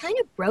I've kind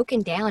of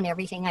broken down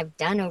everything I've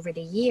done over the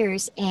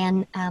years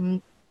and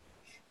kind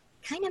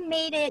of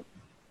made it,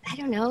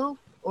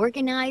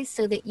 organized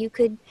so that you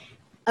could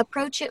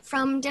approach it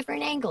from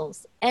different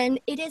angles. And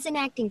it is an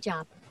acting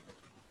job.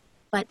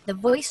 But the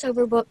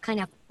voiceover book kind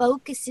of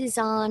focuses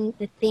on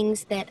the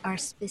things that are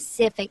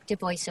specific to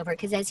voiceover.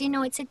 Because as you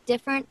know, it's a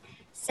different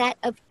set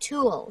of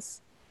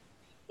tools.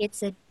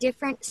 It's a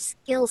different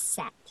skill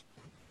set.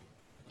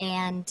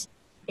 And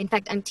in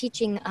fact, I'm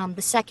teaching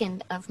the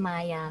second of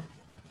my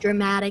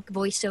dramatic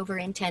voiceover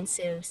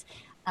intensives.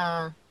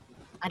 I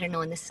don't know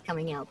when this is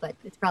coming out, but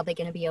it's probably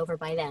going to be over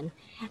by then.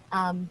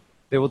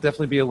 There will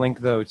definitely be a link,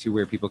 though, to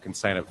where people can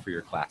sign up for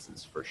your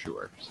classes, for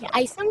sure. So. Yeah,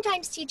 I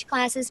sometimes teach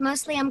classes.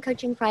 Mostly I'm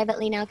coaching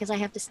privately now because I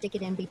have to stick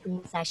it in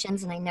between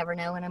sessions, and I never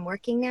know when I'm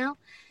working now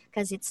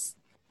because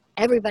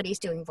everybody's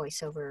doing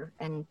voiceover,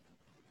 and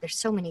there's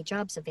so many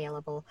jobs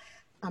available.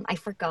 I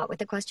forgot what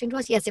the question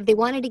was. Yes, if they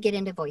wanted to get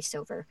into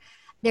voiceover.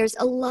 There's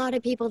a lot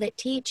of people that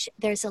teach.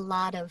 There's a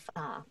lot of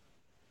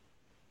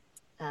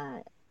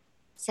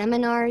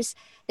seminars.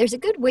 There's a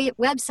good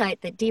website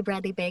that Dee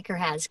Bradley Baker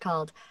has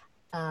called...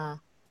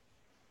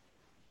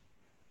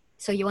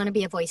 So you want to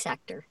be a voice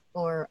actor,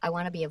 or I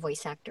want to be a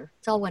voice actor.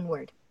 It's all one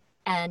word.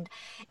 And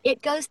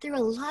it goes through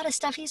a lot of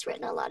stuff. He's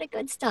written a lot of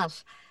good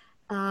stuff.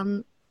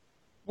 Well,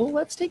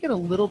 let's take it a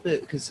little bit,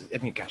 because,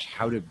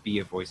 how to be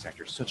a voice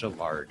actor is such a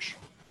large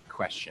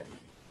question.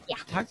 Yeah.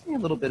 Talk to me a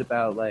little bit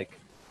about,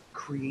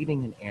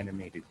 creating an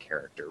animated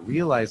character,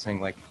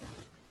 realizing, I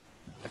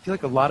feel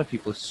like a lot of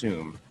people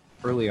assume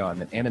early on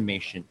that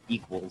animation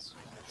equals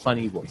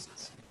funny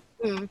voices.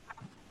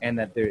 and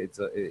that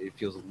it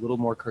feels a little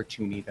more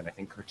cartoony than I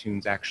think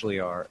cartoons actually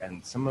are.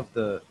 And some of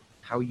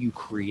how you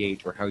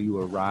create or how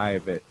you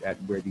arrive at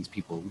where these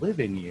people live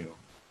in you,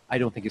 I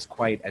don't think is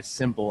quite as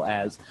simple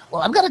as,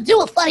 well, I'm going to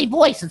do a funny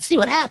voice and see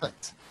what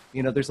happens.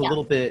 There's a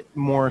little bit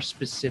more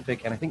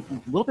specific and I think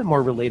a little bit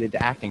more related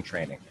to acting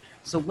training.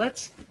 So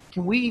let's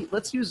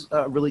use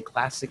a really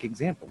classic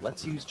example.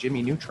 Let's use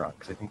Jimmy Neutron,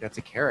 because I think that's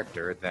a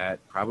character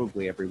that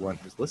probably everyone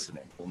who's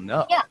listening will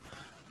know. Yeah.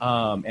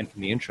 And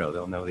from the intro,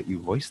 they'll know that you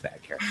voiced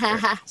that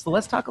character. So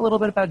let's talk a little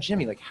bit about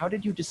Jimmy. Like, how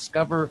did you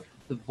discover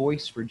the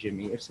voice for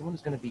Jimmy? If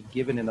someone's going to be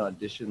given an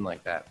audition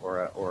like that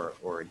or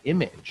an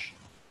image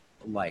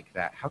like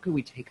that, how could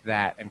we take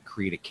that and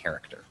create a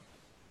character?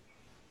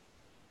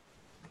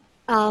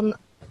 Oh,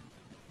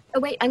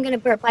 wait, I'm going to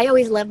burp. I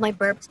always love my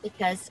burps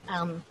because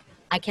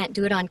I can't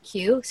do it on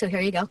cue. So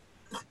here you go.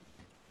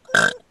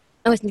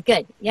 Oh, it's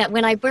good. Yeah,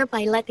 when I burp,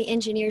 I let the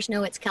engineers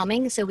know it's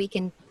coming so we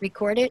can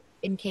record it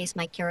in case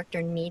my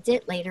character needs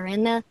it later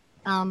in the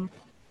cartoon.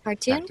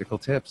 Practical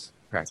tips.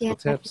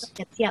 Tips.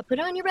 Yeah, put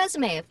it on your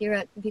resume if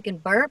you can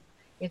burp,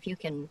 if you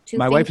can.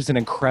 My wife is an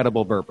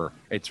incredible burper.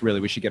 It's really,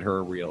 we should get her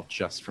a reel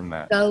just from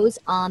that. Goes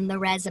on the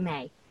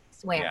resume.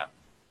 Swear.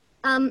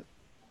 Yeah.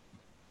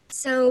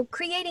 So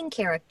creating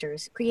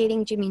characters,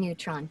 creating Jimmy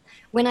Neutron.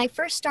 When I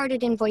first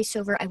started in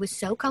voiceover, I was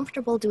so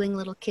comfortable doing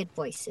little kid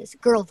voices,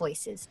 girl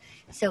voices.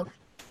 So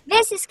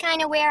this is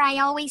kind of where I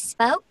always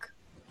spoke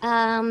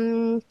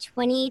 20,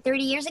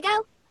 30 years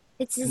ago.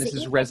 This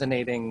is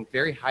resonating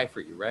very high for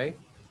you, right?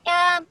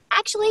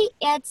 Actually,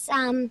 it's,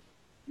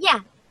 yeah.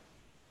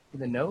 In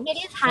the nose?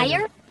 It is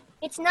higher.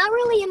 It's not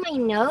really in my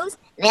nose.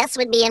 This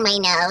would be in my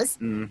nose.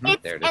 Mm-hmm.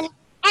 There it is.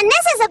 And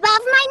this is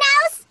above my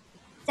nose?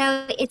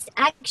 So it's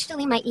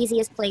actually my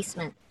easiest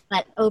placement,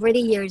 but over the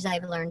years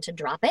I've learned to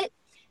drop it.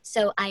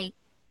 So I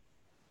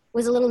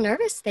was a little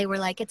nervous. They were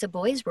like, it's a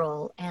boy's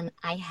role, and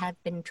I had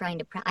been trying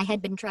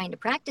to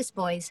practice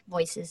boys'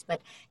 voices,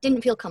 but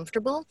didn't feel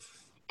comfortable.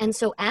 And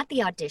so at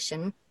the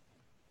audition,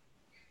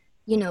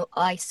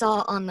 I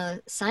saw on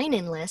the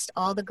sign-in list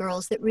all the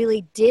girls that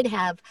really did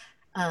have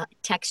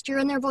texture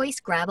in their voice,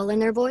 gravel in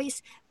their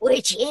voice,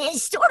 which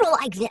is sort of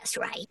like this,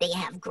 right? They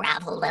have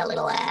gravel, a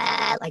little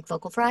like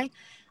vocal fry.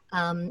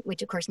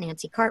 Which of course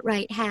Nancy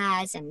Cartwright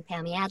has, and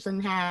Pammy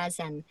Adlon has,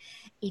 and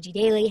E.G.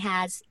 Daly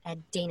has,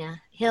 and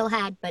Dana Hill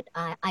had, but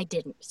I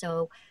didn't.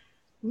 So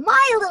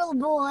my little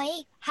boy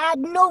had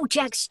no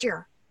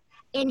texture.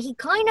 And he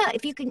kind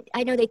of,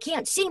 I know they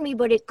can't see me,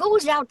 but it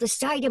goes out the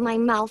side of my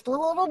mouth a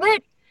little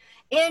bit.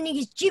 And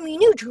his Jimmy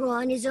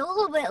Neutron is a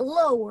little bit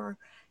lower.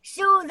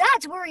 So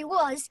that's where he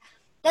was.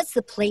 That's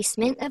the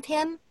placement of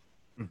him.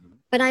 Mm-hmm.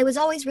 But I was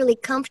always really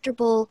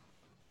comfortable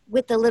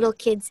with the little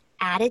kid's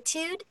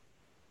attitude.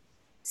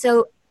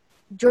 So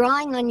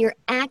drawing on your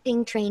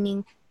acting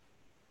training,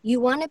 you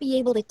want to be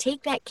able to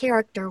take that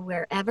character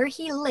wherever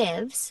he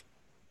lives.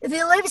 If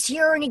he lives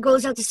here and he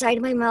goes out the side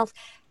of my mouth,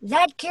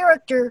 that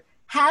character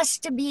has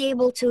to be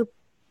able to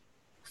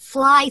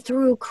fly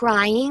through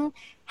crying,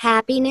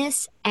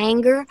 happiness,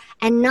 anger,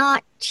 and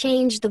not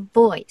change the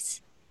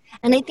voice.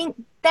 And I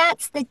think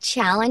that's the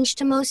challenge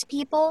to most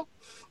people,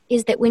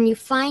 is that when you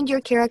find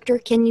your character,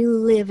 can you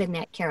live in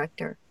that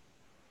character?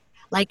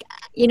 Like,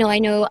 I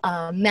know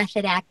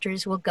method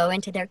actors will go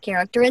into their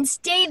character and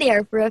stay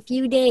there for a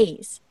few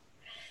days.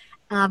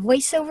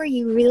 Voiceover,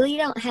 you really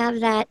don't have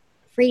that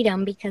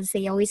freedom because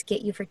they always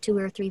get you for 2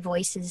 or 3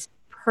 voices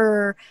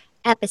per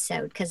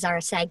episode, because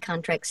our SAG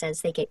contract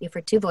says they get you for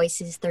 2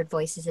 voices. 3rd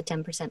voice is a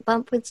 10%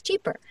 bump. It's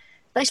cheaper,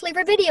 especially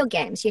for video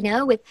games.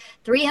 With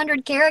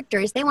 300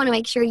 characters, they want to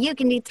make sure you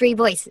can do 3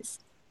 voices.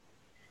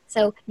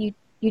 So you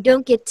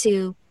don't get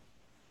to...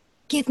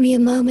 Give me a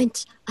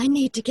moment. I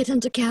need to get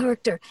into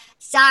character.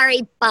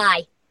 Sorry,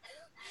 bye.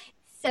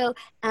 So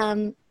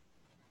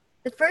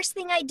the first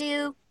thing I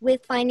do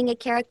with finding a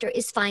character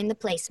is find the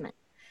placement.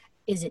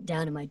 Is it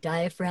down in my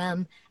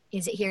diaphragm?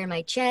 Is it here in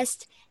my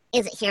chest?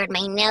 Is it here in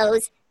my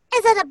nose?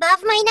 Is it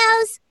above my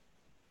nose?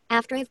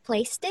 After I've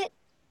placed it,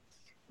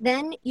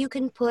 then you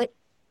can put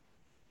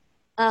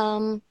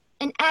an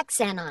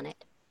accent on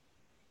it.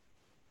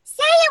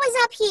 Say it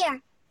was up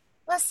here.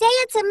 Well, say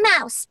it's a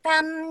mouse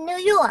from New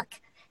York.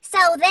 So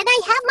then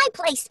I have my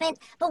placement,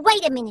 but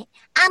wait a minute.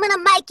 I'm going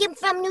to make him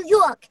from New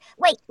York.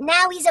 Wait,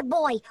 now he's a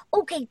boy.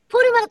 Okay,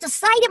 put him at the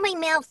side of my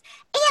mouth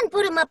and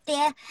put him up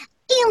there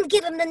and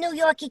give him the New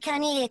Yorkie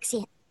kind of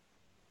accent.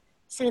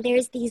 So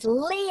there's these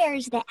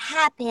layers that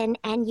happen,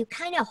 and you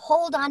kind of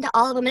hold on to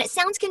all of them. And it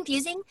sounds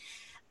confusing,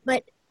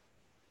 but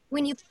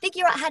when you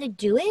figure out how to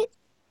do it,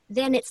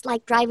 then it's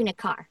like driving a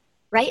car,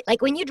 right?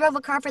 Like when you drove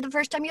a car for the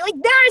first time, you're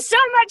like, there's so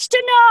much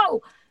to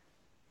know.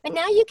 But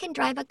now you can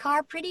drive a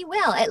car pretty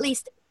well. At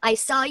least I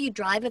saw you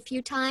drive a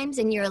few times,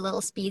 and you're a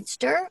little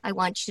speedster. I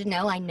want you to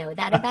know I know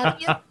that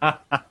about you.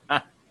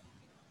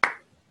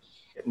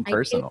 Getting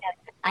personal.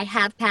 I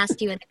have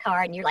passed you in the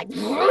car, and you're like,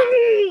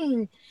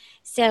 vroom!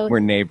 So we're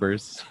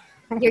neighbors.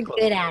 You're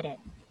good at it.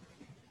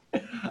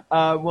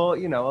 Well,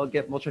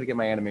 we'll try to get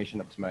my animation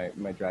up to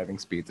my driving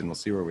speeds, and we'll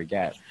see where we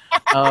get.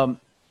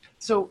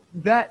 So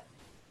that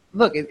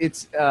Look,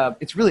 it's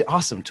really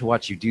awesome to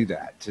watch you do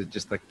that, to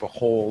just like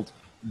behold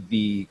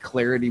the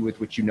clarity with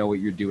which you know what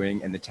you're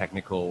doing and the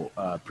technical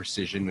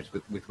precision with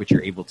which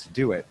you're able to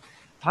do it.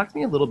 Talk to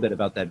me a little bit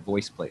about that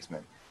voice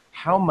placement.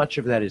 How much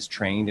of that is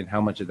trained and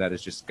how much of that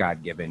is just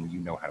God-given? You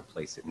know how to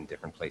place it in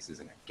different places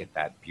and get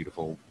that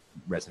beautiful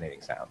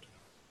resonating sound.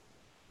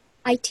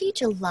 I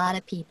teach a lot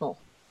of people,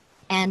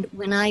 and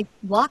when I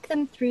walk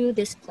them through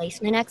this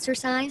placement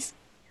exercise,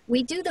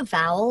 we do the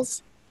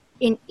vowels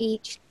in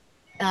each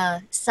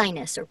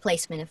sinus or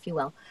placement, if you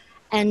will,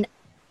 and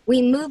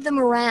we move them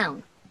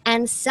around,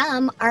 and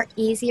some are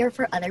easier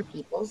for other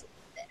people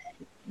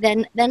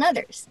than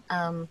others.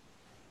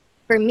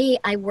 For me,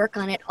 I work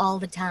on it all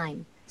the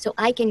time, so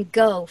I can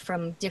go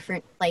from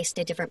different place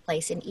to different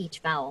place in each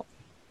vowel.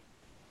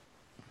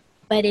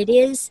 But it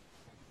is,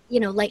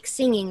 like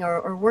singing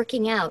or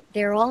working out,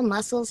 they're all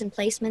muscles and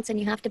placements, and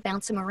you have to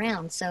bounce them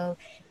around. So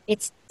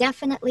it's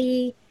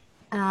definitely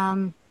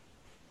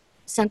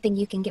something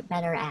you can get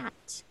better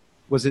at.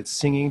 Was it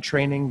singing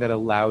training that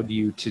allowed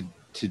you to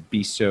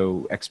be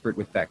so expert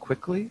with that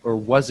quickly? Or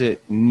was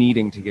it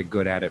needing to get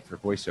good at it for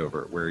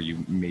voiceover where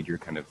you made your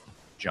kind of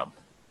jump?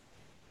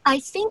 I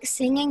think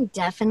singing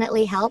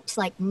definitely helps.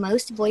 Like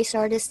most voice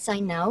artists I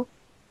know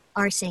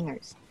are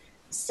singers.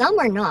 Some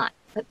are not,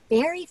 but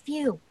very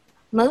few.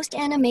 Most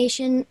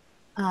animation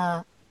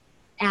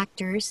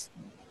actors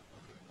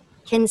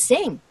can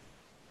sing.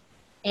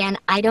 And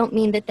I don't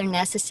mean that they're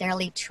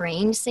necessarily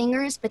trained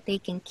singers, but they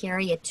can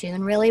carry a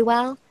tune really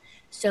well.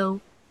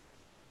 So,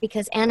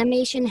 because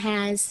animation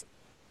has,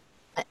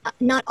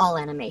 not all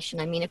animation.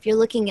 I mean, if you're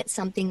looking at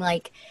something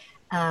like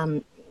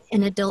an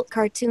adult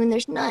cartoon,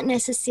 there's not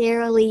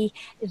necessarily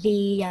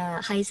the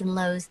highs and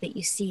lows that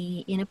you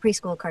see in a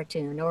preschool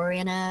cartoon or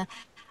in a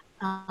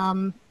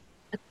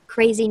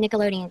crazy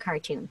Nickelodeon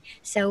cartoon.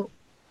 So,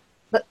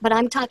 but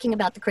I'm talking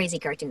about the crazy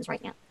cartoons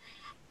right now.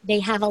 They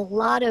have a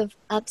lot of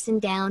ups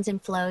and downs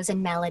and flows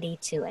and melody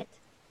to it.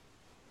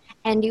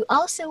 And you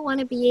also want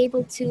to be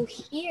able to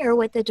hear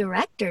what the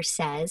director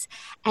says.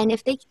 And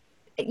if they,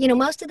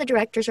 most of the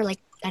directors are like,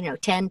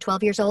 10,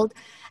 12 years old.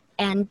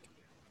 And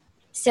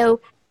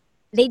so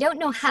they don't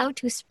know how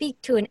to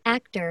speak to an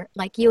actor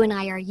like you and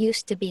I are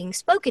used to being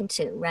spoken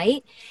to,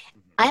 right?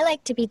 I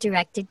like to be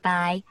directed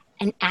by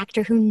an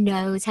actor who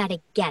knows how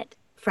to get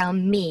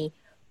from me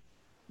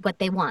what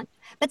they want.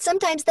 But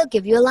sometimes they'll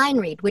give you a line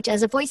read, which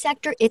as a voice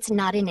actor, it's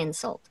not an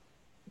insult.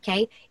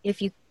 Okay?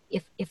 If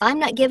I'm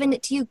not giving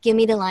it to you, give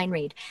me the line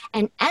read.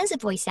 And as a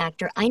voice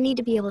actor, I need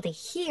to be able to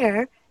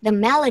hear the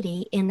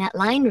melody in that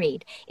line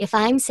read. If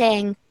I'm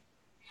saying,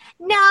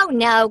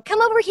 no,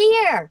 come over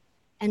here.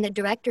 And the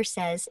director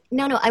says,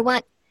 no,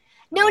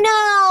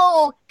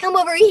 come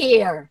over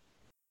here.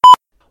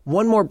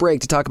 One more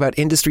break to talk about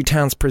Industry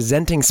Town's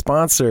presenting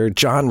sponsor,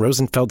 John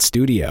Rosenfeld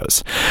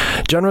Studios.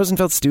 John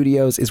Rosenfeld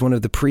Studios is one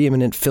of the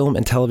preeminent film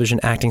and television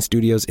acting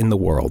studios in the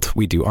world.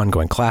 We do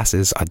ongoing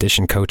classes,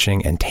 audition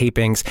coaching, and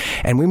tapings,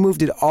 and we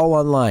moved it all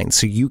online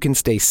so you can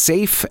stay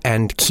safe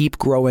and keep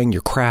growing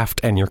your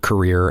craft and your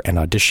career and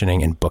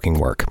auditioning and booking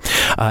work.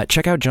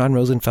 Check out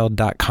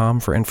johnrosenfeld.com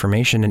for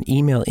information and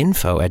email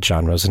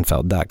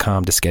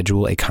info@johnrosenfeld.com to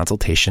schedule a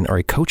consultation or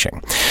a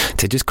coaching.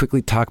 To just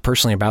quickly talk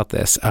personally about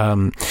this,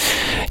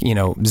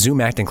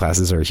 Zoom acting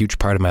classes are a huge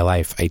part of my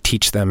life. I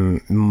teach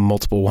them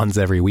multiple ones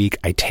every week.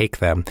 I take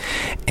them,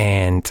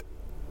 and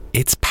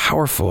it's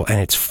powerful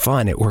and it's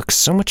fun. It works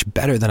so much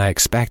better than I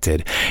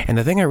expected. And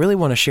the thing I really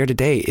want to share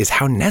today is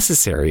how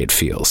necessary it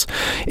feels.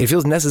 It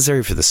feels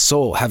necessary for the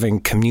soul,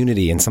 having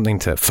community and something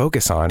to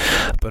focus on,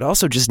 but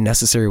also just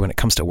necessary when it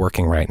comes to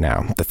working right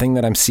now. The thing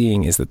that I'm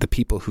seeing is that the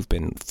people who've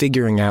been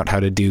figuring out how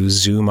to do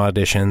Zoom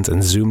auditions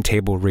and Zoom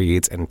table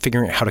reads and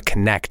figuring out how to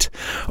connect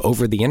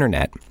over the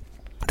internet,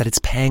 that it's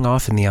paying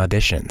off in the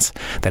auditions,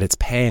 that it's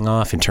paying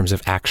off in terms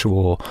of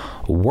actual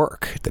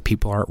work, that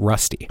people aren't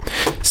rusty.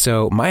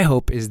 So my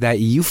hope is that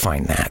you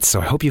find that.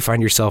 So I hope you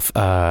find yourself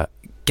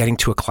getting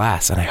to a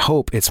class, and I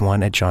hope it's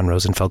one at John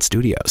Rosenfeld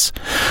Studios.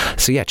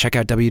 So yeah, check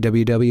out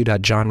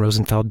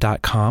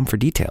www.johnrosenfeld.com for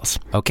details.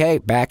 Okay,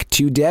 back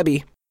to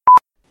Debbie.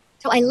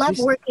 So I love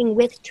working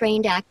with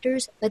trained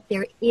actors, but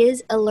there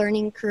is a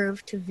learning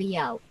curve to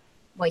VO,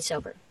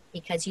 voiceover,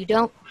 because you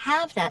don't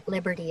have that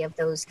liberty of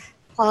those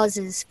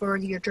pauses for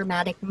your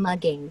dramatic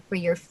mugging, for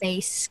your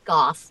face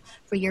scoff,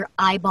 for your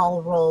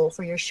eyeball roll,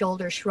 for your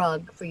shoulder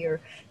shrug, for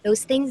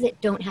those things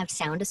that don't have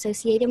sound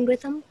associated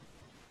with them.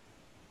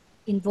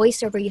 In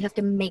voiceover, you have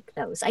to make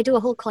those. I do a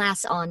whole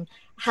class on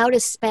how to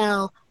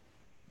spell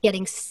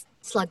getting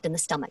slugged in the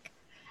stomach,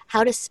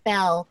 how to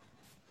spell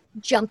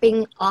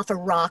jumping off a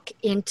rock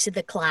into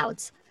the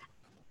clouds.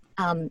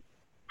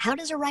 How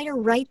does a writer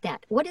write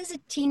that? What is a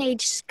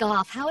teenage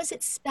scoff? How is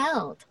it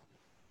spelled?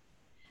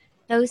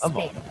 Those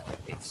things.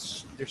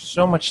 There's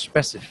so much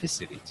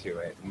specificity to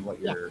it and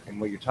what you're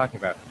talking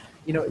about.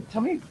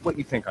 Tell me what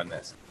you think on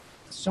this.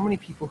 So many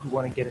people who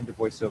want to get into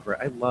voiceover,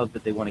 I love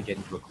that they want to get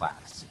into a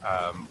class,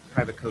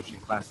 private coaching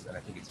classes, and I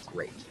think it's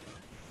great.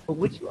 But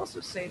would you also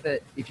say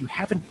that if you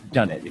haven't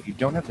done it, if you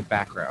don't have the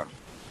background,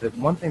 that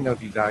one thing that would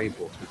be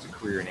valuable towards a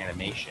career in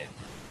animation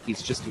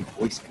is just a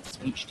voice and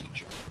speech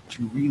teacher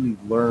to really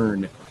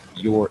learn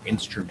your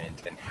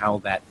instrument and how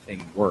that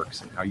thing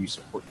works and how you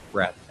support your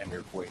breath and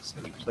your voice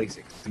and you place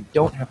it. If you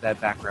don't have that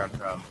background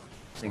from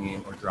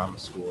singing or drama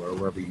school or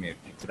wherever you may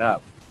have picked it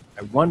up,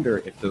 I wonder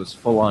if those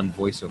full-on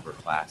voiceover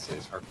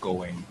classes are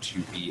going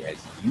to be as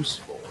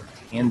useful or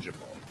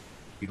tangible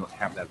if you don't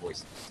have that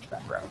voice and speech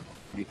background.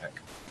 What do you think?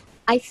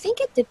 I think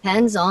it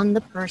depends on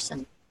the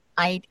person.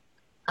 I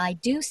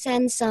do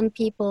send some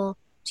people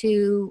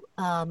to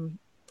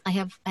I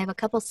have a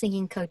couple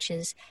singing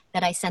coaches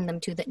that I send them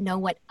to that know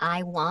what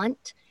I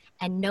want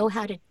and know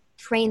how to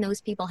train those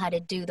people how to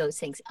do those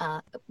things.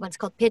 What's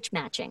called pitch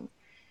matching.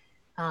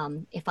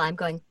 If I'm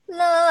going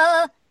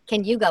la,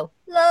 can you go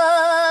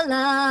la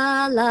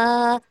la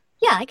la?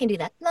 Yeah, I can do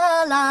that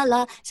la la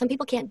la. Some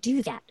people can't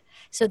do that,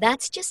 so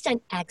that's just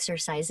an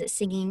exercise that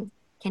singing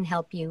can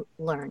help you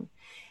learn.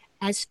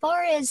 As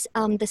far as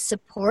the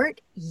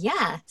support,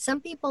 yeah, some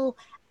people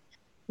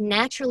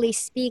naturally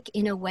speak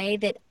in a way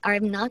that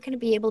I'm not going to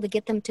be able to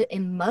get them to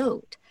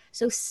emote.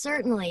 So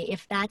certainly,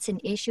 if that's an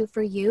issue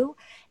for you,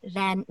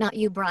 then not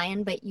you,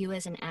 Brian, but you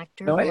as an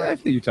actor. No, I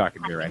feel you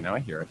talking to me right now. I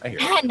hear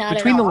it. Not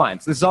between at the all.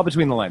 lines. This is all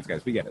between the lines,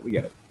 guys. We get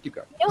it. Keep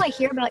going. I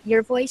hear about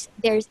your voice.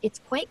 It's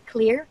quite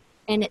clear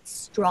and it's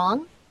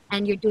strong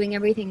and you're doing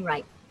everything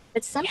right.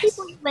 But some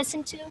people you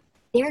listen to,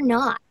 they're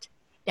not.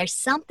 There's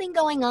something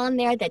going on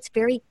there that's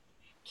very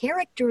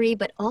charactery,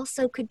 but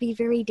also could be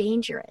very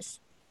dangerous.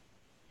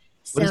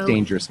 What does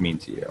dangerous mean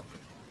to you?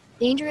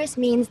 Dangerous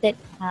means that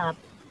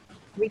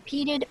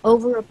repeated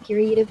over a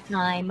period of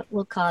time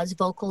will cause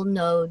vocal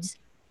nodes,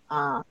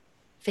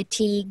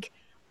 fatigue,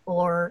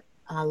 or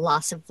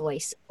loss of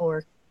voice,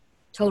 or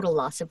total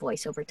loss of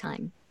voice over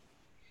time.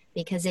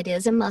 Because it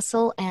is a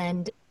muscle,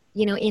 and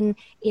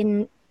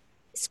in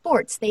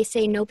sports they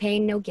say no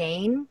pain, no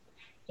gain.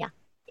 Yeah,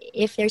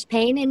 if there's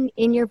pain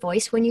in your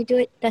voice when you do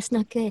it, that's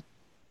not good.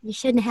 You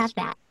shouldn't have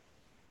that.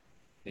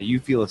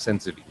 You feel a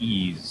sense of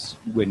ease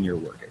when you're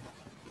working.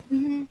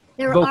 Mm-hmm.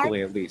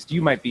 Vocally, at least.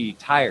 You might be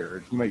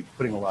tired. You might be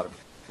putting a lot of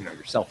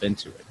yourself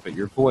into it, but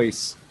your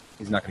voice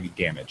is not going to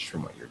be damaged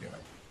from what you're doing.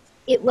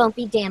 It won't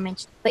be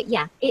damaged, but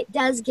yeah, it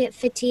does get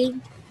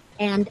fatigued,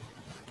 and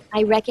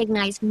I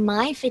recognize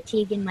my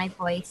fatigue in my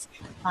voice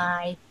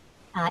by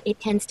it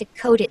tends to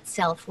coat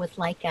itself with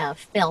like a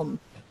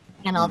film,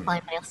 and I'll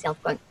find myself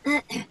going,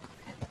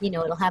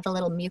 it'll have a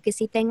little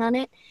mucusy thing on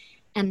it.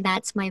 And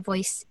that's my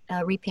voice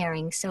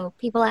repairing. So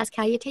people ask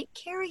how you take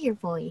care of your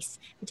voice,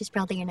 which is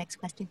probably your next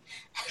question.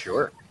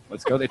 Sure.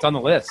 Let's go. It's on the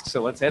list,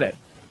 so let's hit it.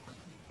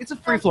 It's a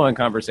free-flowing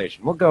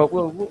conversation. We'll go.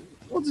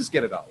 We'll just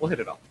get it all. We'll hit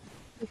it all.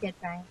 You're good,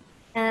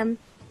 Brian.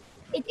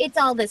 It's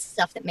all this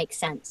stuff that makes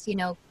sense.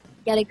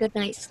 Get a good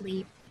night's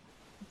sleep.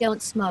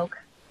 Don't smoke.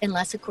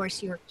 Unless, of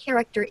course, your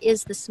character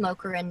is the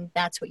smoker and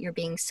that's what you're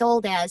being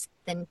sold as,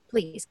 then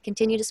please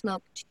continue to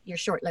smoke your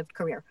short-lived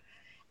career.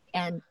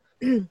 And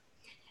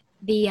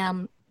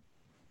the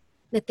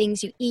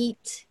things you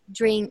eat,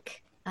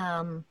 drink.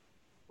 What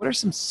are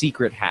some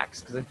secret hacks?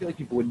 Because I feel like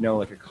people would know,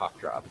 like a cough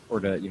drop or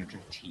to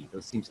drink tea.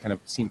 Those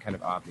seem kind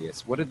of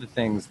obvious. What are the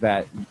things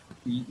that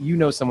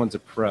someone's a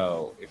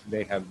pro if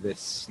they have this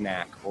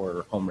snack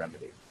or home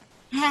remedy?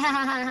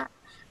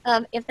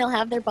 If they'll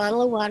have their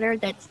bottle of water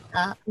that's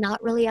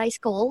not really ice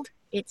cold,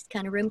 it's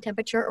kind of room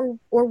temperature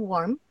or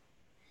warm.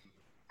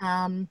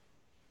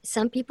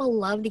 Some people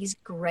love these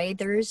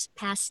Grathers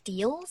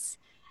pastilles.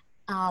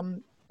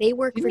 They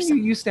work for some.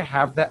 You used to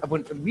have that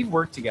when we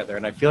worked together,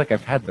 and I feel like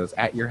I've had those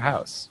at your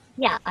house.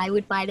 Yeah, I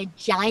would buy the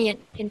giant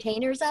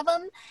containers of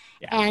them,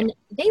 and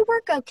they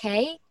work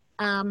okay.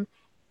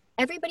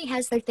 Everybody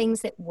has their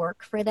things that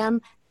work for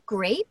them.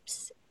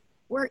 Grapes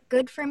work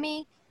good for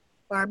me.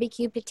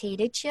 Barbecue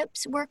potato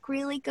chips work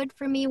really good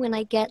for me when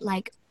I get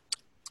like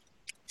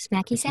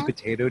smacky sound.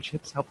 Potato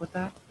chips help with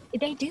that?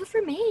 They do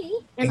for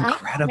me. And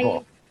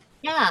incredible.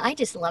 I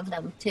just love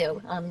them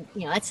too.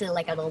 That's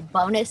like a little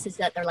bonus is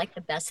that they're like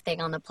the best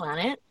thing on the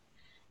planet.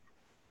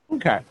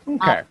 Okay.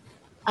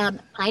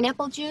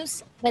 Pineapple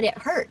juice, but it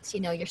hurts,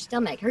 your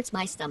stomach. It hurts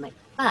my stomach.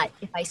 But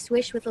if I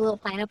swish with a little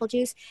pineapple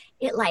juice,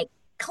 it like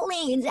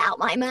cleans out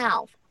my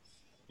mouth.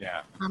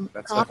 Yeah.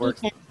 That stuff Coffee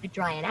works. tends to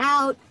dry it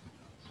out.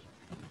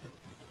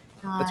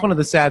 That's one of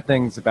the sad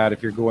things about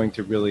if you're going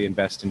to really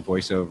invest in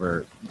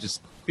voiceover,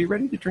 just be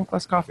ready to drink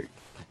less coffee.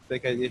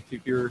 Like if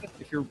you're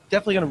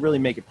definitely going to really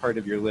make it part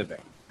of your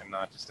living and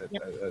not just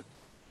a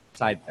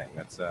side thing.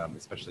 That's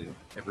especially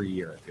every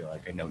year. I feel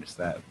like I notice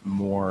that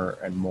more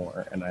and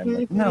more, and I'm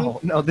like,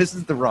 no, this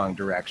is the wrong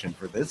direction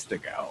for this to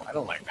go. I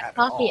don't like that.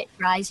 Coffee, it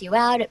dries you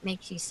out. It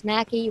makes you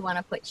smacky. You want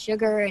to put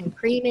sugar and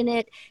cream in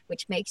it,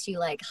 which makes you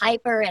like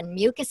hyper and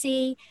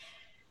mucusy.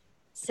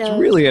 So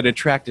it's really an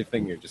attractive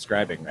thing you're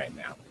describing right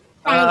now.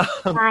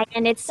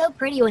 And it's so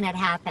pretty when it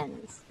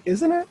happens.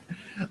 Isn't it?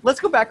 Let's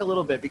go back a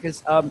little bit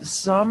because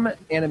some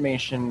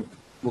animation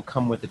will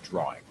come with a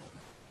drawing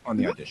on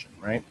the audition,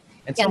 right?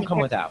 And some come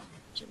without.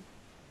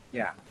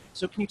 Yeah.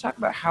 So can you talk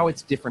about how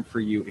it's different for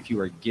you if you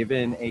are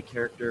given a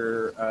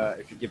character,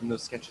 if you're given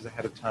those sketches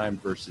ahead of time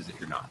versus if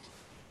you're not?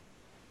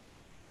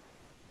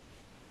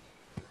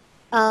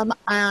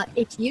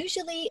 It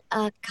usually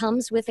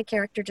comes with a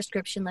character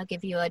description. They'll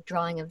give you a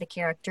drawing of the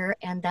character,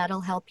 and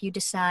that'll help you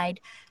decide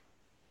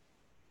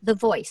the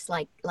voice.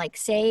 Like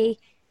say,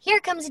 here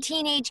comes a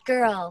teenage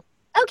girl.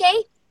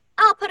 Okay,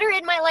 I'll put her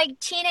in my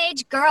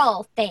teenage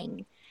girl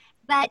thing.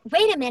 But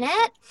wait a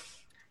minute,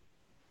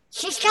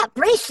 she's got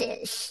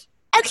braces.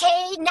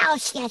 Okay, now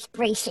she has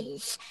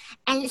braces.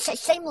 And it's the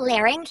same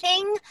layering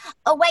thing.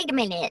 Oh, wait a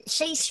minute,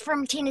 she's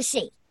from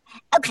Tennessee.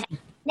 Okay.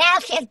 Now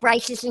she has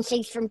braces and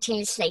she's from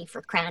Tennessee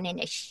for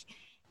crowning-ish.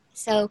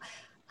 So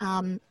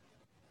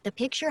the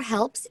picture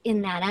helps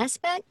in that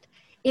aspect.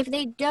 If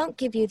they don't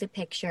give you the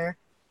picture,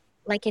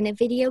 like in a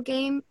video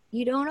game,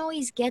 you don't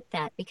always get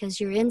that because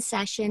you're in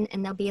session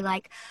and they'll be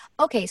like,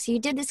 okay, so you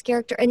did this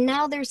character and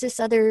now there's this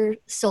other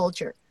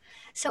soldier.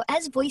 So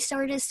as voice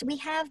artists, we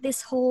have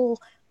this whole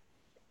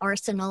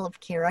arsenal of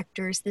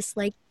characters, this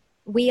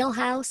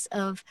wheelhouse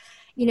of,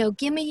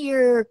 give me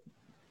your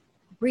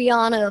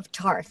Brianna of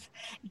Tarth.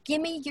 Give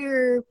me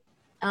your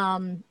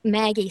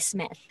Maggie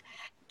Smith.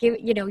 Give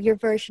your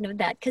version of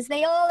that, because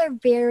they all are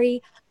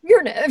very.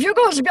 If you're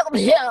going to build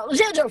me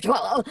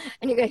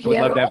and you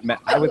go,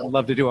 I would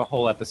love to do a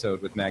whole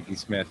episode with Maggie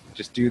Smith.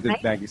 Just do the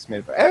right? Maggie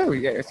Smith. Oh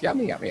yes,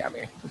 yummy, yummy,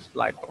 yummy. It's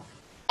delightful.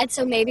 And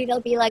so maybe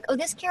they'll be like, oh,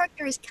 this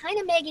character is kind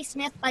of Maggie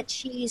Smith, but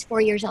she's 4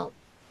 years old.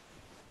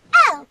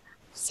 Oh,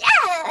 so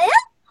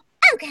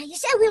okay,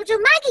 so we'll do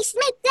Maggie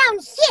Smith down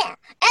here.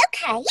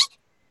 Okay.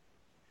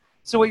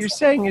 So what you're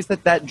saying is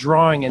that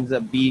drawing ends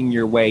up being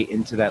your way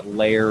into that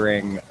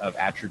layering of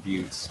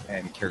attributes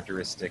and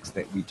characteristics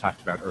that we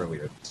talked about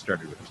earlier. That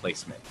started with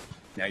placement.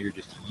 Now you're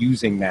just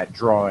using that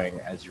drawing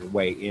as your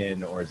way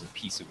in or as a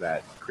piece of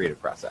that creative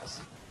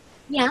process.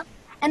 Yeah.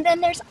 And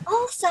then there's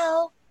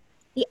also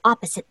the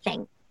opposite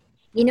thing.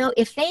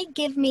 If they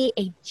give me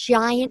a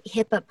giant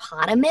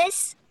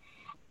hippopotamus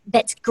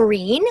that's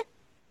green,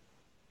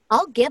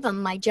 I'll give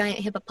them my giant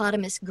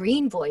hippopotamus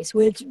green voice,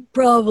 which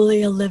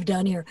probably will live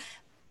down here.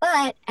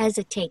 But as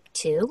a take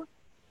 2,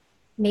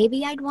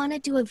 maybe I'd want to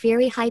do a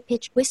very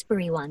high-pitched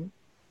whispery one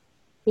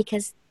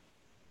because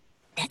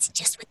that's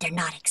just what they're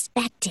not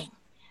expecting.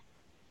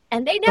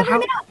 And they never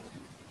know.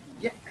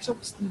 Yeah, so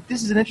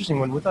this is an interesting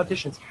one. With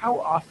auditions, how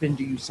often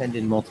do you send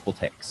in multiple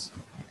takes?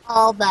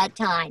 All the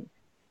time.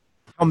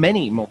 How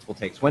many multiple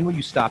takes? When will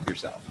you stop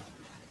yourself?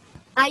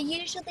 I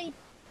usually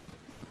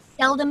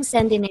seldom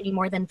send in any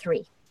more than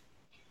 3.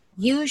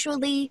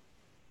 Usually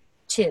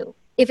 2.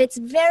 If it's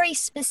very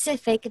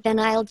specific, then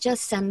I'll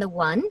just send the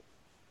 1.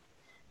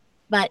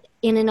 But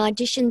in an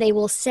audition, they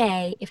will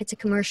say, if it's a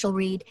commercial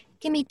read,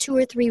 give me 2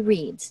 or 3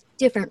 reads,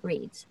 different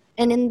reads.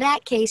 And in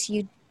that case,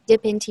 you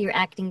dip into your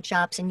acting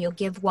chops and you'll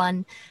give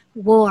one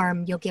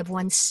warm, you'll give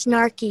one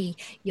snarky,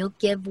 you'll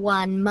give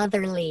one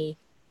motherly.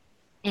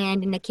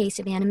 And in the case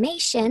of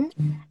animation,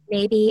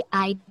 maybe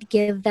I'd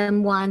give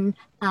them one,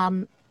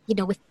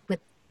 with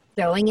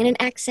throwing in an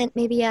accent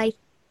maybe I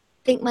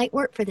think might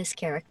work for this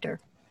character.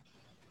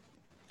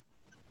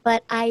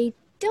 But I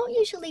don't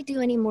usually do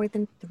any more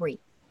than 3.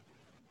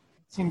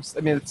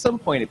 At some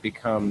point it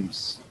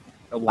becomes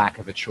a lack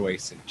of a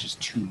choice and just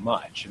too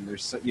much. And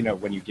there's,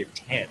 when you give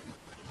 10,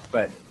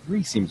 but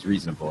 3 seems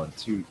reasonable and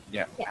 2,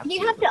 yeah.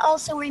 You have to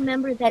also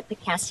remember that the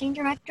casting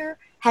director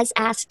has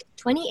asked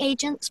 20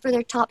 agents for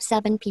their top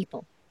 7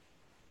 people.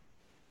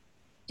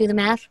 Do the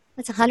math.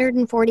 That's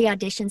 140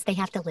 auditions they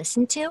have to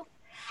listen to.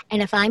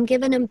 And if I'm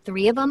giving them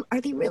 3 of them, are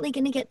they really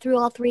going to get through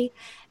all 3?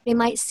 They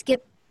might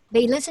skip.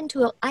 They listen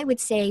to, I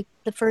would say,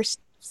 the first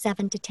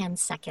 7 to 10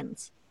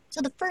 seconds. So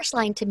the first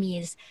line to me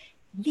is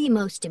the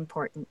most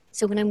important.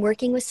 So when I'm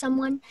working with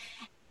someone,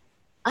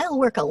 I'll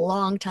work a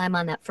long time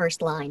on that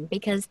first line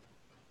because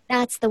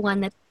that's the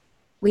one that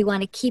we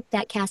want to keep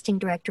that casting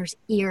director's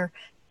ear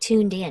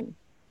tuned in.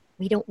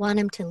 We don't want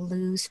him to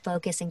lose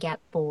focus and get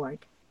bored.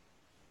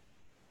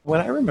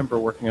 When I remember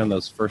working on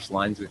those first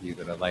lines with you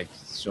that I liked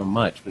so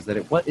much was that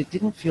it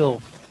didn't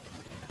feel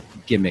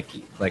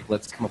gimmicky, like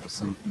let's come up with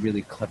some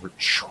really clever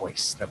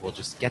choice that will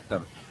just get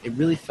them. It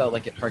really felt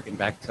like it harkened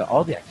back to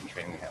all the acting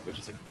training we had, which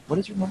is like, what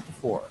is your month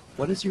before?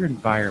 What is your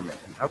environment?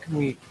 And how can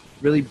we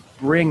really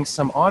bring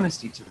some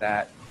honesty to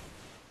that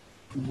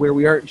where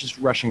we aren't just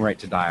rushing right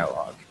to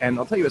dialogue? And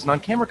I'll tell you, as an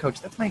on-camera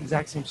coach, that's my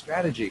exact same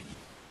strategy.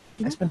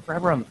 I spend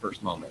forever on the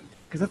first moment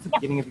because that's the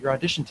beginning of your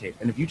audition tape.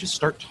 And if you just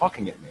start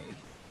talking at me,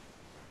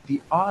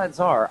 the odds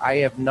are I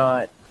have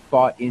not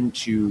bought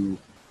into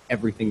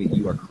everything that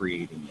you are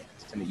creating yet.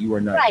 And that you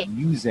are not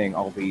using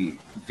all the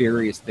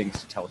various things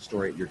to tell a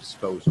story at your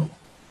disposal.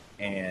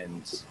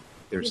 And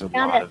there's You've a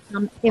lot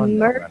of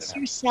immerse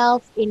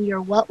yourself in your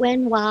what,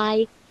 when,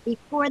 why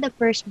before the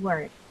first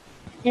word.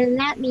 And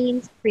that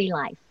means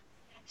pre-life.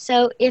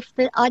 So if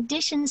the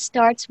audition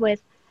starts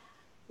with,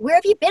 where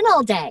have you been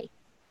all day?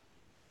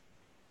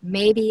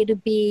 Maybe it'll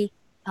be,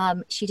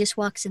 she just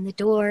walks in the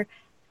door.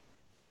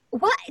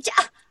 What?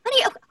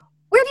 Honey,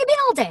 where have you been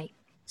all day?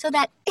 So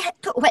that,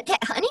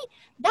 honey,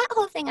 that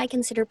whole thing I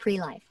consider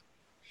pre-life.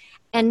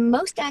 And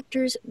most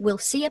actors will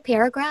see a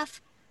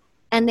paragraph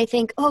and they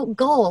think, oh,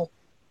 goal,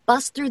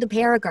 bust through the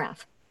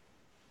paragraph.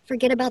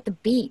 Forget about the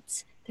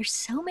beats. There's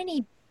so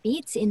many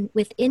beats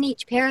within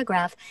each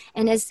paragraph.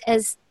 And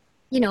as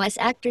you know, as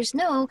actors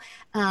know,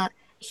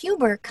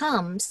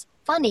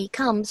 funny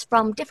comes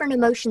from different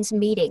emotions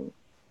meeting,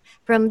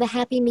 from the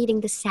happy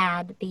meeting the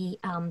sad, the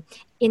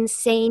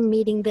insane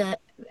meeting the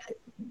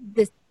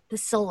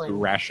sullen.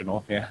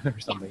 Rational, yeah, or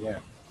something, yeah.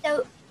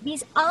 So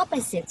these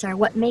opposites are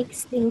what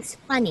makes things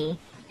funny,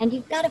 and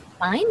you've got to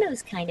find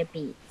those kind of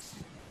beats,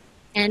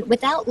 and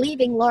without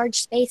leaving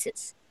large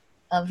spaces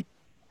of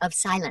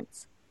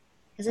silence.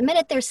 Because the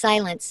minute there's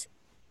silence,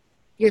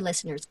 your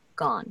listener's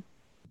gone.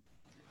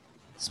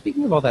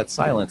 Speaking of all that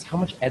silence, how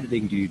much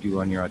editing do you do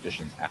on your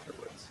auditions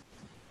afterwards?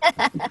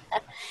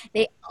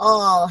 They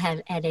all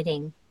have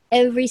editing,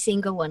 every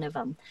single one of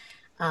them.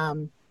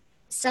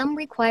 Some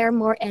require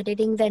more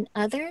editing than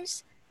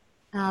others,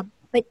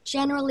 but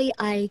generally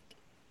I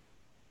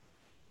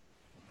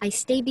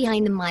stay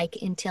behind the mic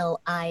until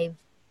I've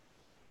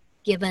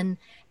given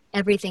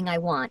everything I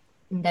want.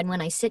 And then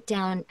when I sit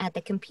down at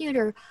the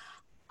computer,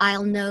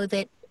 I'll know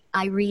that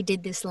I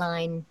redid this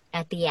line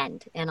at the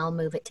end, and I'll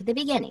move it to the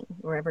beginning,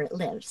 wherever it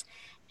lives.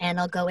 And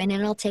I'll go in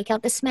and I'll take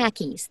out the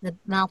smackies, the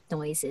mouth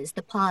noises,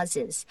 the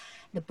pauses,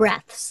 the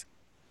breaths,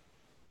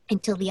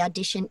 until the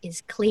audition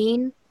is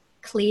clean,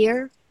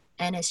 clear,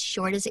 and as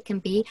short as it can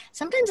be.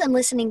 Sometimes I'm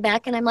listening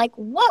back and I'm like,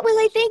 what was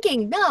I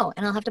thinking? No.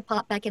 And I'll have to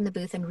pop back in the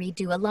booth and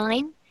redo a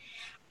line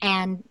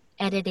and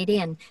edit it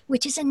in,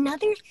 which is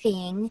another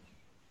thing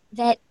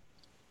that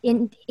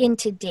in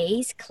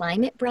today's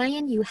climate,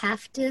 Brian, you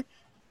have to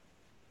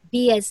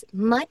be as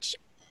much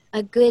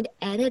a good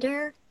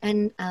editor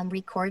and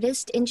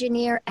recordist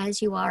engineer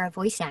as you are a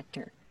voice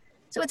actor.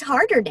 So it's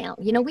harder now.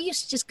 You know, we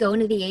used to just go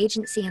into the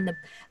agency and the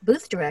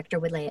booth director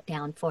would lay it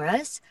down for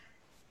us.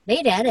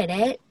 They'd edit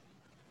it.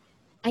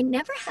 I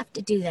never have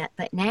to do that,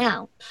 but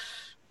now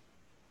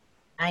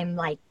I'm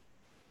like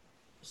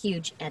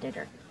huge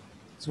editor.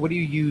 So what do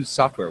you use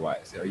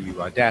software-wise? Are you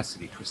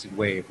Audacity, Twisted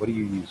Wave? What do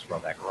you use for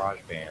all that?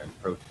 GarageBand,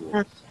 Pro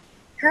Tools?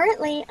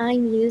 Currently,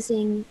 I'm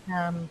using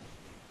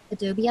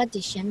Adobe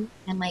Audition,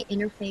 and my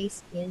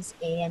interface is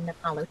an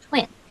Apollo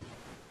Twin.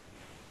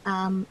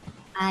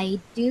 I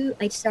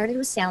started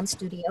with Sound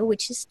Studio,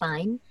 which is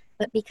fine,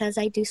 but because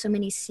I do so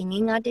many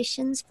singing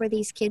auditions for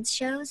these kids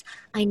shows,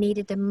 I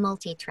needed a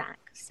multi-track.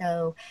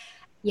 So,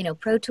 you know,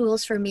 Pro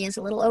Tools for me is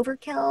a little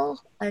overkill.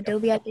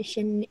 Adobe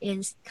Audition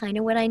is kind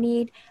of what I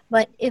need.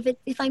 But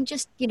if I'm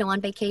just, you know,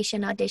 on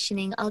vacation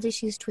auditioning, I'll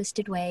just use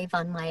Twisted Wave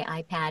on my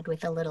iPad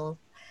with a little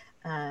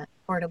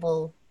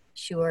portable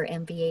Shure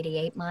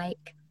MV88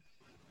 mic.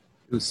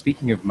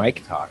 Speaking of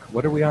mic talk,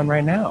 what are we on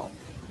right now?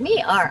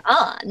 We are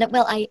on.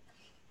 Well,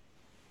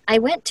 I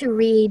went to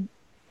read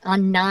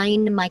on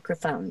 9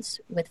 microphones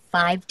with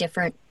 5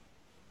 different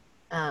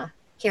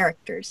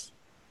characters.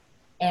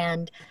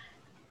 And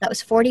that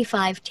was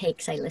 45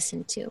 takes I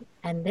listened to.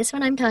 And this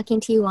one I'm talking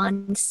to you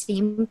on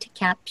seemed to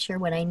capture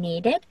what I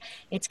needed.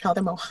 It's called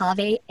a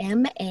Mojave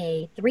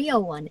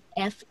MA301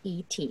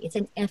 FET. It's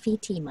an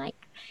FET mic.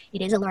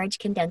 It is a large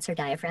condenser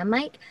diaphragm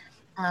mic.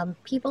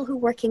 People who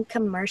work in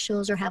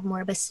commercials or have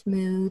more of a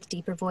smooth,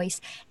 deeper voice,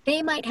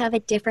 they might have a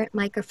different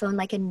microphone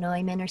like a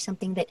Neumann or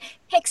something that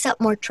picks up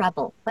more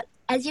treble. But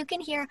as you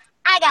can hear,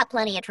 I got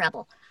plenty of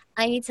treble.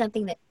 I need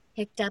something that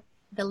picked up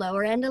the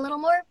lower end a little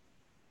more.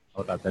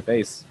 How about that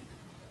bass?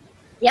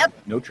 Yep.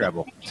 No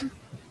treble.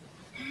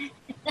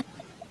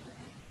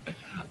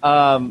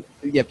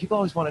 Yeah, people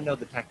always want to know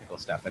the technical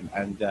stuff,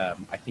 and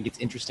I think it's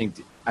interesting.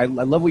 I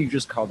love what you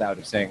just called out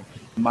of saying,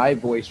 my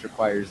voice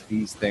requires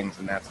these things,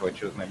 and that's how I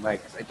chose my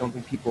mic, because I don't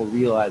think people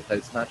realize that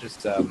it's not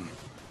just,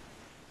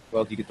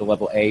 well, do you get the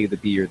level A, the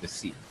B, or the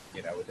C?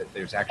 You know, that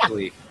there's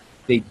actually,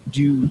 they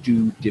do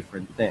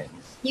different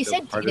things. You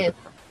said do.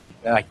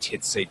 I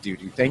did say do.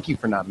 Thank you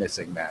for not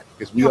missing that,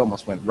 because we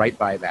almost went right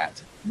by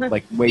that.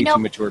 Like way too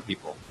mature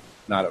people.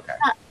 Not okay.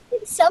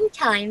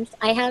 Sometimes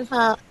I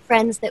have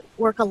friends that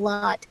work a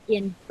lot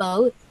in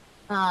both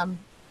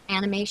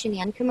animation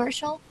and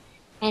commercial,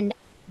 and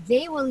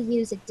they will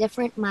use a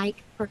different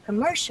mic for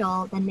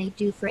commercial than they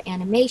do for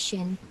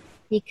animation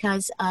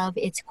because of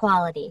its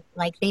quality.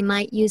 Like they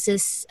might use a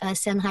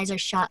Sennheiser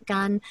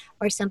shotgun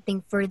or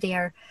something for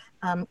their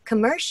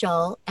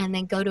commercial, and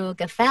then go to a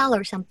Gefell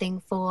or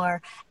something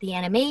for the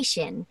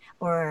animation,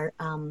 or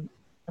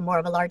more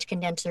of a large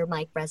condenser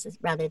mic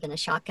rather than a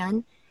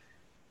shotgun,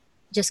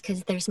 just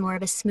because there's more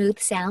of a smooth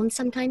sound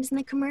sometimes in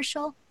the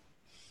commercial.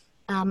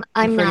 I'm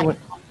not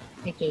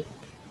picky.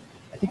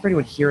 I think for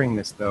anyone hearing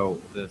this,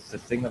 though, the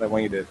thing that I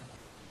want you to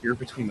hear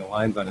between the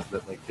lines on is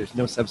that, like, there's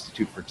no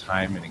substitute for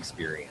time and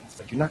experience.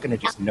 Like, you're not going to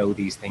just know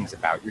these things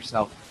about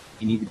yourself.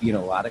 You need to be in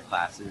a lot of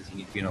classes. You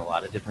need to be in a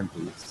lot of different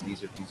booths.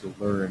 These are things you'll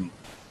learn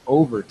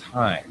over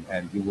time,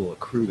 and you will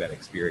accrue that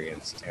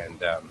experience. And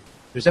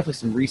there's definitely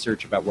some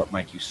research about what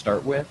mic you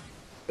start with,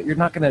 but you're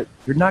not gonna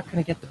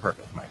get the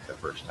perfect mic the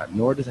first time,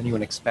 nor does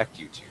anyone expect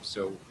you to.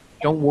 So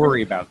don't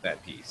worry about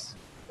that piece.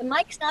 The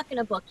mic's not going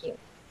to book you.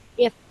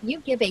 If you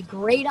give a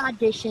great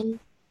audition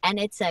and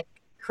it's a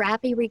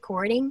crappy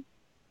recording,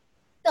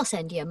 they'll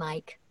send you a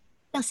mic.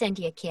 They'll send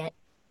you a kit.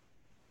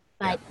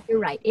 But You're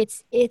right.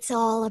 It's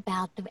all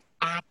about the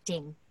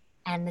acting.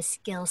 and the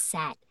skill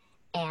set.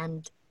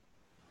 And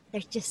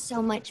there's just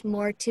so much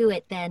more to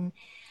it than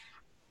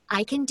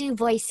I can do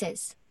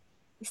voices.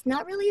 It's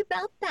not really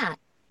about that.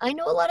 I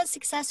know a lot of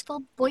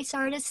successful voice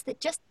artists that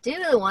just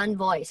do the one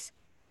voice.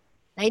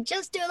 They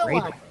just do the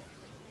one.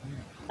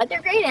 But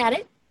they're great at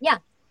it. Yeah.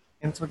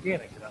 And it's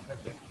organic and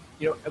authentic.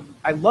 You know,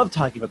 I love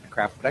talking about the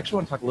craft, but I actually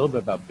want to talk a little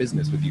bit about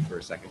business with you for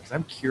a second, because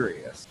I'm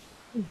curious.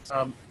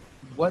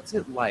 What's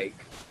it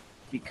like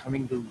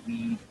becoming the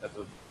lead of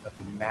a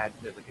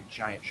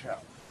giant show?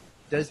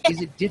 Is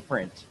it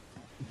different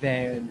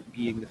than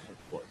being the fifth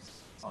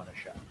voice on a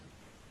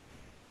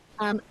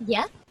show?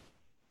 Yeah.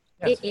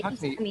 I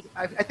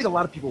think a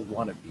lot of people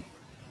want to be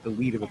the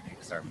lead of a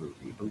Pixar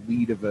movie, the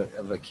lead of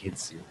a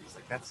kids series.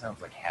 Like, that sounds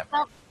like heaven.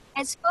 Well,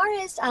 as far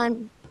as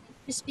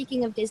just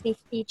speaking of Disney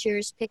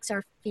features,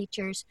 Pixar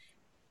features,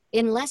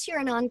 unless you're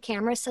an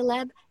on-camera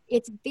celeb,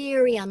 it's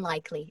very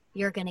unlikely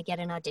you're going to get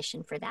an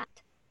audition for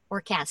that or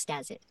cast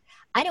as it.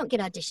 I don't get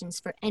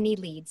auditions for any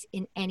leads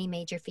in any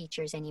major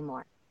features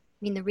anymore. I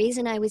mean, the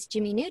reason I was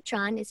Jimmy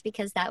Neutron is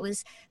because that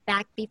was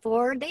back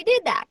before they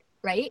did that,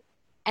 right?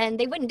 And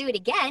they wouldn't do it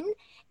again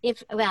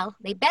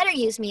they better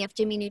use me if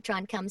Jimmy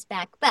Neutron comes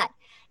back. But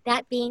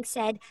that being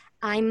said,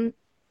 I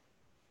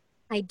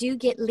do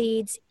get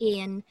leads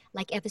in,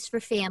 like, F is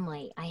for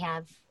Family. I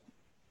have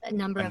a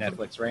number on of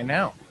Netflix right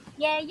now.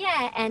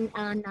 Yeah, and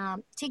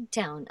on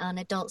Tigtone on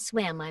Adult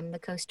Swim, I'm the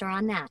co-star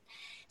on that.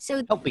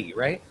 So Helpy,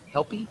 right?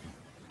 Helpy,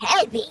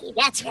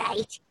 that's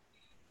right.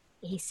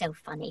 He's so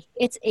funny.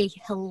 It's a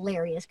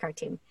hilarious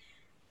cartoon.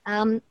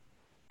 I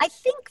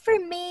think for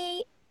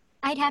me,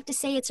 I'd have to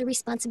say it's a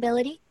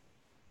responsibility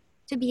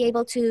to be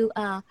able to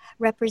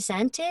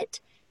represent it,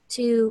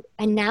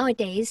 and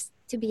nowadays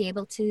to be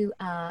able to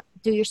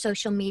do your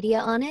social media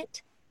on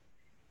it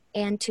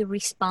and to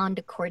respond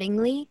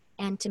accordingly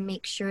and to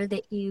make sure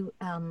that you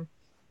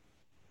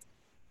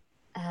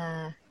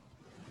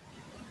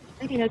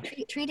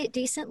treat it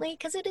decently,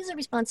 because it is a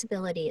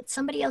responsibility. It's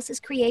somebody else's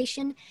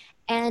creation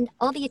and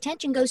all the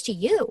attention goes to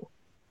you,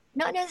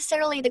 not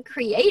necessarily the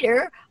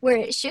creator where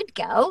it should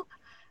go.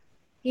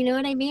 You know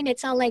what I mean?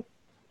 It's all like,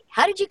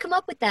 how did you come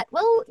up with that?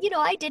 Well,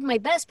 I did my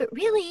best, but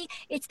really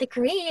it's the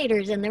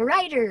creators and the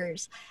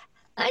writers.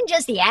 I'm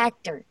just the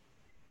actor.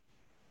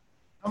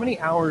 How many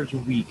hours a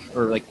week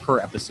or like per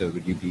episode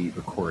would you be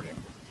recording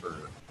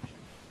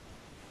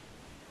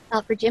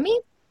for Jimmy?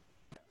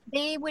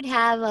 They would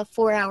have a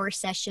 4-hour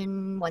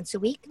session once a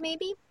week,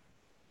 maybe.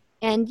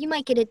 And you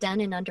might get it done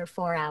in under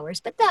 4 hours.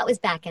 But that was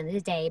back in the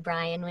day,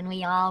 Brian, when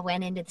we all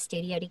went into the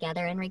studio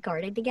together and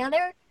recorded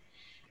together,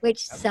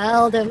 which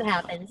seldom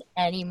happens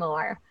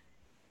anymore.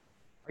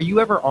 Are you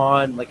ever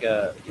on like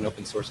an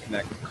Open Source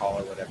Connect call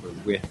or whatever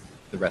with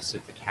the rest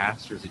of the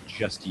cast, or is it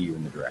just you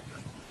and the director?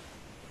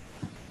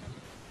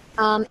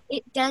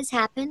 It does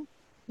happen,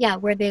 yeah,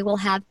 where they will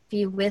have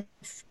you with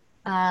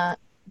the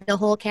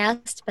whole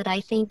cast, but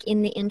I think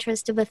in the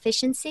interest of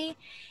efficiency,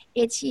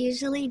 it's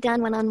usually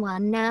done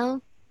one-on-one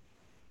now.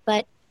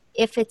 But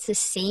if it's a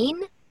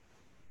scene,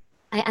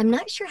 I'm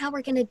not sure how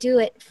we're going to do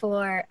it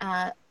for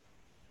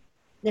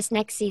this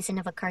next season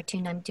of a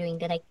cartoon I'm doing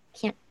that I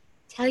can't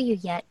tell you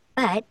yet,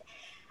 but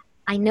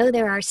I know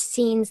there are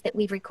scenes that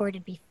we've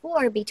recorded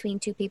before between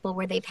two people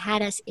where they've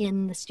had us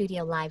in the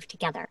studio live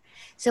together.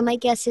 So my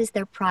guess is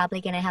they're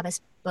probably going to have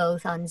us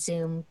both on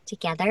Zoom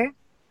together.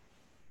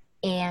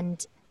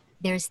 And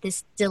there's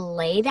this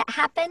delay that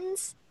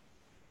happens.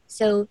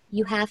 So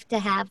you have to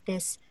have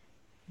this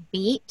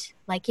beat.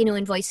 Like, in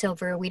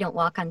voiceover, we don't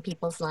walk on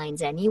people's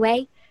lines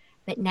anyway.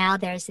 But now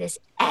there's this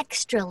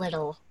extra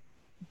little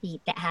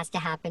beat that has to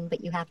happen,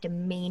 but you have to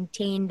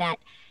maintain that,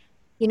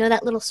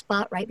 that little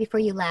spot right before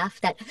you laugh,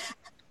 that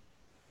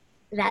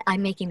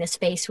I'm making this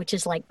face, which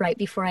is like right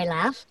before I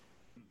laugh.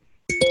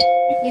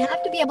 You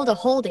have to be able to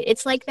hold it.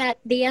 It's like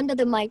the end of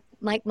the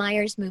Mike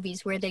Myers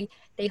movies where they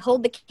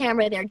hold the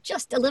camera there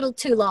just a little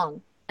too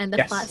long and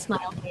the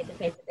smile fades and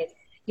fades and fades.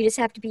 You just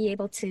have to be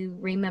able to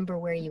remember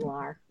where you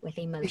are with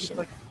emotion. It's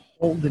like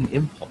hold an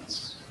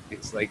impulse.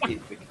 It's like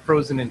it's like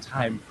frozen in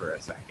time for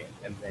a second,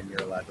 and then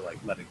you're allowed to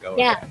let it go.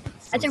 Yeah, again.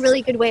 That's a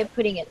really good way of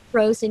putting it.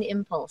 Frozen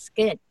impulse.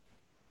 Good.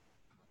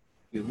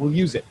 We'll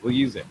use it.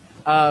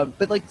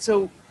 But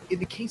so in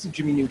the case of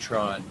Jimmy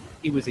Neutron,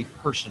 it was a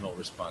personal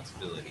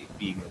responsibility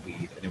being the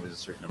lead, and it was a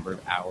certain number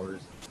of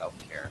hours of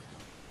self-care.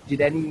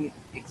 Did any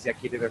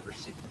executive ever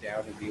sit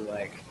down and be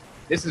like,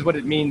 this is what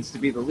it means to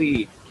be the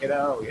lead,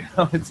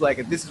 it's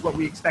like, this is what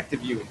we expect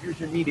of you, and here's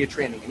your media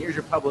training, and here's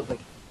your public, like,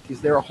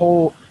 is there a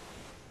whole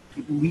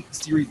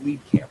series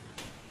lead camp?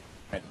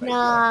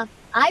 Nah,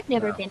 I've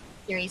never been to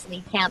series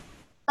lead camp,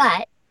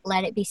 but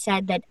let it be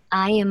said that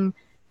I am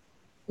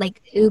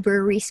like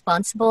uber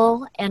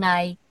responsible, and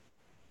I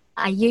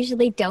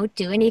usually don't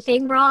do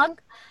anything wrong.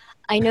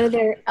 I know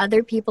there are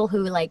other people who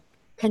like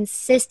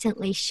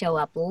consistently show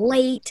up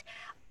late,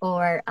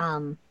 or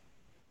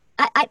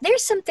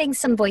there's some things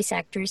some voice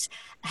actors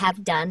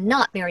have done,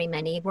 not very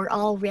many. We're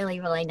all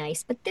really, really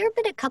nice, but there have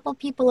been a couple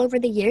people over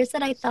the years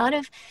that I thought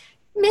have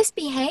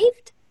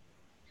misbehaved.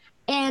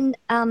 And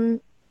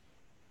some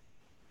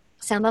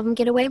some of them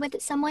get away with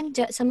it, some of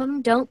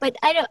them don't. But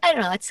I don't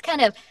know. It's kind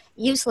of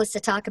useless to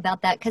talk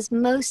about that because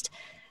most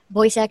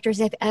voice actors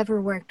I've ever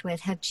worked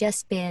with have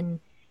just been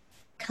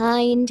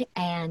kind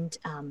and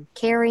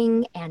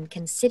caring and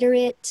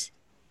considerate.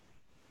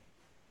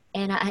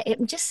 And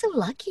I'm just so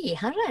lucky.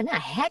 How in the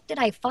heck did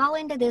I fall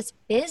into this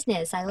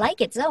business? I like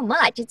it so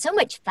much. It's so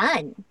much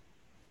fun.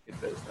 It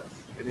is.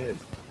 It is.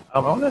 I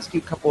want to ask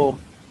you a couple.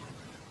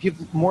 If you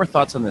have more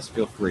thoughts on this,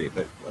 feel free.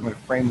 But I'm going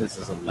to frame this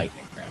as a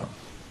lightning round.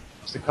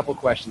 Just a couple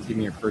questions. Give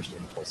me your first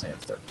impulse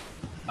answer.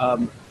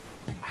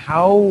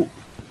 How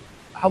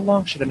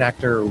long should an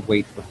actor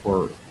wait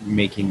before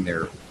making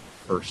their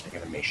first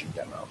animation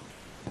demo?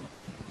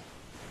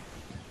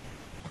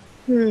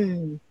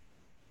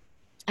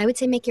 I would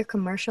say make your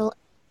commercial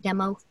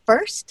demo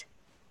first,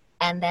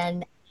 and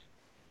then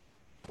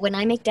when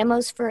I make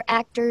demos for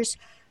actors,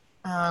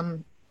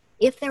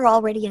 if they're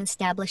already an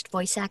established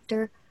voice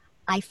actor,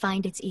 I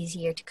find it's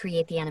easier to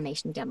create the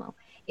animation demo.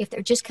 If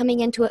they're just coming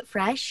into it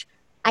fresh,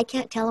 I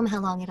can't tell them how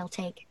long it'll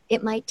take.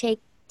 It might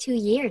take 2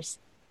 years.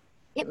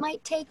 It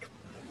might take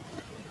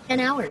 10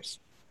 hours.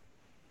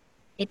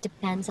 It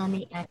depends on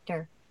the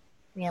actor,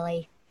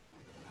 really.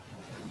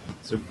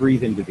 So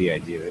breathe into the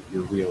idea that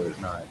your reel is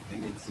not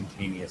an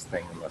instantaneous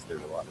thing unless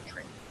there's a lot of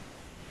training.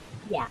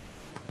 Yeah.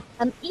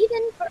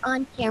 Even for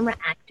on-camera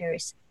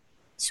actors,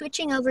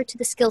 switching over to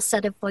the skill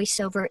set of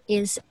voiceover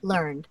is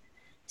learned.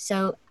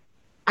 So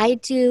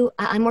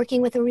I'm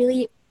working with a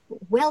really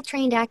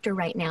well-trained actor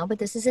right now, but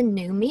this is a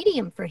new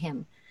medium for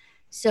him.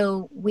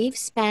 So we've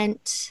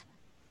spent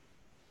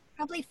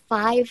probably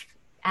 5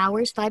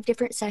 hours, 5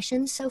 different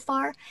sessions so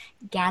far,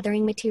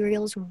 gathering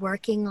materials,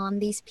 working on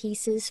these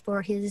pieces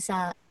for his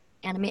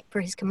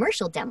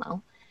commercial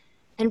demo,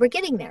 and we're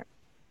getting there.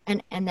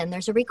 And then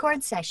there's a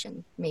record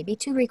session, maybe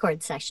 2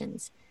 record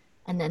sessions,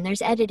 and then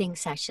there's editing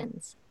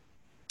sessions.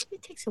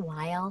 It takes a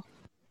while.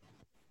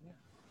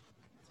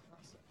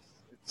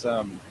 It's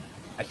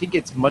I think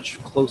it's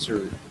much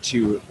closer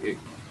to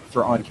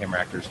for on-camera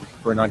actors,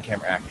 for an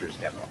on-camera actor's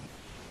demo.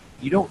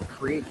 You don't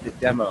create the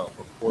demo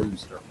before you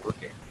start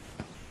working.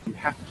 You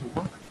have to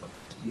work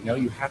first.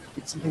 You have to.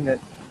 It's something that,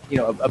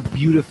 a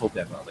beautiful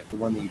demo, like the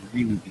one that you'd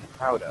really be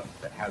proud of,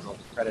 that has all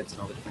the credits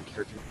and all the different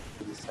characters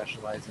that you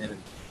specialize in,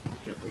 and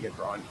again,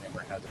 for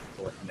on-camera, has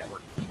like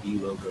network TV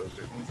logos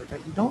or things like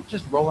that. You don't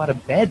just roll out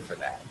of bed for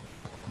that.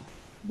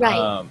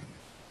 Right.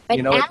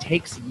 It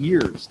takes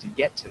years to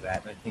get to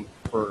that, and I think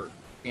for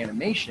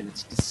animation,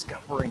 it's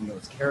discovering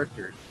those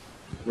characters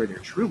where they're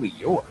truly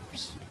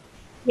yours.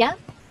 Yeah.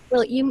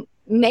 Well, you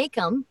make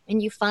them,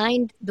 and you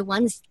find the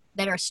ones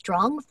that are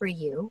strong for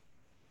you.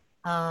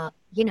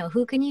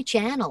 Who can you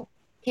channel?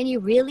 Can you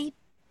really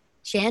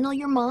channel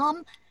your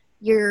mom,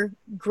 your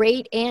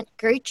great aunt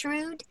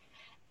Gertrude?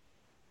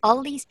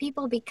 All these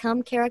people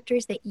become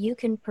characters that you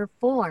can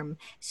perform.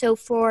 So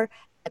for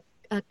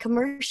a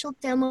commercial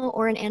demo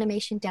or an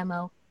animation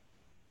demo,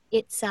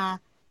 it's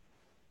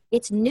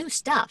new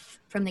stuff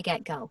from the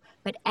get-go.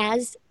 But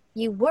as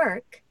you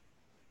work,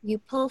 you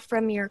pull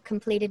from your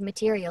completed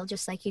material,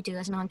 just like you do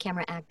as an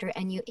on-camera actor,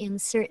 and you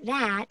insert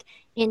that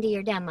into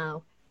your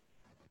demo.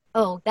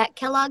 Oh, that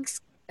Kellogg's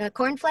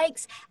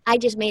cornflakes, I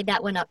just made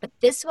that one up. But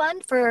this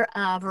one for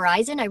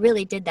Verizon, I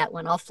really did that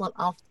one.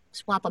 I'll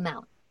swap them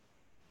out.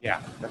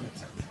 Yeah, that makes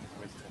sense.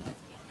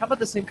 How about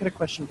the same kind of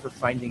question for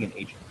finding an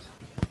agent?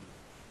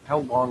 How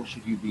long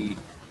should you be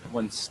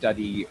one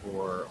study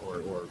or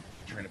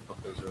trying to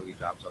book those early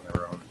jobs on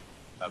their own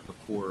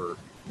before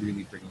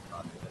really bringing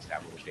on an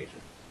established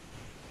agent?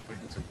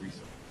 What's a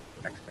reasonable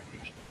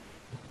expectation?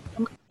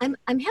 I'm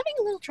having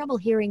a little trouble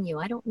hearing you.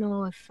 I don't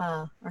know if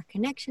our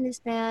connection is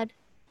bad.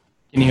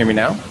 Can you hear me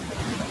now?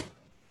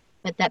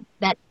 But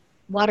that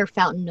water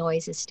fountain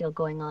noise is still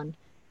going on.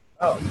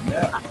 Oh,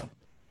 yeah.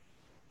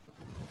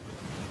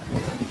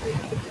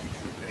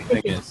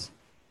 Anything is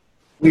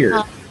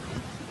weird.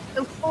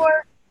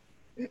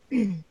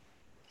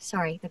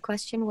 Sorry, the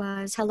question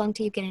was, how long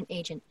do you get an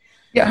agent?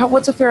 Yeah,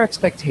 what's a fair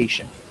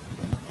expectation?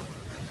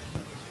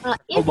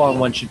 How long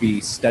one should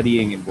be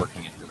studying and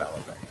working and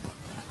developing?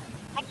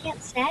 I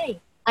can't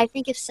say. I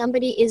think if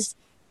somebody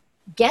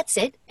gets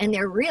it and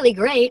they're really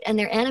great and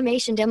their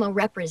animation demo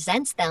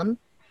represents them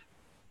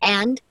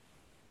and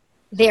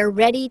they're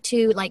ready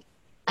to, like,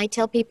 I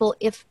tell people,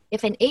 if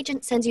an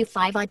agent sends you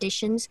 5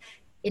 auditions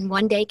in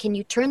one day, can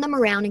you turn them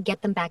around and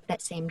get them back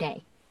that same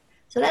day?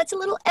 So that's a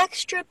little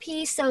extra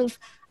piece of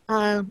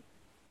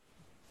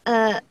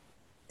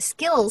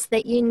skills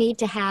that you need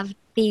to have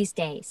these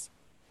days.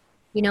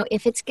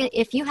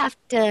 If you have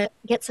to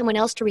get someone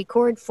else to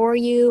record for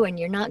you and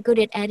you're not good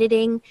at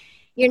editing,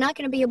 you're not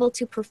going to be able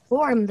to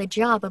perform the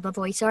job of a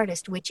voice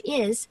artist, which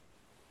is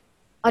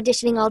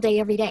auditioning all day,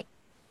 every day.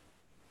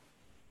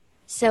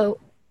 So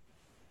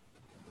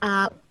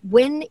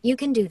when you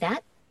can do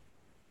that,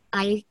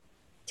 I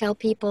tell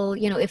people,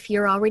 if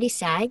you're already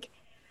SAG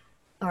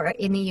or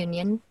in the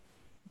union,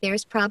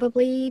 there's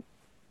probably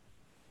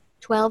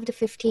 12 to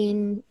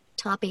 15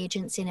 top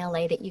agents in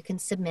LA that you can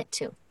submit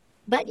to.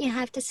 But you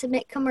have to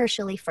submit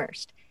commercially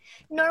first.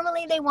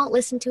 Normally, they won't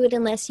listen to it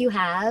unless you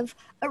have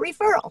a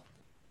referral.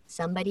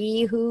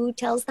 somebody who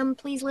tells them,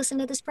 please listen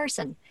to this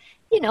person.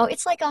 You know,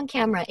 it's like on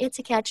camera. It's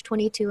a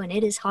catch-22 and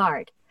it is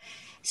hard.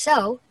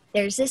 So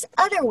there's this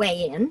other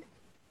way in,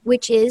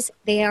 which is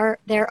there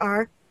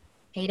are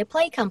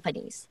pay-to-play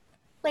companies.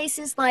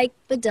 Places like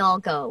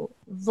Vidalgo,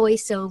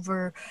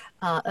 VoiceOver,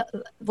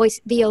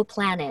 VO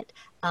Planet,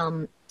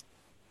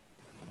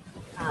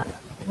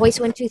 Voice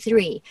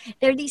 123.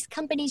 There are these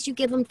companies, you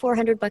give them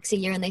 $400 a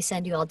year and they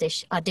send you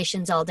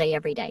auditions all day,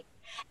 every day.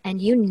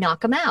 And you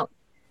knock them out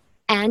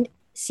and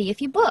see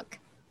if you book.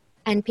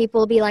 And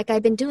people will be like,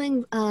 I've been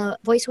doing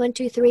Voice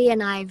 123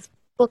 and I've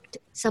booked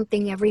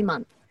something every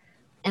month.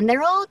 And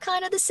they're all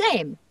kind of the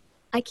same.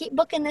 I keep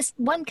booking this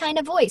one kind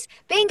of voice.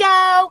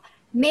 Bingo!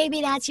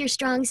 Maybe that's your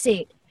strong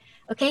suit.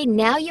 Okay,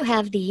 now you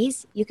have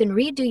these. You can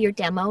redo your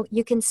demo.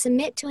 You can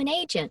submit to an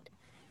agent.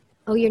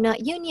 Oh, you're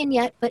not union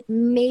yet, but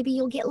maybe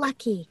you'll get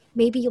lucky.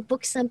 Maybe you'll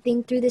book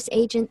something through this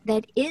agent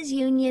that is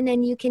union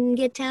and you can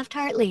get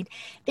Taft-Hartley.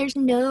 There's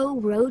no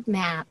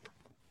roadmap.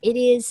 It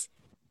is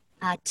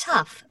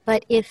tough.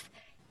 But if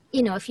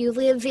you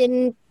live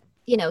in,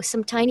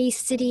 some tiny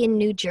city in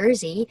New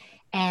Jersey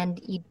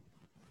and you're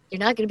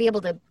not going to be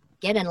able to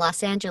get a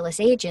Los Angeles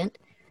agent,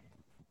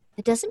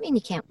 it doesn't mean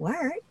you can't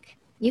work.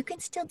 You can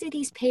still do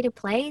these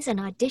pay-to-plays and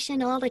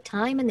audition all the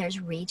time, and there's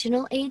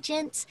regional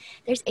agents.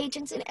 There's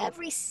agents in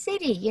every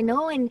city,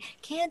 in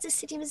Kansas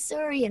City,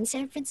 Missouri, and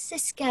San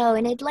Francisco,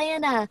 and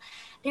Atlanta.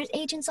 There's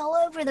agents all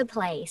over the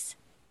place.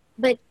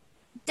 But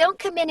don't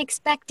come in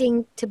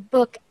expecting to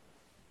book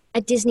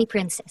a Disney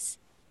princess.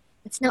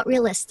 It's not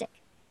realistic.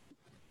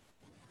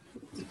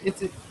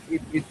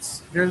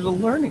 There's a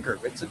learning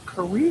curve. It's a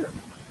career.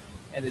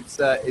 And it's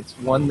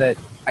one that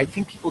I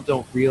think people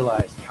don't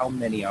realize how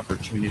many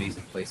opportunities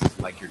in places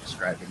like you're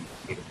describing,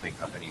 pay-to-play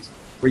companies,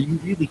 where you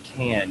really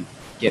can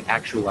get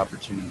actual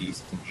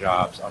opportunities and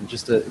jobs on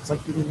it's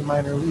like doing the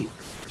minor league,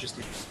 just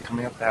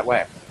coming up that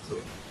way.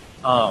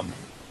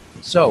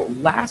 So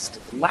last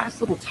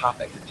little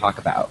topic to talk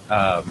about,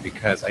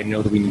 because I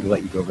know that we need to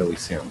let you go really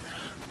soon.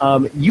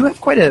 You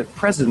have quite a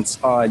presence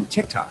on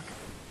TikTok.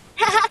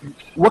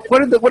 What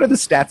are the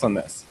stats on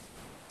this?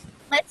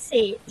 Let's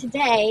see.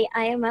 Today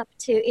I am up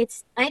to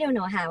I don't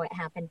know how it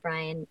happened,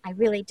 Brian. I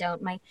really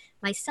don't. My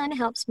son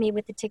helps me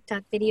with the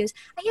TikTok videos.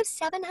 I have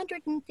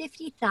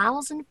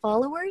 750,000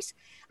 followers.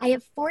 I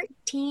have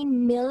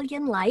 14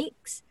 million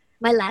likes.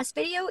 My last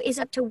video is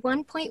up to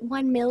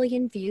 1.1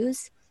 million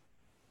views.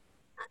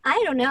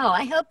 I don't know.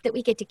 I hope that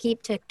we get to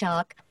keep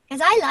TikTok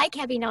because I like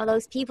having all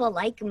those people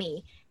like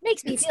me. It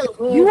makes me feel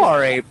good. You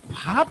are a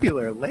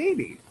popular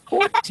lady.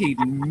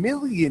 14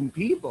 million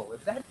people.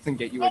 If that doesn't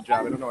get you a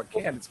job, I don't know what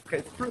can. It's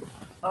true.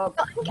 What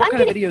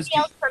kind of videos do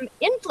you... from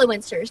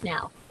influencers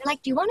now. They're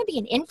like, do you want to be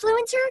an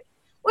influencer?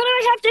 What do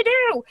I have to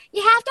do?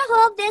 You have to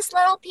hold this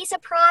little piece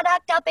of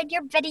product up in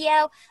your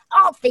video.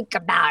 I'll think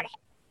about it.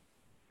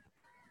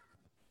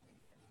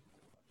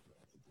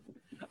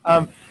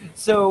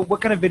 So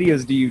what kind of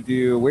videos do you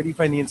do? Where do you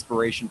find the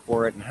inspiration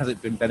for it? And has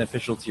it been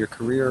beneficial to your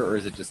career, or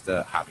is it just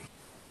a hobby?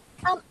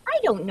 I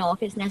don't know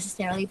if it's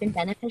necessarily been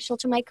beneficial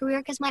to my career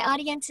because my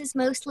audience is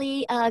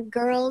mostly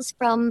girls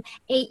from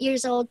 8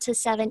 years old to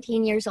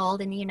 17 years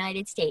old in the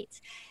United States,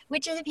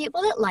 which are the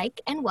people that like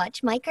and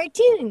watch my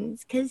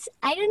cartoons because,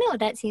 I don't know,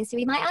 that seems to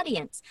be my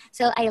audience.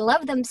 So I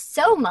love them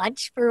so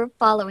much for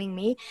following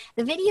me.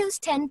 The videos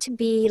tend to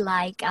be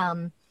like,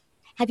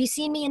 have you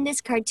seen me in this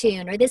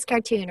cartoon or this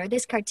cartoon or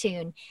this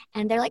cartoon?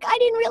 And they're like, I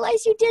didn't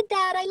realize you did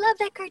that. I love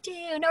that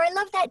cartoon, or I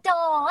love that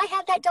doll. I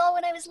had that doll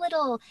when I was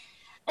little.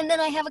 And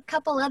then I have a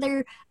couple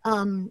other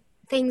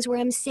things where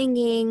I'm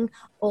singing,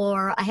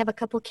 or I have a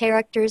couple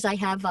characters. I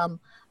have the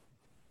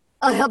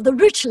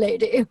rich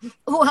lady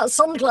who has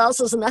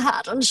sunglasses and a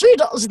hat, and she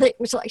does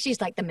things like she's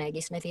like the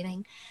Maggie Smithy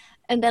thing.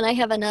 And then I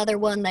have another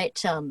one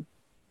that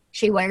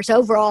she wears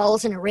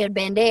overalls and a red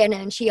bandana,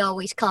 and she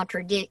always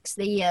contradicts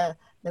the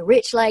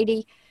rich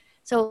lady.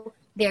 So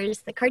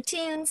there's the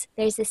cartoons,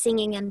 there's the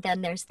singing, and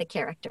then there's the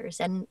characters,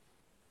 and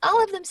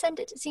all of them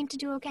seem to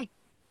do okay.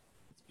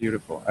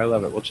 Beautiful. I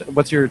love it.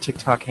 What's your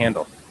TikTok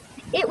handle?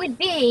 It would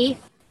be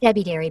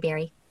Debbie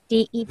Derryberry.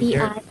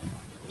 DEBIBERRY.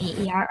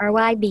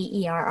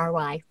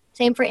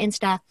 Same for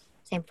Insta.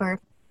 Same for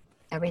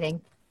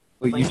everything.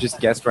 Well, you just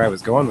guessed where I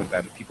was going with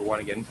that. If people want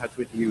to get in touch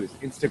with you, is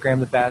Instagram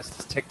the best?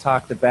 Is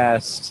TikTok the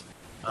best?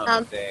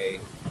 If they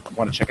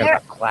want to check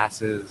out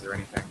classes or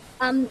anything?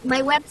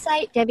 My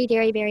website,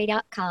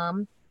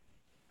 DebbieDerryberry.com,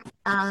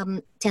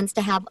 tends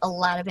to have a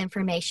lot of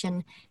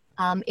information.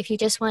 If you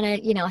just want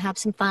to, have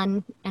some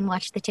fun and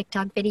watch the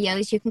TikTok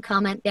videos, you can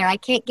comment there. I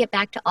can't get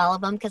back to all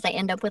of them because I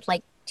end up with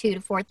like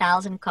 2,000 to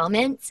 4,000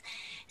 comments.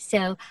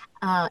 So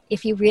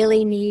if you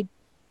really need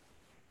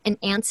an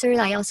answer,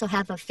 I also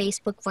have a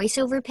Facebook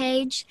voiceover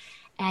page,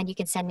 and you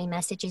can send me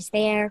messages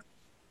there.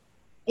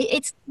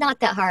 It's not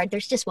that hard.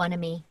 There's just one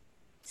of me.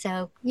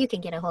 So you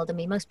can get a hold of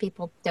me. Most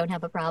people don't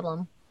have a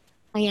problem.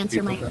 I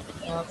answer my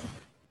emails.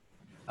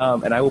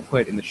 And I will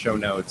put in the show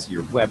notes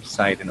your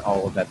website and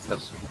all of that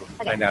stuff so people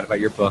can find out about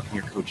your book and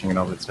your coaching and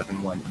all that stuff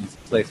in one easy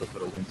place. I'll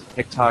put a link to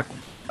TikTok.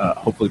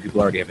 Hopefully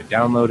people already have it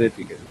downloaded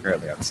because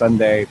apparently on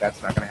Sunday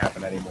that's not going to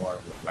happen anymore.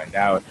 We'll find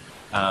out.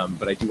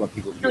 But I do want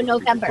people to read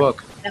the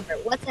book. November.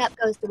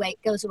 WhatsApp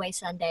goes away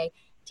Sunday.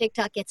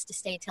 TikTok gets to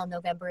stay till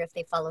November if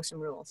they follow some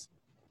rules.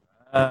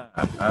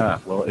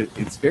 Well,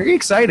 it's very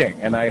exciting,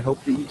 and I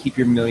hope that you keep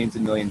your millions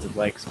and millions of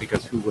likes,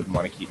 because who wouldn't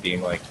want to keep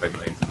being liked by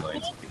millions and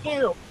millions of people? Me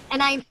too.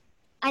 And I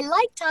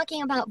like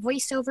talking about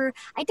voiceover.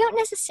 I don't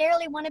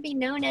necessarily want to be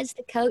known as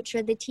the coach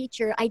or the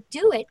teacher. I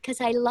do it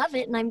because I love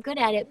it and I'm good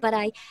at it, but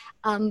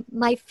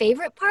my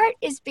favorite part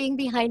is being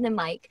behind the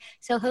mic.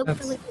 So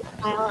hopefully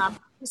I'll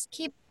just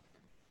keep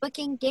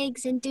booking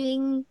gigs and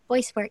doing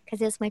voice work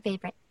because it's my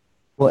favorite.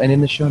 Well, and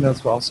in the show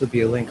notes will also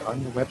be a link on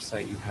your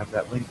website. You have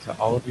that link to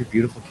all of your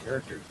beautiful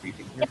characters where you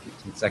can hear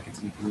 15 seconds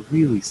and you can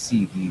really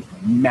see the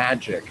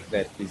magic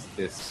that is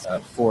this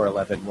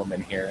 4'11"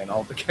 woman here and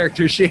all the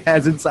characters she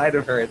has inside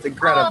of her. It's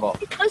incredible. Oh,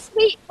 it's so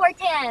sweet.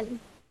 4'10".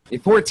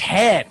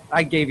 4'10".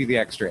 I gave you the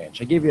extra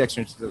inch. I gave you the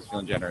extra inch because I was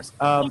feeling generous.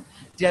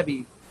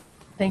 Debbie,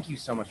 thank you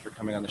so much for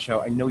coming on the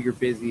show. I know you're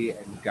busy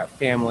and you've got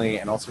family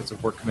and all sorts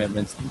of work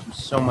commitments. Thank you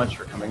so much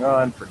for coming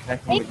on, for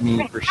connecting with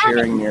me, for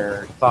sharing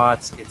your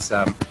thoughts.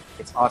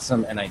 It's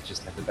awesome, and I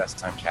just had the best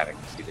time chatting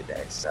with you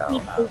today.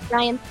 So,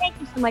 Brian, thank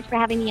you so much for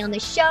having me on the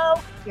show.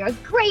 You're a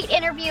great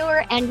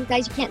interviewer, and you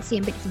guys, you can't see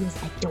him, but he is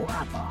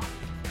adorable.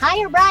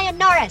 Hire Brian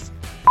Norris.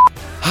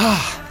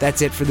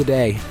 That's it for the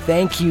day.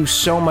 Thank you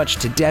so much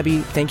to Debbie.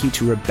 Thank you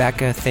to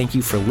Rebecca. Thank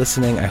you for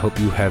listening. I hope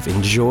you have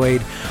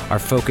enjoyed our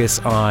focus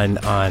on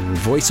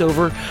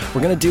voiceover.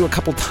 We're going to do a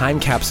couple time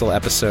capsule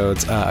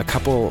episodes, a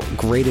couple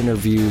great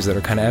interviews that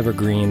are kind of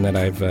evergreen that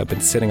I've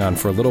been sitting on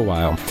for a little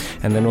while,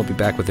 and then we'll be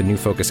back with a new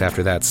focus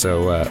after that.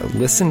 So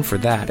listen for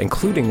that,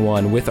 including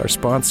one with our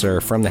sponsor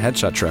from the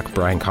Headshot Truck,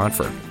 Brian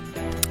Confer.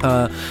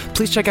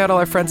 Please check out all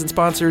our friends and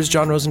sponsors,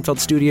 John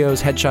Rosenfeld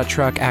Studios, Headshot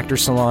Truck, Actor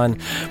Salon.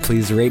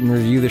 Please rate and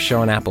review the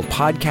show on Apple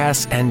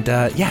Podcasts. And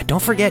don't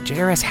forget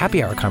JRS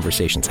Happy Hour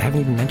Conversations. I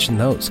haven't even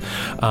mentioned those.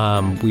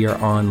 We are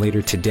on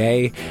later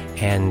today,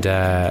 and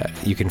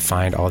you can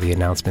find all the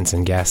announcements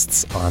and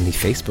guests on the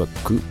Facebook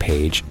group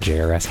page,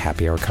 JRS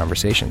Happy Hour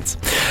Conversations.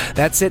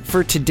 That's it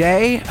for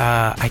today.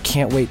 I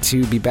can't wait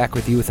to be back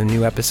with you with a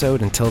new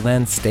episode. Until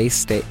then, stay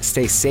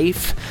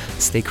safe,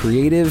 stay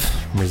creative,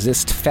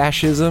 resist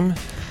fascism,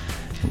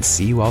 and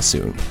see you all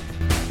soon.